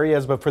common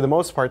areas, but for the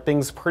most part,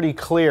 things pretty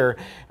clear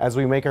as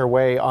we make our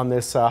way on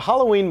this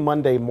Halloween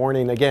Monday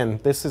morning. Again,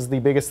 this is the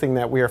biggest thing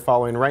that we are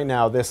following right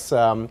now.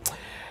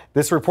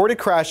 This reported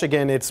crash,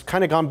 again, it's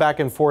kind of gone back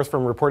and forth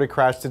from reported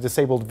crash to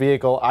disabled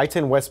vehicle,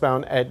 I-10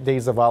 westbound at De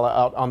Zavala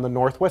out on the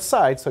northwest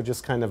side. So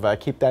just kind of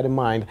keep that in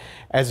mind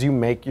as you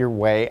make your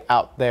way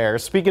out there.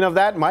 Speaking of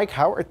that, Mike,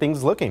 how are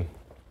things looking?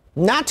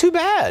 Not too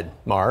bad,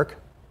 Mark.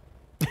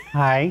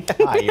 Hi.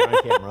 Hi, you're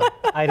on camera.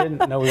 I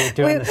didn't know we were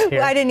doing this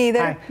here. I didn't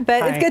either,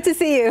 but it's good to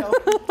see you.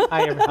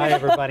 Hi,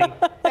 everybody.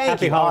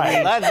 Thank you. All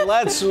right,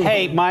 let's.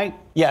 Hey, Mike.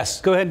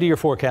 Yes. Go ahead and do your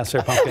forecast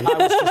there, Pumpkin. I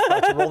was just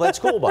about to roll that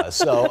school bus.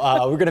 So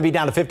we're going to be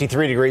down to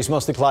 53 degrees,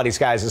 mostly cloudy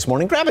skies this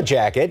morning. Grab a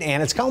jacket,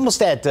 and it's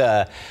almost at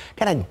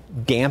kind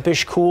of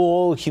dampish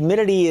cool.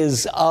 Humidity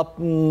is up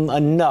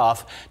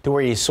enough to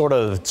where you sort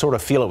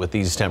of feel it with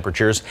these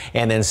temperatures.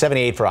 And then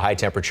 78 for a high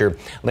temperature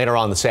later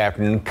on this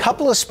afternoon. A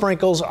couple of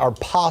sprinkles are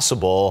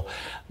possible.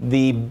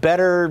 The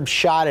better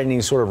shot at any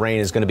sort of rain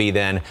is going to be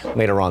then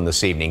later on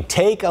this evening.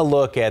 Take a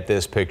look at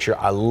this picture.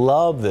 I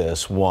love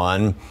this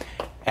one.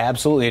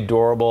 Absolutely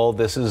adorable.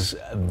 This is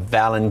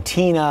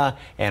Valentina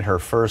and her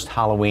first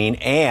Halloween.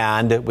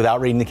 And without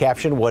reading the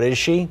caption, what is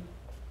she?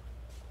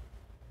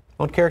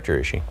 What character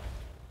is she?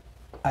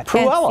 I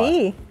can't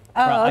see.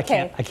 Oh,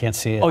 okay. I can't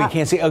see it. Oh, you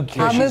can't see? Okay,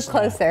 I'll move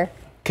closer.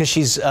 Because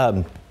she's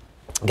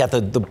got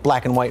the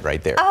black and white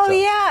right there. Oh, so,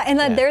 yeah.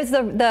 And there's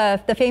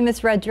the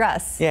famous red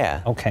dress.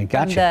 Yeah. Okay,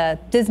 gotcha. The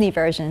Disney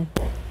version.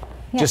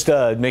 Yeah. Just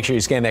make sure you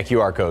scan that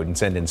QR code and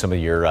send in some of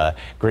your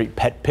great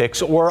pet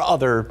pics or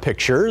other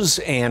pictures.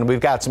 And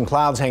we've got some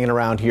clouds hanging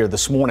around here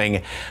this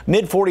morning.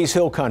 Mid-40s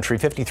hill country,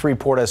 53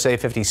 Port SA,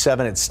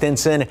 57 at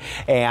Stinson.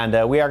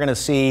 And we are going to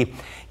see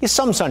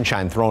some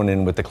sunshine thrown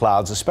in with the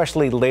clouds,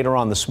 especially later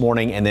on this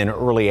morning and then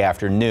early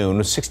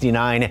afternoon.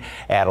 69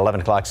 at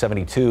 11 o'clock,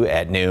 72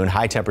 at noon.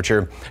 High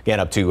temperature, again,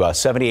 up to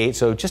 78.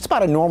 So just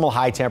about a normal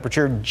high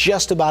temperature,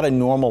 just about a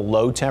normal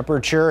low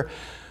temperature.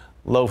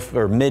 Low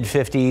or mid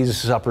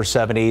 50s, upper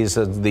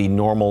 70s, the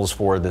normals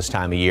for this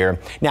time of year.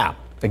 Now,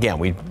 again,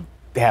 we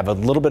have a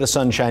little bit of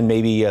sunshine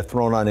maybe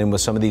thrown on in with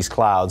some of these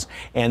clouds.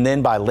 And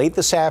then by late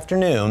this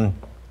afternoon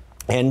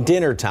and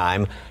dinner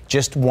time,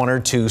 just one or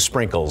two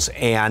sprinkles.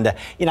 And,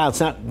 it's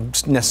not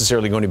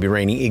necessarily going to be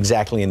raining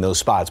exactly in those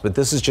spots, but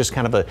this is just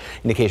kind of an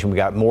indication we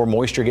got more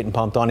moisture getting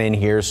pumped on in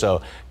here. So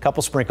a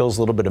couple sprinkles,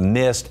 a little bit of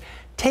mist.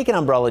 Take an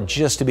umbrella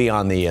just to be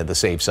on the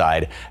safe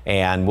side,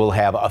 and we'll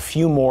have a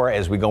few more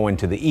as we go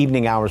into the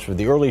evening hours for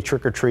the early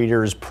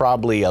trick-or-treaters.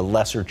 Probably a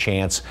lesser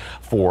chance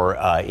for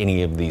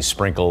any of these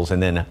sprinkles,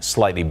 and then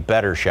slightly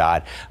better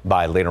shot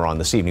by later on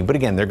this evening. But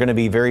again, they're going to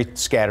be very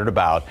scattered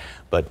about,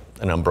 but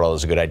an umbrella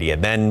is a good idea.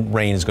 Then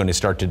rain is going to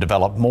start to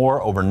develop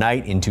more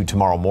overnight into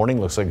tomorrow morning.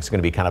 Looks like it's going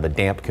to be kind of a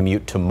damp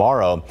commute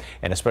tomorrow,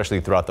 and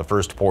especially throughout the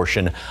first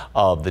portion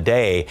of the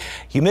day.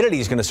 Humidity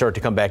is going to start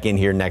to come back in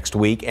here next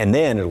week, and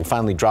then it'll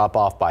finally drop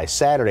off by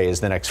Saturday as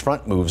the next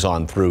front moves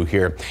on through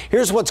here.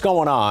 Here's what's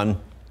going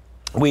on.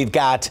 We've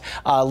got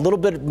a little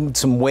bit,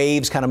 some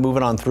waves kind of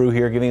moving on through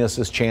here, giving us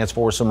this chance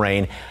for some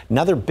rain.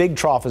 Another big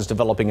trough is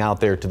developing out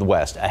there to the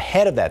west.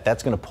 Ahead of that,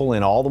 that's going to pull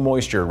in all the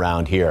moisture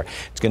around here.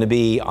 It's going to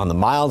be on the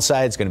mild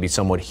side. It's going to be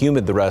somewhat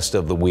humid the rest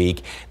of the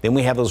week. Then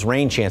we have those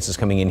rain chances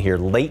coming in here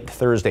late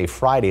Thursday,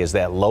 Friday as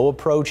that low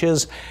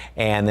approaches,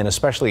 and then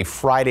especially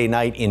Friday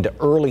night into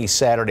early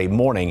Saturday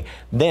morning.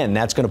 Then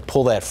that's going to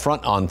pull that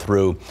front on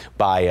through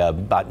by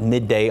about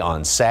midday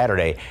on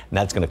Saturday, and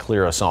that's going to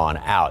clear us on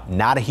out.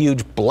 Not a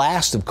huge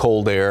blast of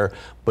cold air,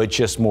 but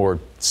just more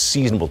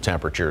seasonable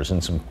temperatures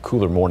and some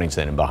cooler mornings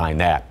then and behind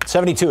that.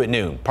 72 at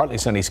noon, partly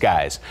sunny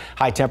skies.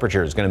 High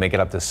temperature is going to make it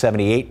up to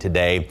 78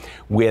 today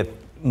with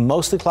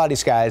mostly cloudy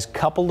skies,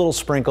 couple little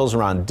sprinkles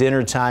around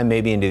dinner time,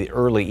 maybe into the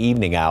early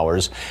evening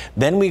hours.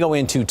 Then we go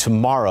into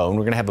tomorrow, and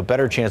we're going to have a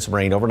better chance of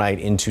rain overnight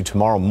into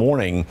tomorrow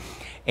morning,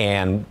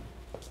 and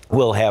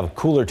we'll have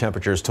cooler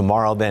temperatures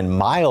tomorrow, then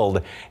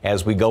mild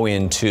as we go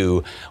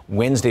into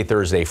Wednesday,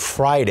 Thursday,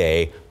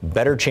 Friday.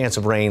 Better chance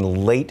of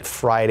rain late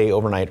Friday,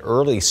 overnight,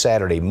 early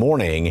Saturday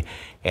morning.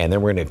 And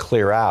then we're going to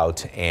clear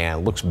out,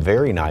 and it looks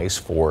very nice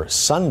for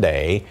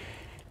Sunday.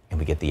 And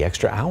we get the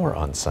extra hour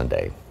on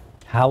Sunday.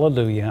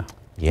 Hallelujah.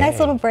 Yay. Nice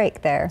little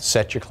break there.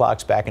 Set your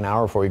clocks back an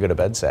hour before you go to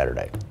bed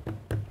Saturday.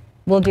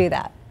 We'll do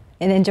that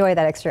and enjoy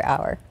that extra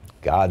hour.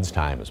 God's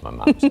time, as my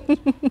mom says.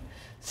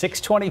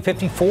 620,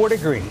 54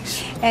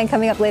 degrees. And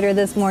coming up later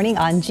this morning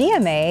on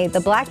GMA,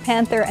 the Black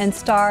Panther and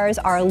stars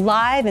are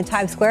live in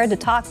Times Square to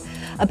talk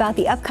about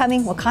the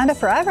upcoming Wakanda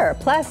Forever.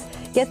 Plus,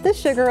 get the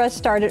sugar rush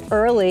started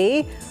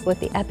early with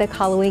the epic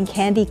Halloween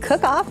candy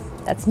cook-off.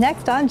 That's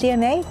next on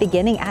GMA,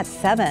 beginning at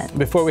 7.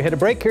 Before we hit a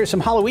break, here's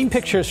some Halloween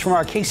pictures from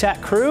our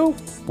KSAT crew.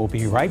 We'll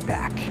be right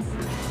back.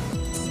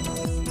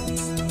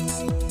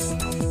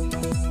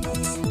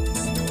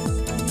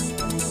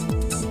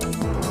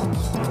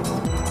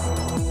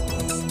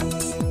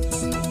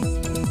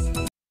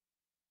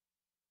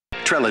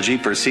 Trilogy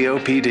for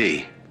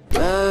COPD.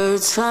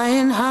 Birds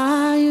flying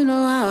high, you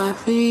know how I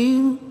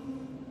feel.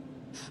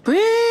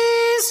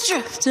 Breeze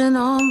drifting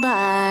on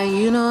by,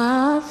 you know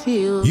how I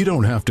feel. You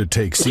don't have to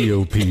take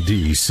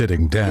COPD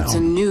sitting down. It's a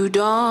new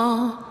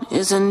dawn,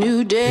 it's a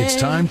new day. It's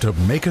time to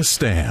make a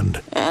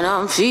stand. And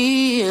I'm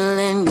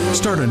feeling good.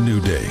 Start a new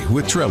day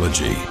with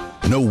Trilogy.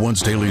 No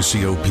once-daily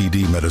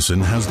COPD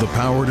medicine has the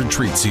power to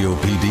treat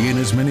COPD in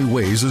as many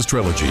ways as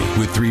Trilogy.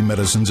 With 3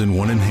 medicines in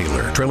 1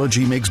 inhaler,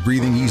 Trilogy makes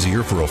breathing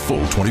easier for a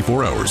full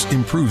 24 hours,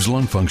 improves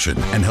lung function,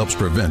 and helps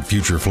prevent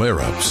future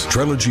flare-ups.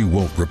 Trilogy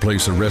won't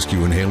replace a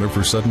rescue inhaler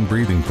for sudden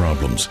breathing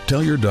problems.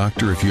 Tell your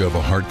doctor if you have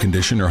a heart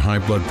condition or high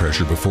blood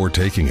pressure before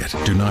taking it.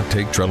 Do not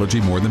take Trilogy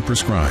more than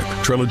prescribed.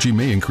 Trilogy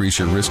may increase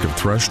your risk of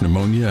thrush,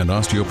 pneumonia, and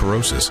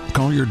osteoporosis.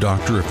 Call your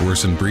doctor if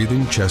worsened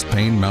breathing, chest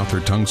pain, mouth or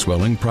tongue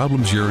swelling,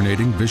 problems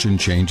urinating, vision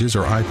changes,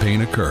 or eye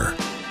pain occur.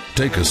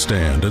 Take a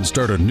stand and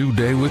start a new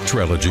day with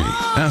Trilogy.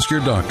 Ask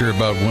your doctor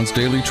about once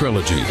daily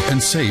Trilogy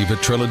and save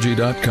at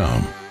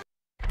Trilogy.com.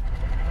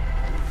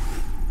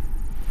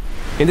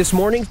 In this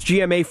morning's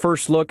GMA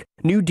First Look,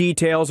 new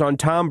details on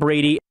Tom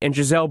Brady and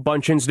Gisele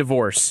Bündchen's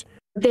divorce.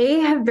 They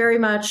have very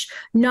much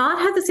not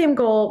had the same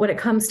goal when it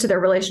comes to their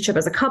relationship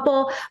as a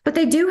couple, but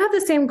they do have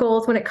the same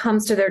goals when it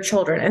comes to their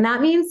children. And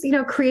that means,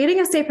 creating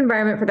a safe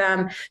environment for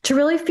them to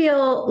really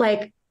feel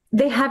like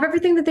they have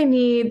everything that they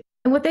need.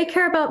 And what they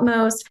care about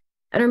most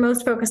and are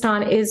most focused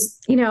on is,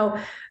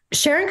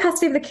 sharing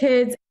custody of the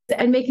kids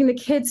and making the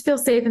kids feel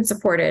safe and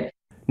supported.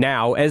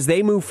 Now, as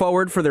they move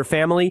forward for their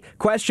family,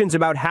 questions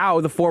about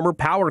how the former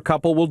power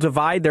couple will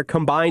divide their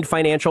combined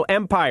financial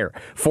empire.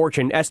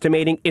 Fortune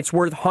estimating it's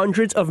worth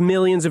hundreds of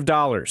millions of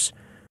dollars.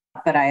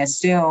 But I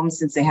assume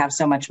since they have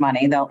so much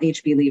money, they'll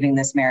each be leaving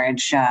this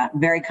marriage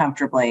very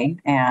comfortably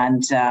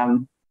and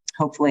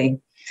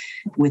hopefully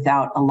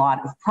without a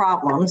lot of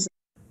problems.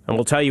 And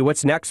we'll tell you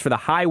what's next for the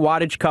high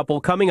wattage couple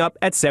coming up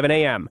at 7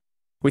 a.m.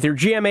 With your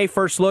GMA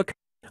First Look,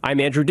 I'm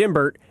Andrew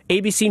Dimbert,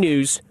 ABC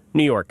News,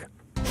 New York.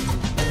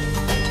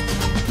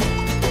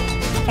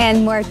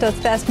 And Muertos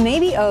Fest may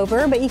be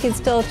over, but you can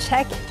still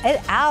check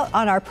it out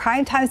on our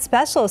primetime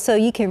special. So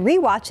you can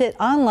rewatch it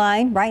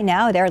online right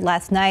now. It aired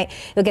last night.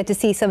 You'll get to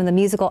see some of the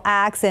musical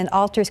acts and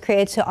altars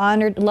created to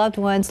honor loved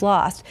ones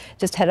lost.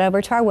 Just head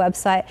over to our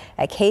website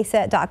at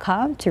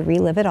KSAT.com to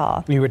relive it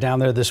all. You were down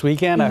there this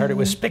weekend. I heard it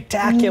was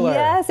spectacular.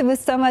 Yes, it was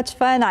so much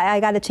fun. I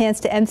got a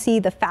chance to MC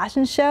the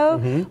fashion show,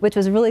 which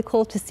was really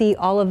cool to see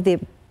all of the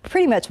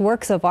pretty much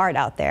works of art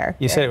out there.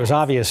 You said it was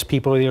obvious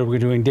people were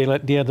doing Dia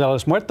de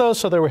los Muertos,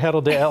 so they were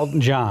headed to Elton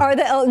John. Or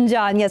the Elton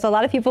John, yes. A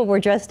lot of people were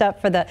dressed up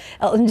for the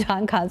Elton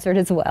John concert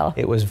as well.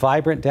 It was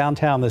vibrant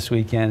downtown this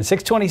weekend.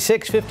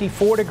 626,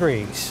 54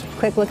 degrees.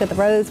 Quick look at the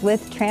roads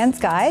with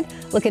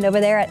TransGuide. Looking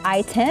over there at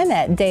I-10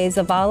 at De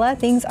Zavala.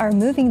 Things are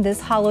moving this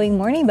Halloween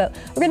morning, but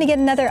we're going to get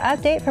another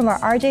update from our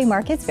RJ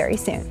Markets very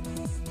soon.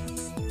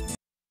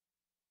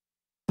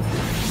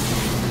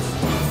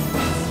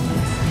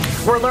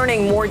 We're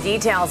learning more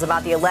details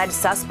about the alleged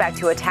suspect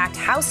who attacked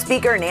House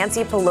Speaker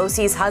Nancy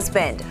Pelosi's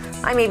husband.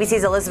 I'm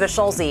ABC's Elizabeth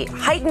Schulze.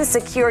 Heightened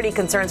security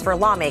concerns for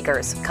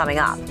lawmakers coming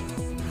up.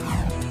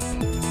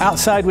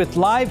 Outside with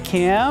live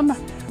cam,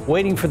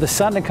 waiting for the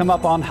sun to come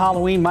up on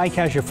Halloween. Mike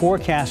has your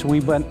forecast. We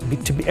want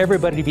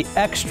everybody to be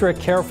extra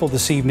careful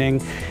this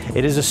evening.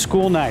 It is a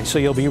school night, so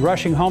you'll be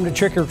rushing home to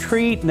trick or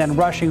treat and then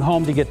rushing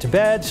home to get to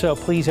bed. So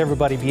please,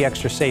 everybody, be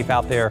extra safe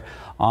out there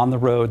on the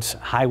roads,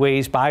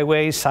 highways,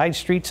 byways, side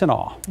streets, and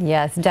all.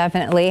 Yes,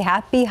 definitely.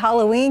 Happy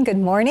Halloween. Good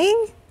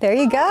morning. There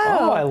you go.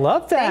 Oh, I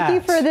love that. Thank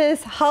you for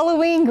this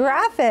Halloween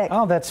graphic.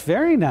 Oh, that's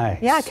very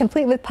nice. Yeah,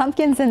 complete with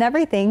pumpkins and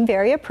everything.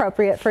 Very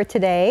appropriate for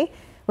today.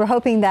 We're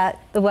hoping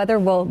that the weather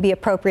will be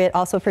appropriate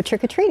also for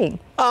trick-or-treating.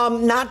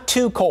 Not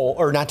too cold,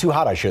 or not too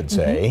hot, I should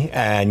say.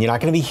 And you're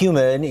not going to be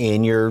humid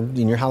in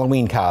your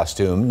Halloween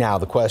costume. Now,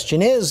 the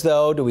question is,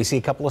 though, do we see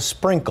a couple of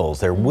sprinkles?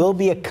 There will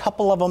be a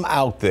couple of them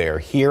out there,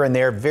 here and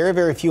there, very,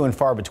 very few and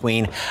far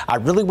between. I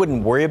really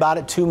wouldn't worry about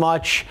it too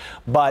much,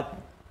 but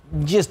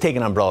just take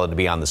an umbrella to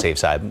be on the safe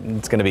side.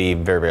 It's going to be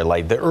very, very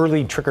light. The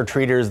early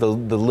trick-or-treaters, the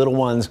little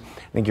ones,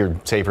 I think you're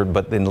safer,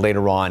 but then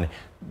later on,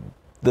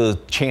 the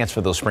chance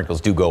for those sprinkles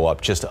do go up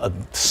just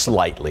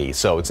slightly.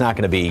 So it's not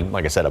going to be,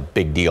 like I said, a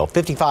big deal.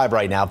 55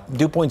 right now,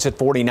 dew point's at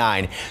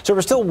 49. So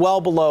we're still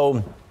well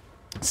below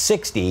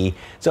 60.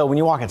 So when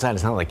you walk inside,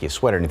 it's not like you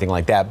sweat or anything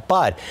like that.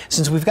 But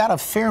since we've got a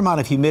fair amount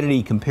of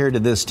humidity compared to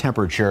this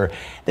temperature,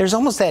 there's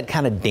almost that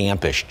kind of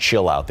dampish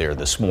chill out there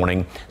this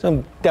morning.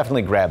 So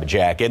definitely grab a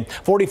jacket.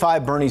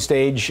 45 Bernie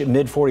Stage,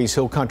 mid 40s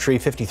Hill Country,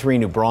 53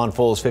 New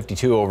Braunfels,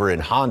 52 over in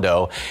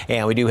Hondo.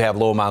 And we do have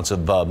low amounts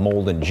of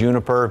mold and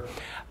juniper.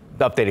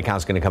 The updated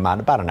count's going to come out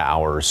in about an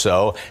hour or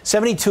so.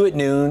 72 at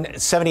noon,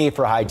 78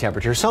 for a high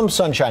temperature. Some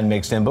sunshine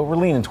mixed in, but we're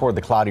leaning toward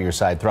the cloudier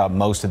side throughout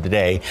most of the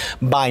day.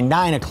 By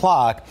 9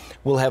 o'clock,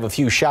 we'll have a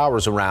few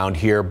showers around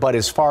here. But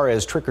as far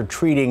as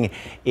trick-or-treating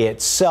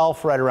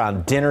itself, right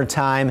around dinner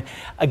time,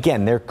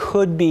 again, there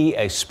could be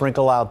a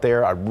sprinkle out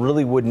there. I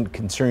really wouldn't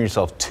concern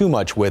yourself too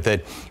much with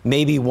it.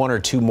 Maybe one or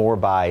two more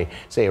by,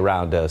 say,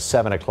 around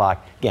 7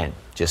 o'clock. Again,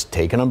 just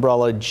take an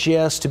umbrella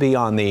just to be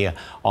on the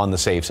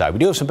safe side. We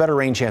do have some better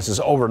rain chances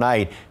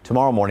overnight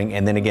tomorrow morning,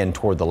 and then again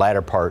toward the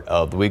latter part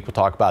of the week. We'll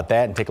talk about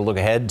that and take a look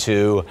ahead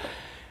to,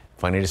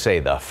 funny to say,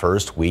 the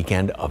first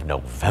weekend of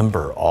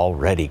November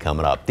already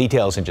coming up.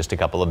 Details in just a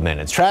couple of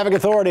minutes. Traffic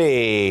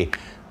Authority.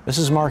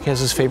 Mrs.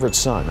 Marquez's favorite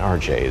son,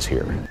 RJ, is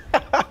here.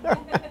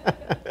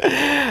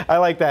 I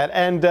like that.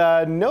 And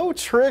no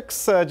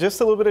tricks,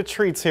 just a little bit of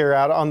treats here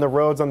out on the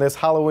roads on this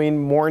Halloween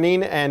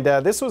morning. And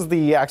this was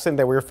the accident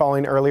that we were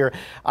following earlier,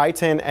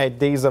 I-10 at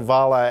De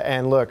Zavala.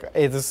 And look,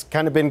 it's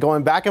kind of been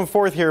going back and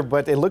forth here,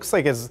 but it looks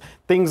like as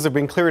things have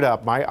been cleared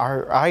up.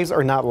 Our eyes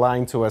are not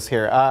lying to us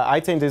here.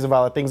 I-10 De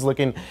Zavala, things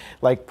looking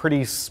like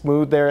pretty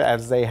smooth there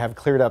as they have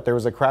cleared up. There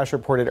was a crash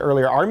reported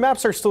earlier. Our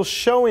maps are still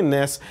showing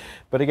this.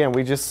 But again,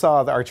 we just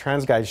saw our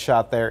TransGuide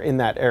shot there in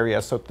that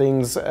area, so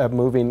things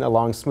moving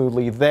along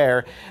smoothly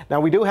there.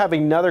 Now, we do have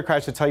another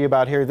crash to tell you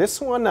about here.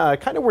 This one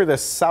kind of where the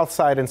south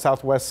side and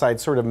southwest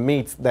side sort of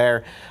meet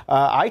there.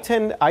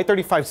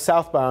 I-35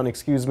 southbound,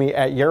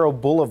 at Yarrow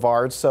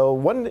Boulevard. So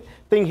one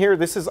thing here,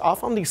 this is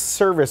off on the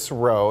service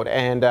road,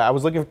 and I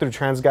was looking through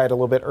TransGuide a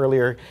little bit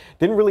earlier.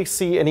 Didn't really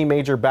see any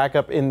major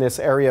backup in this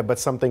area, but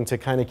something to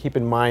kind of keep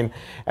in mind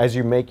as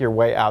you make your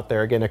way out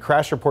there. Again, a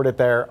crash reported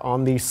there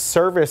on the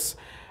service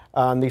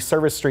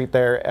street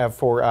there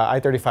for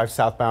I-35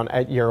 southbound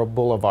at Yarrow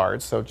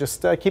Boulevard. So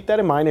just keep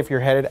that in mind if you're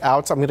headed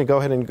out. So I'm going to go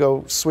ahead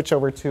and switch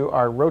over to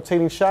our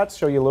rotating shots,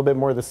 show you a little bit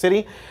more of the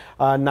city.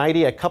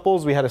 90 at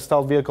Couples, we had a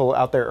stalled vehicle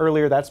out there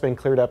earlier. That's been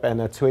cleared up, and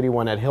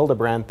 281 at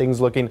Hildebrand.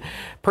 Things looking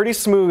pretty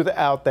smooth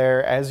out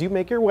there as you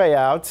make your way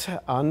out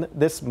on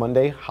this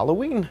Monday,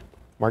 Halloween.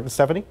 Mark and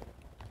Stephanie.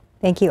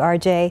 Thank you,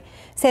 RJ.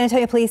 San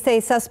Antonio police say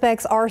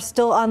suspects are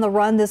still on the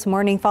run this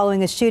morning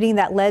following a shooting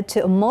that led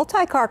to a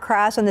multi-car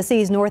crash on the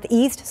city's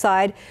northeast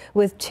side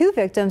with 2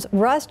 victims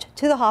rushed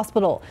to the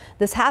hospital.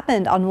 This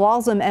happened on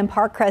Walsham and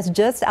Parkcrest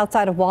just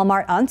outside of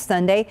Walmart on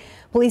Sunday.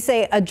 Police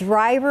say a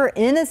driver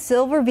in a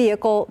silver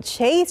vehicle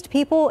chased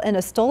people in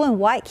a stolen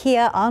white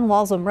Kia on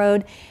Walsham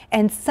Road,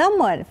 and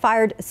someone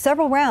fired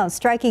several rounds,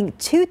 striking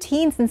 2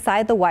 teens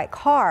inside the white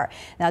car.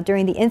 Now,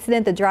 during the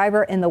incident, the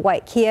driver in the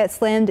white Kia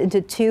slammed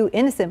into 2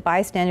 innocent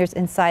bystanders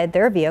inside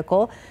their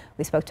vehicle.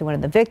 We spoke to one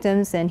of the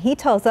victims, and he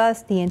tells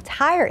us the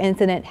entire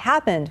incident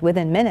happened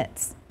within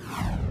minutes.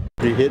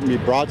 He hit me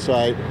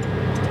broadside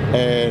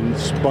and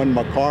spun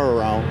my car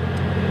around.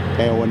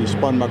 And when he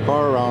spun my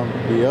car around,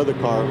 the other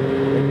car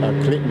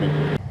clipped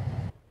me.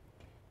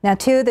 Now,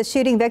 2 of the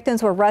shooting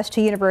victims were rushed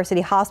to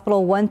University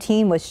Hospital. 1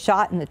 teen was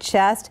shot in the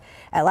chest.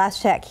 At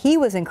last check, he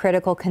was in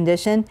critical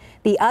condition.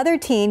 The other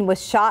teen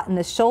was shot in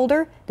the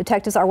shoulder.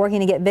 Detectives are working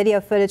to get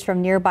video footage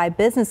from nearby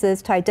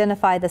businesses to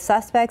identify the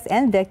suspects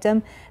and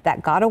victim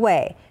that got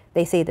away.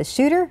 They say the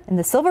shooter in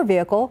the silver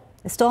vehicle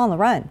is still on the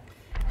run.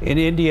 In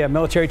India,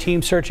 military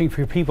teams searching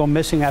for people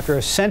missing after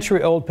a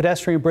century-old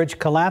pedestrian bridge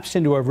collapsed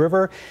into a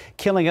river,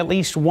 killing at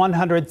least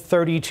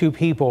 132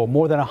 people.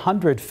 More than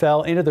 100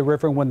 fell into the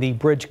river when the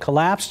bridge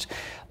collapsed.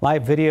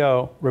 Live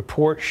video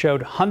report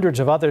showed hundreds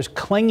of others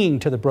clinging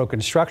to the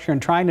broken structure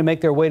and trying to make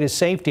their way to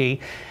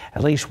safety.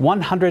 At least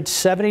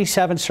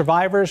 177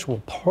 survivors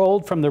were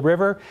pulled from the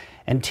river,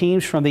 and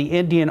teams from the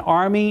Indian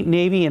Army,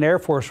 Navy, and Air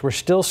Force were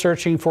still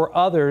searching for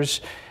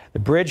others. The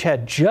bridge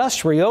had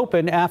just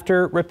reopened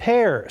after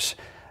repairs.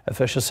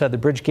 Officials said the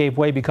bridge gave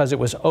way because it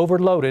was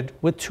overloaded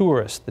with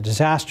tourists. The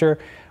disaster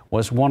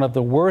was one of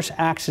the worst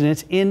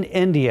accidents in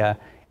India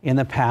in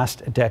the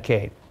past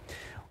decade.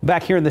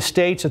 Back here in the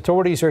States,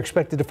 authorities are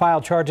expected to file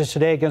charges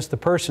today against the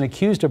person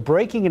accused of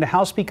breaking into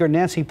House Speaker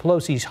Nancy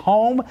Pelosi's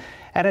home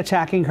and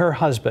attacking her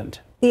husband.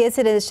 The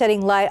incident is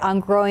shedding light on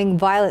growing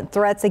violent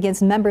threats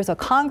against members of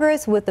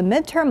Congress, with the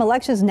midterm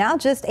elections now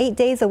just 8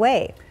 days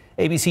away.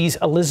 ABC's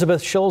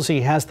Elizabeth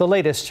Schulze has the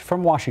latest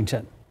from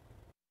Washington.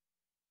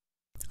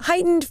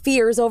 Heightened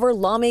fears over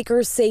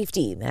lawmakers'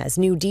 safety as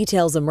new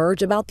details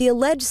emerge about the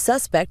alleged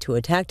suspect who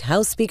attacked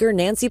House Speaker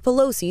Nancy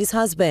Pelosi's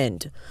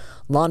husband.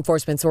 Law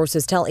enforcement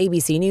sources tell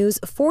ABC News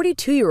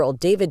 42-year-old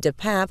David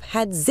DePape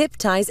had zip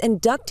ties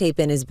and duct tape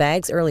in his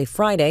bags early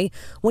Friday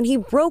when he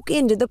broke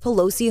into the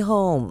Pelosi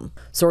home.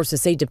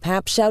 Sources say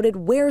DePape shouted,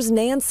 "Where's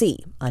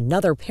Nancy?"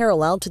 another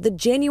parallel to the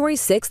January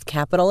 6th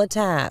Capitol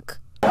attack.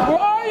 Where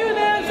are you,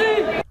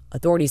 Nancy?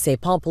 Authorities say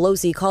Paul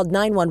Pelosi called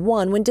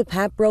 911 when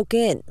DePape broke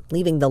in,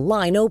 leaving the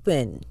line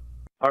open.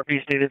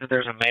 RP stated that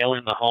there's a male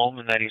in the home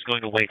and that he's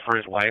going to wait for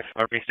his wife.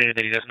 RP stated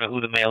that he doesn't know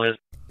who the male is.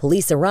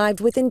 Police arrived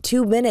within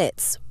 2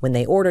 minutes. When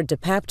they ordered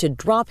DePape to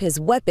drop his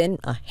weapon,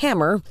 a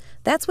hammer,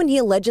 that's when he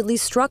allegedly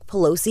struck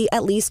Pelosi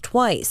at least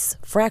twice,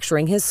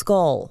 fracturing his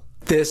skull.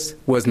 This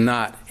was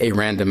not a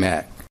random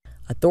act.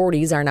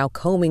 Authorities are now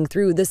combing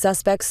through the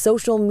suspect's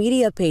social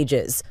media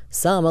pages.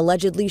 Some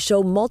allegedly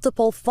show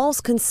multiple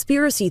false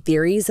conspiracy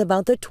theories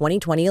about the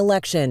 2020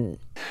 election.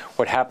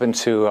 What happened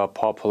to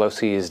Paul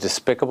Pelosi is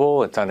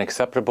despicable. It's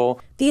unacceptable.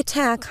 The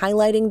attack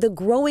highlighting the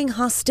growing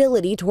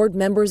hostility toward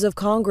members of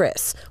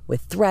Congress,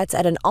 with threats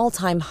at an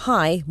all-time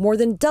high, more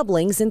than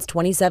doubling since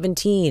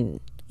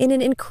 2017. In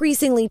an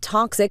increasingly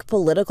toxic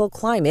political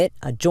climate,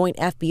 a joint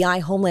FBI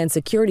Homeland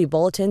Security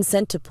bulletin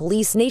sent to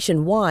police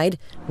nationwide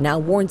now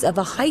warns of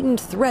a heightened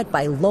threat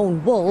by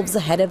lone wolves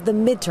ahead of the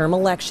midterm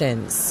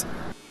elections.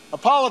 A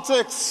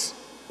politics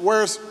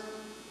where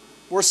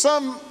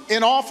some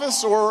in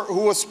office or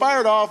who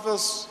aspire to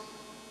office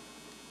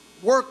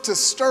work to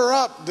stir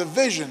up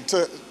division,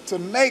 to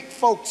make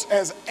folks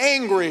as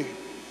angry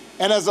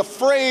and as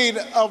afraid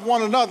of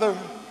one another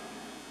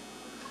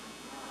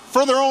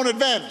for their own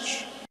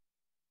advantage.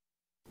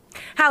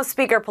 House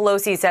Speaker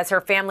Pelosi says her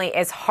family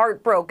is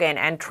heartbroken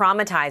and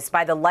traumatized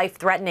by the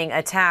life-threatening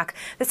attack.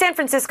 The San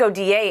Francisco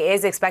DA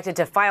is expected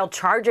to file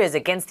charges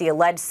against the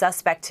alleged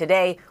suspect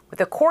today,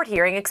 with a court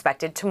hearing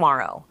expected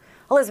tomorrow.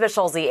 Elizabeth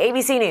Schulze,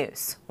 ABC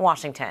News,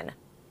 Washington.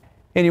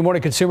 In your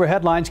morning consumer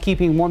headlines,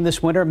 keeping warm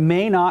this winter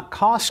may not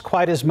cost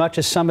quite as much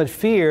as some had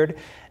feared.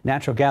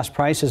 Natural gas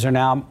prices are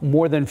now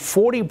more than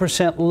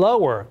 40%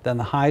 lower than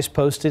the highs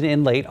posted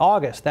in late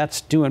August. That's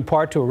due in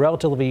part to a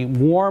relatively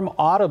warm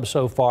autumn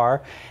so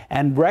far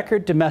and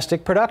record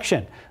domestic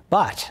production.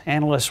 But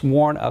analysts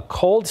warn a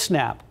cold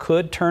snap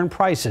could turn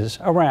prices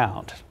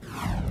around.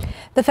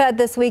 The Fed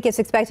this week is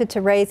expected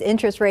to raise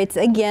interest rates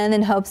again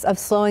in hopes of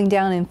slowing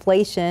down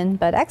inflation.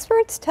 But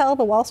experts tell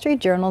the Wall Street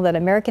Journal that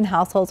American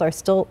households are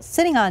still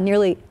sitting on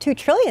nearly $2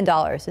 trillion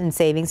in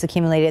savings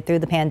accumulated through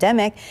the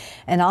pandemic.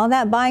 And all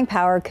that buying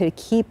power could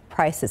keep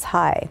prices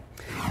high.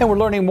 And we're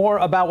learning more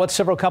about what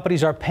several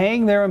companies are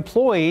paying their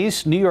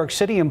employees. New York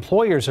City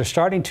employers are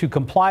starting to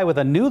comply with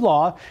a new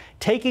law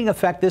taking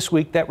effect this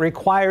week that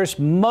requires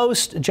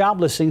most job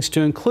listings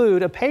to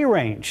include a pay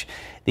range.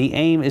 The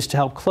aim is to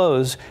help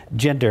close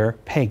gender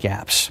pay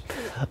gaps.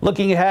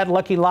 Looking ahead,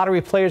 lucky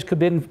lottery players could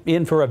be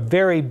in for a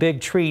very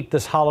big treat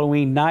this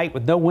Halloween night.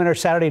 With no winner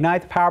Saturday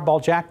night, the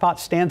Powerball jackpot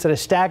stands at a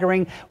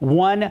staggering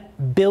 $1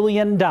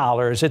 billion.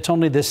 It's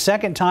only the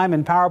second time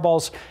in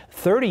Powerball's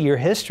 30-year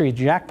history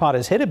the jackpot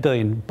has hit $1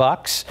 billion.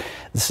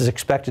 This is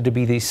expected to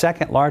be the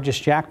second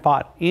largest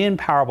jackpot in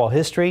Powerball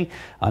history.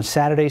 On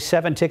Saturday,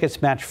 7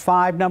 tickets matched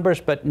 5 numbers,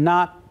 but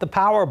not the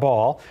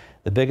Powerball.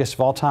 The biggest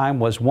of all time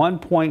was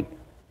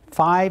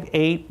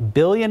 $1.58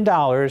 billion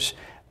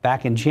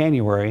back in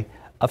January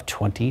of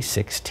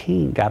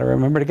 2016. Got to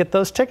remember to get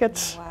those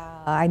tickets.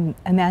 Wow. I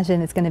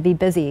imagine it's going to be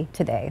busy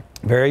today.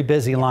 Very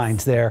busy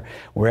lines there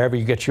wherever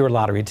you get your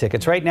lottery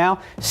tickets. Right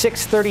now,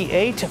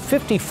 6:38,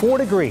 54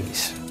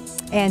 degrees.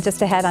 And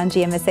just ahead on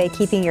GMSA,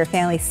 keeping your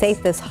family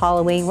safe this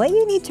Halloween, what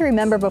you need to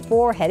remember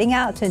before heading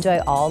out to enjoy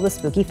all the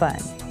spooky fun.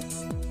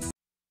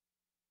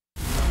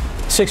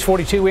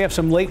 6:42, we have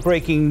some late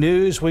breaking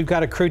news. We've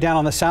got a crew down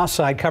on the south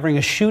side covering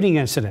a shooting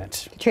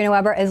incident. Katrina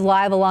Weber is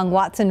live along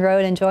Watson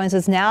Road and joins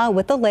us now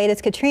with the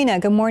latest. Katrina,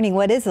 good morning.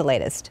 What is the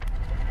latest?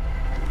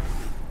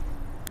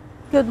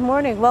 Good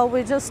morning. Well,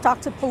 we just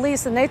talked to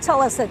police and they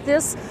tell us that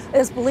this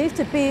is believed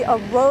to be a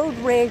road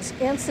rage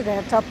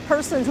incident, a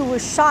person who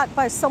was shot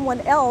by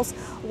someone else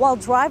while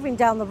driving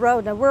down the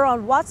road. And we're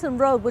on Watson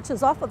Road, which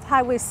is off of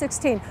Highway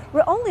 16.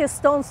 We're only a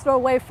stone's throw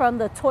away from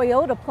the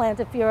Toyota plant,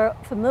 if you're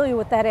familiar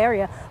with that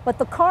area. But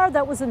the car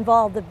that was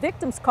involved, the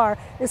victim's car,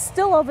 is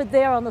still over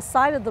there on the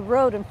side of the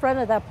road in front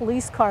of that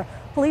police car.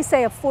 Police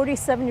say a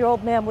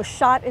 47-year-old man was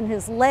shot in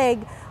his leg,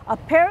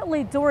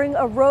 apparently during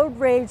a road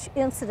rage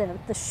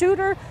incident. The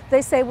shooter,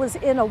 they say, was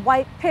in a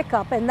white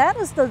pickup, and that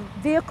is the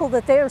vehicle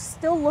that they are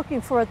still looking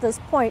for at this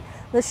point.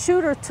 The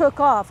shooter took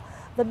off.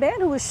 The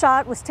man who was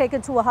shot was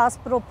taken to a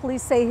hospital.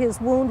 Police say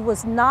his wound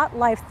was not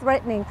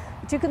life-threatening,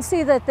 but you can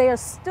see that they are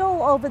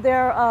still over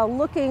there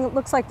looking. It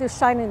looks like they're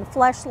shining a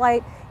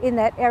flashlight in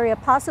that area,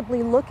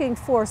 possibly looking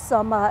for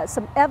some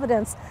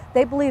evidence.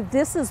 They believe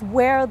this is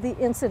where the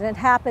incident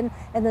happened,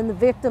 and then the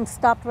victim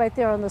stopped right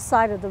there on the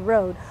side of the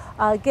road.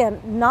 Again,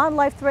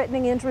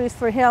 non-life-threatening injuries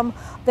for him.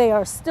 They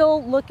are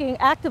still looking,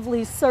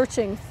 actively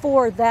searching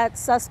for that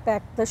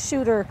suspect, the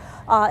shooter,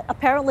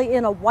 apparently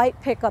in a white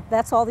pickup.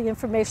 That's all the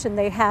information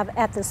they have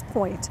at this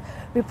point.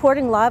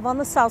 Reporting live on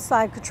the south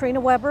side, Katrina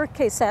Weber,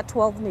 KSAT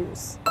 12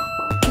 News.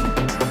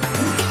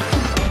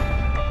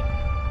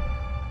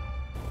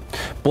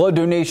 Blood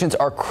donations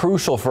are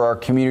crucial for our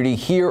community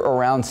here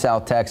around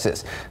South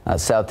Texas.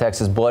 South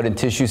Texas Blood and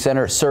Tissue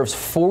Center serves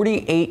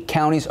 48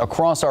 counties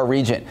across our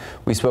region.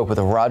 We spoke with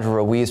Roger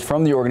Ruiz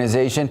from the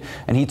organization,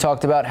 and he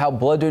talked about how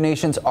blood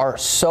donations are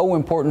so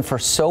important for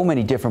so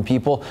many different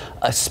people,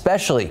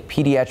 especially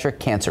pediatric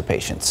cancer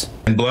patients.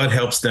 And blood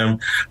helps them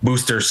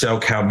boost their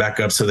cell count back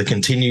up so they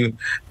continue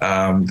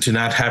to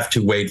not have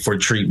to wait for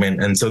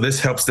treatment. And so this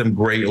helps them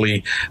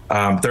greatly.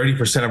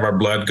 30% of our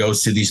blood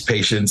goes to these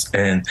patients,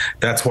 and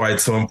that's why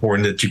it's so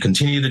important that you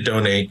continue to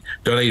donate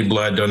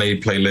blood,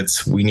 donate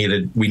platelets. We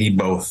need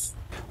both.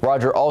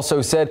 Roger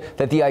also said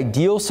that the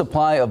ideal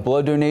supply of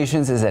blood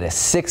donations is at a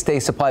 6-day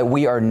supply.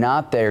 We are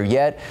not there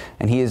yet.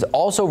 And he is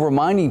also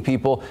reminding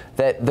people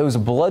that those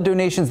blood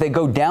donations, they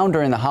go down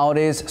during the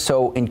holidays.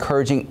 So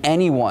encouraging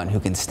anyone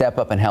who can step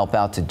up and help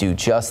out to do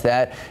just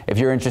that. If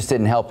you're interested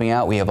in helping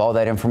out, we have all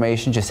that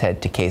information. Just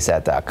head to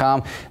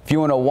KSAT.com. If you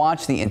want to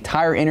watch the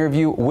entire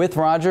interview with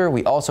Roger,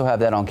 we also have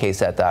that on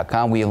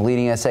KSAT.com. We have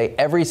Leading SA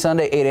every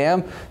Sunday, 8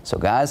 a.m. So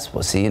guys,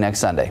 we'll see you next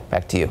Sunday.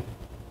 Back to you.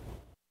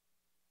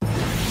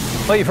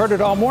 Well, you've heard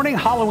it all morning.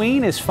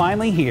 Halloween is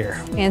finally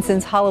here. And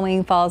since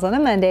Halloween falls on a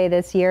Monday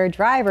this year,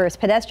 drivers,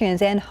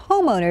 pedestrians, and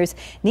homeowners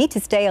need to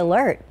stay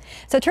alert.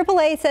 So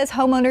AAA says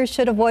homeowners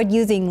should avoid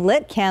using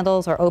lit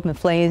candles or open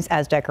flames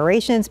as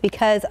decorations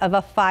because of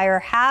a fire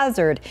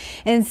hazard.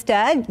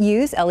 Instead,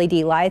 use LED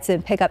lights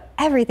and pick up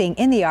everything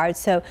in the yard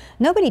so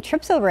nobody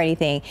trips over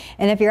anything.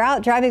 And if you're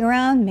out driving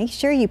around, make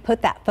sure you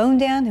put that phone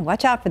down and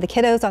watch out for the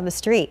kiddos on the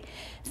street,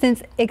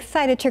 since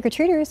excited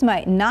trick-or-treaters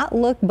might not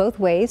look both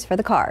ways for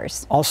the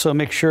cars. Also,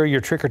 make sure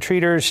your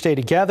trick-or-treaters stay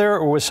together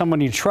or with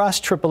someone you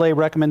trust. AAA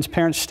recommends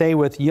parents stay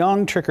with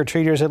young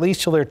trick-or-treaters at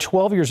least till they're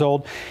 12 years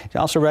old. They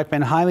also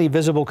recommend highly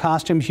visible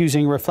costumes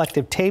using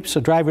reflective tape so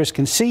drivers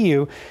can see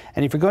you.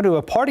 And if you're going to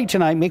a party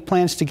tonight, make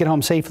plans to get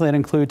home safely. That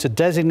includes a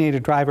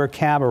designated driver,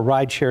 cab, or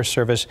rideshare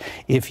service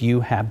if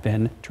you have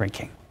been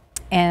drinking.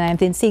 And I've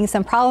been seeing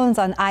some problems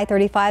on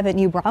I-35 at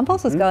New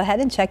Braunfels. Let's go ahead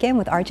and check in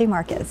with RJ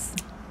Marcus.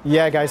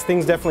 Yeah, guys,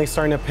 things definitely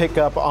starting to pick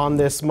up on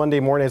this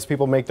Monday morning as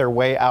people make their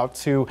way out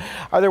to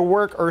either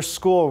work or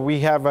school.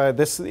 We have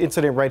this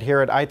incident right here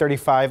at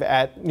I-35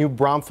 at New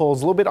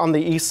Braunfels, a little bit on the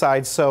east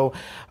side. So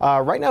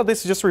right now,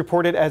 this is just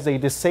reported as a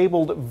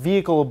disabled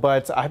vehicle,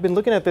 but I've been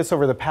looking at this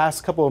over the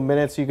past couple of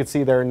minutes. You can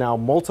see there are now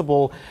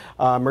multiple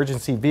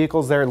emergency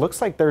vehicles there. It looks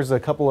like there's a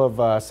couple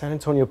of San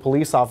Antonio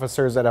police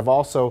officers that have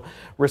also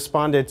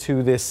responded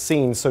to this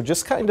scene. So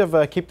just kind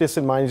of keep this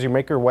in mind as you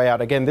make your way out.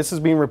 Again, this is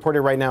being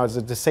reported right now as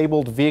a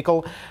disabled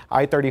vehicle,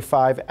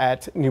 I-35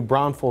 at New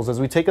Braunfels. As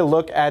we take a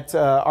look at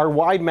our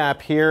wide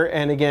map here,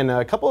 and again,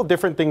 a couple of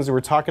different things that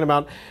we're talking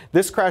about.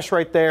 This crash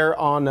right there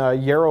on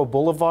Yarrow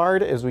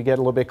Boulevard, as we get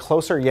a little bit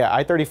closer. Yeah,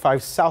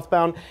 I-35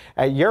 southbound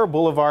at Yarrow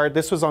Boulevard.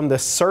 This was on the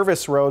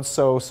service road,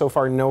 so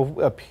far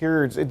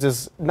it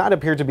does not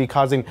appear to be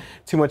causing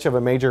too much of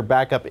a major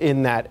backup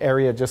in that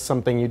area. Just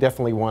something you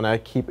definitely want to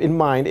keep in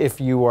mind if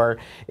you are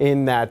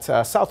in that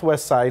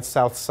southwest side,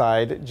 south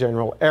side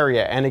general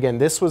area. And again,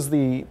 this was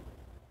the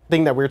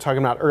thing that we were talking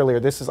about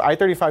earlier. This is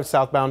I-35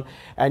 southbound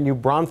at New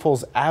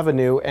Braunfels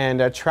Avenue,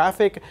 and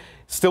traffic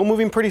still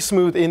moving pretty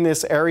smooth in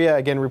this area.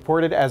 Again,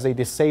 reported as a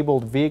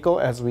disabled vehicle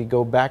as we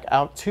go back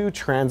out to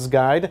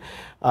TransGuide.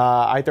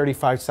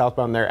 I-35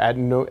 southbound there at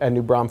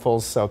New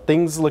Braunfels. So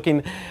things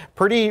looking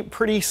pretty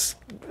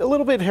a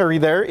little bit hairy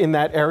there in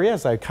that area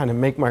as I kind of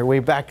make my way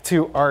back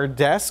to our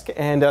desk.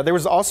 And there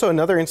was also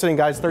another incident,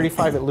 guys,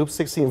 35 at Loop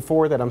 60 and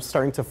 4 that I'm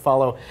starting to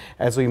follow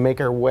as we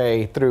make our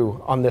way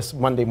through on this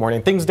Monday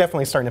morning. Things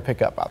definitely starting to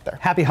pick up out there.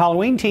 Happy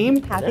Halloween,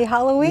 team. Happy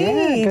Halloween.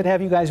 Yeah, good to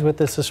have you guys with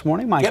us this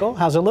morning. Michael,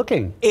 how's it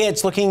looking?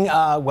 It's looking,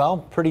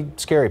 well, pretty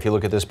scary if you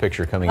look at this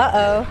picture coming up.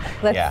 Uh-oh.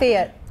 Let's see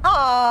it.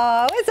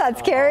 Oh, it's not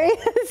scary.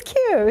 It's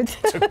cute.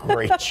 It's a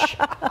great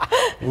shot.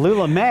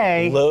 Lula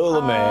May.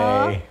 Lula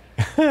May.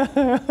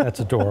 That's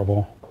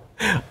adorable.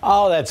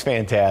 Oh, that's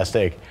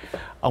fantastic.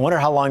 I wonder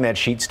how long that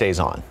sheet stays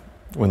on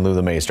when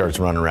Lula May starts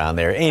running around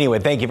there. Anyway,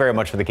 thank you very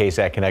much for the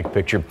KSAT Connect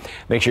picture.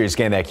 Make sure you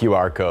scan that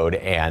QR code,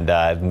 and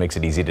it makes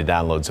it easy to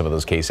download some of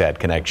those KSAT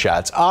Connect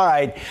shots. All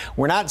right,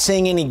 we're not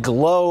seeing any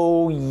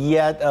glow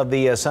yet of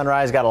the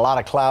sunrise. Got a lot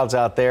of clouds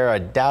out there. I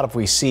doubt if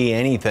we see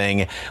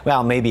anything.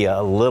 Well, maybe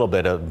a little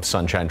bit of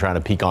sunshine trying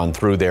to peek on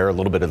through there, a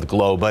little bit of the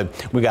glow,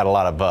 but we got a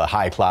lot of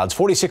high clouds.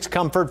 46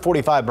 Comfort,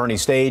 45 Bernie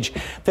Stage,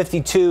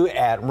 52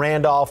 at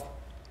Randolph,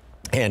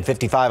 and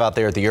 55 out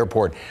there at the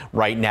airport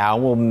right now.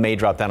 We may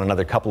drop down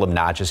another couple of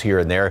notches here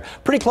and there.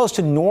 Pretty close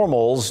to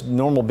normals,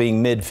 normal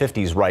being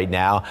mid-50s right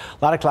now. A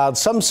lot of clouds,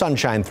 some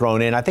sunshine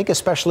thrown in. I think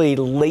especially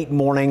late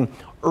morning,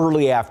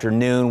 early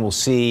afternoon, we'll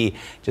see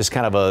just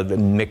kind of a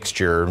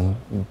mixture,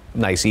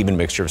 nice even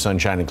mixture of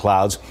sunshine and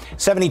clouds.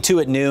 72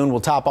 at noon. We'll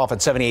top off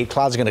at 78.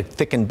 Clouds are going to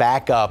thicken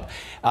back up,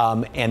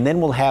 and then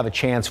we'll have a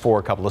chance for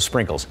a couple of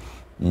sprinkles.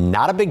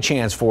 Not a big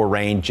chance for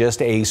rain,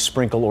 just a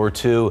sprinkle or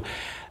two.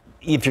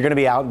 If you're going to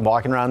be out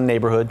walking around the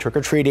neighborhood,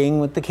 trick-or-treating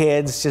with the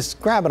kids,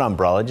 just grab an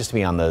umbrella just to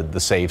be on the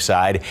safe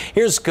side.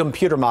 Here's a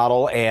computer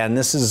model, and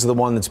this is the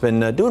one that's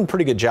been doing a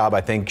pretty good job,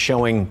 I think,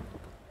 showing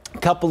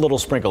Couple little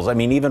sprinkles. I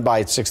mean, even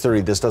by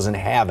 6:30, this doesn't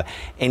have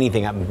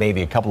anything.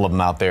 Maybe a couple of them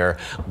out there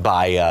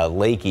by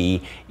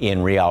Lakey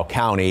in Real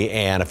County,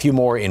 and a few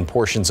more in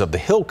portions of the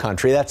hill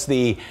country. That's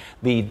the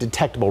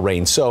detectable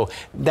rain. So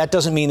that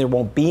doesn't mean there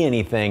won't be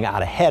anything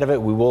out ahead of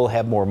it. We will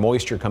have more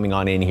moisture coming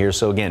on in here.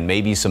 So again,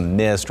 maybe some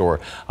mist or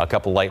a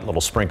couple light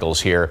little sprinkles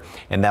here,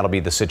 and that'll be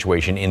the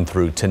situation in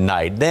through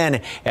tonight.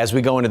 Then, as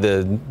we go into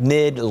the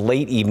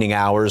late evening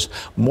hours,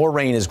 more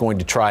rain is going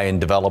to try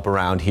and develop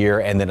around here,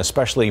 and then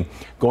especially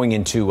going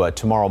into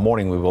tomorrow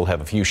morning, we will have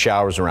a few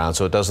showers around,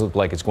 so it does look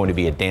like it's going to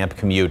be a damp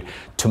commute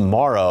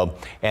tomorrow,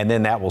 and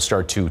then that will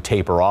start to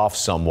taper off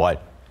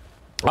somewhat.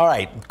 All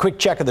right, quick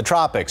check of the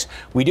tropics.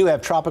 We do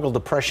have tropical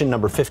depression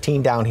number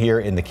 15 down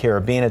here in the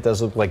Caribbean. It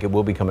does look like it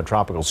will become a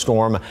tropical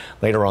storm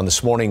later on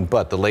this morning,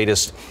 but the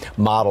latest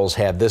models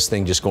have this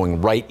thing just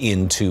going right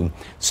into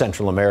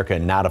Central America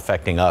and not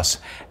affecting us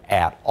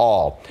at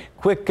all.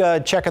 Quick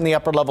check on the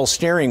upper level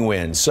steering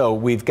wind. So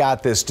we've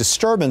got this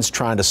disturbance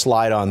trying to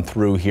slide on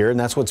through here, and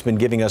that's what's been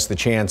giving us the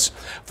chance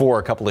for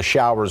a couple of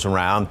showers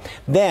around.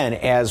 Then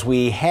as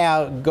we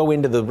go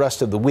into the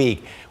rest of the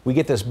week, we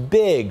get this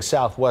big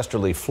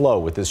southwesterly flow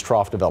with this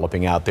trough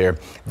developing out there.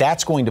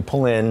 That's going to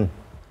pull in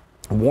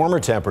warmer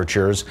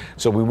temperatures,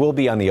 so we will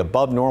be on the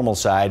above normal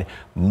side,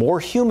 more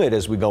humid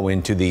as we go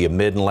into the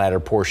mid and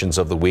latter portions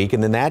of the week,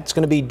 and then that's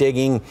going to be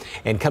digging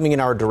and coming in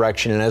our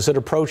direction, and as it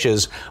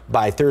approaches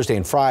by Thursday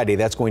and Friday,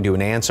 that's going to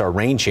enhance our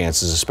rain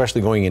chances,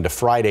 especially going into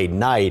Friday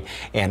night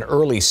and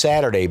early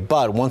Saturday.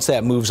 But once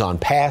that moves on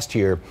past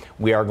here,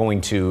 we are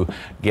going to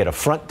get a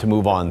front to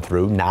move on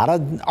through, not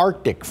an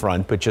Arctic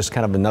front, but just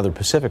kind of another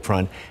Pacific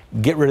front,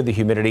 get rid of the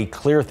humidity,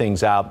 clear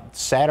things out.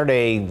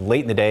 Saturday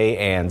late in the day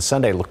and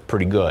Sunday look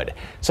pretty good.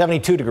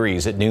 72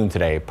 degrees at noon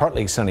today,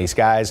 partly sunny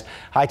skies,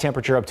 high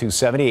temperature up to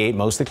 78,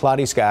 mostly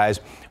cloudy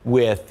skies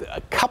with a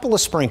couple of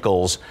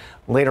sprinkles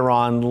later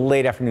on,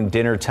 late afternoon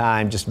dinner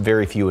time, just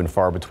very few and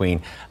far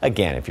between.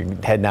 Again, if you're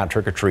heading out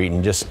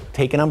trick-or-treating, just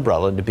take an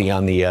umbrella to be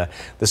on the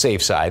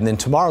safe side. And then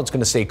tomorrow it's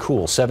going to stay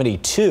cool,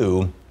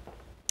 72,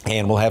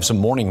 and we'll have some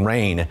morning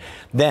rain.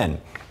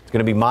 Then it's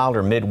going to be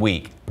milder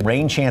midweek.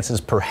 Rain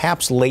chances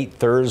perhaps late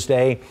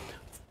Thursday,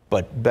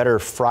 but better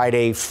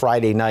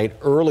Friday night,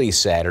 early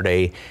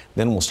Saturday.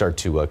 Then we'll start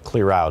to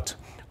clear out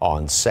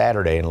on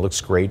Saturday, and it looks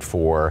great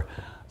for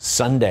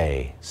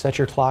Sunday. Set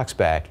your clocks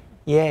back.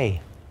 Yay.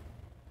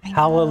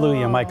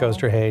 Hallelujah, Mike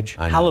Osterhage.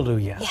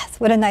 Hallelujah. Yes,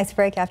 what a nice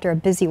break after a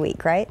busy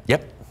week, right?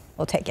 Yep.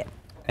 We'll take it.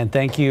 And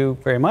thank you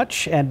very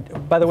much.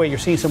 And by the way, you're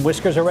seeing some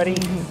whiskers already.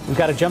 We've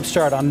got a jump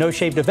start on No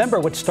Shave November,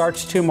 which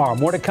starts tomorrow.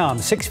 More to come.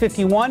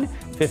 6:51,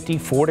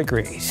 54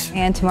 degrees.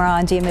 And tomorrow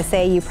on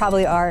GMSA, you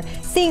probably are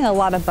seeing a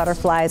lot of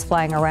butterflies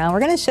flying around. We're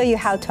going to show you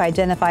how to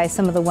identify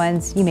some of the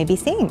ones you may be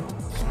seeing.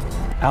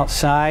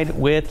 Outside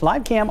with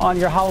live cam on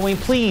your Halloween.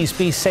 Please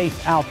be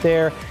safe out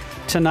there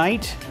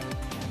tonight.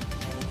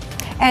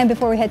 And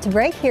before we head to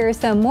break, here are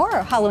some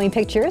more Halloween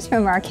pictures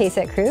from our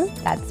KSAT crew.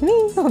 That's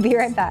me. We'll be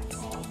right back.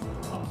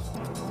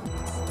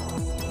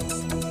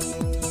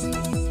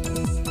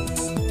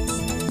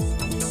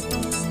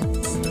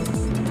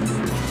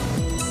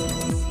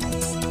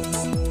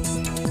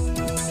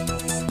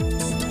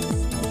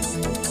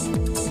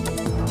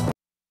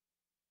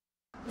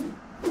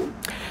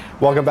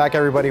 Welcome back,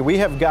 everybody. We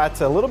have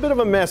got a little bit of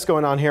a mess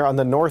going on here on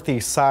the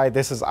northeast side.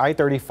 This is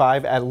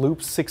I-35 at Loop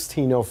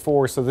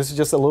 1604. So this is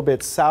just a little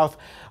bit south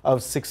of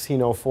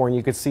 1604, and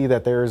you can see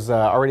that there's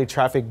already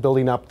traffic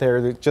building up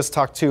there. Just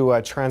talked to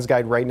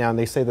TransGuide right now, and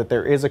they say that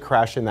there is a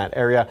crash in that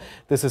area.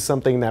 This is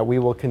something that we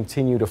will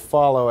continue to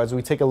follow. As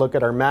we take a look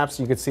at our maps,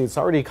 you can see it's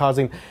already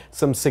causing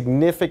some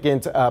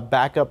significant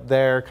backup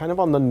there, kind of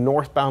on the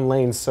northbound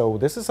lanes. So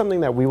this is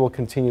something that we will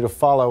continue to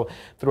follow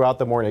throughout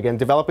the morning. Again,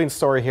 developing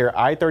story here,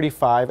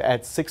 I-35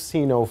 at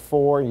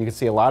 1604. You can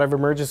see a lot of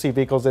emergency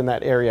vehicles in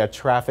that area.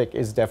 Traffic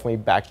is definitely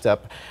backed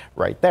up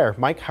right there.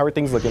 Mike, how are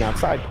things looking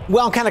outside?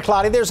 Well, kind of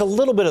cloudy. There's a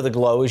little bit of the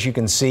glow, as you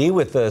can see,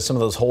 with some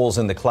of those holes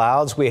in the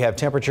clouds. We have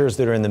temperatures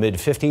that are in the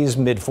mid-50s,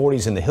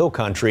 mid-40s in the hill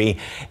country,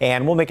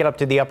 and we'll make it up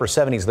to the upper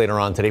 70s later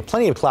on today.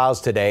 Plenty of clouds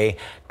today.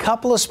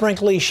 Couple of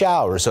sprinkly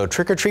showers. So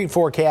trick-or-treat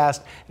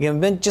forecast.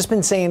 I've just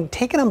been saying,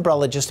 take an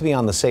umbrella just to be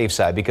on the safe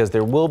side, because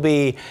there will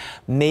be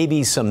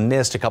maybe some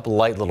mist, a couple of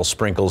light little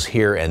sprinkles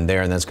here and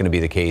there, and that's going to be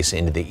the case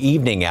into the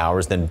evening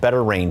hours. Then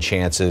better rain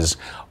chances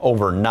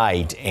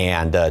overnight,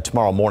 and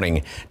tomorrow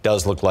morning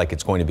does look like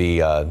it's going to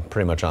be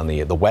pretty much on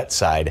the wet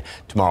side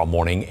tomorrow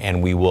morning,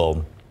 and we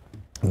will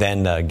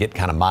then get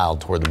kind of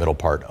mild toward the middle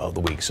part of the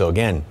week. So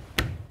again,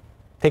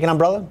 take an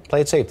umbrella,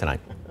 play it safe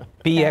tonight.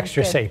 Be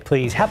extra safe,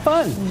 please. Have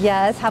fun.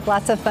 Yes, have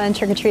lots of fun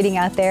trick-or-treating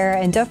out there,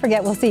 and don't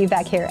forget, we'll see you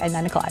back here at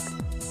 9 o'clock.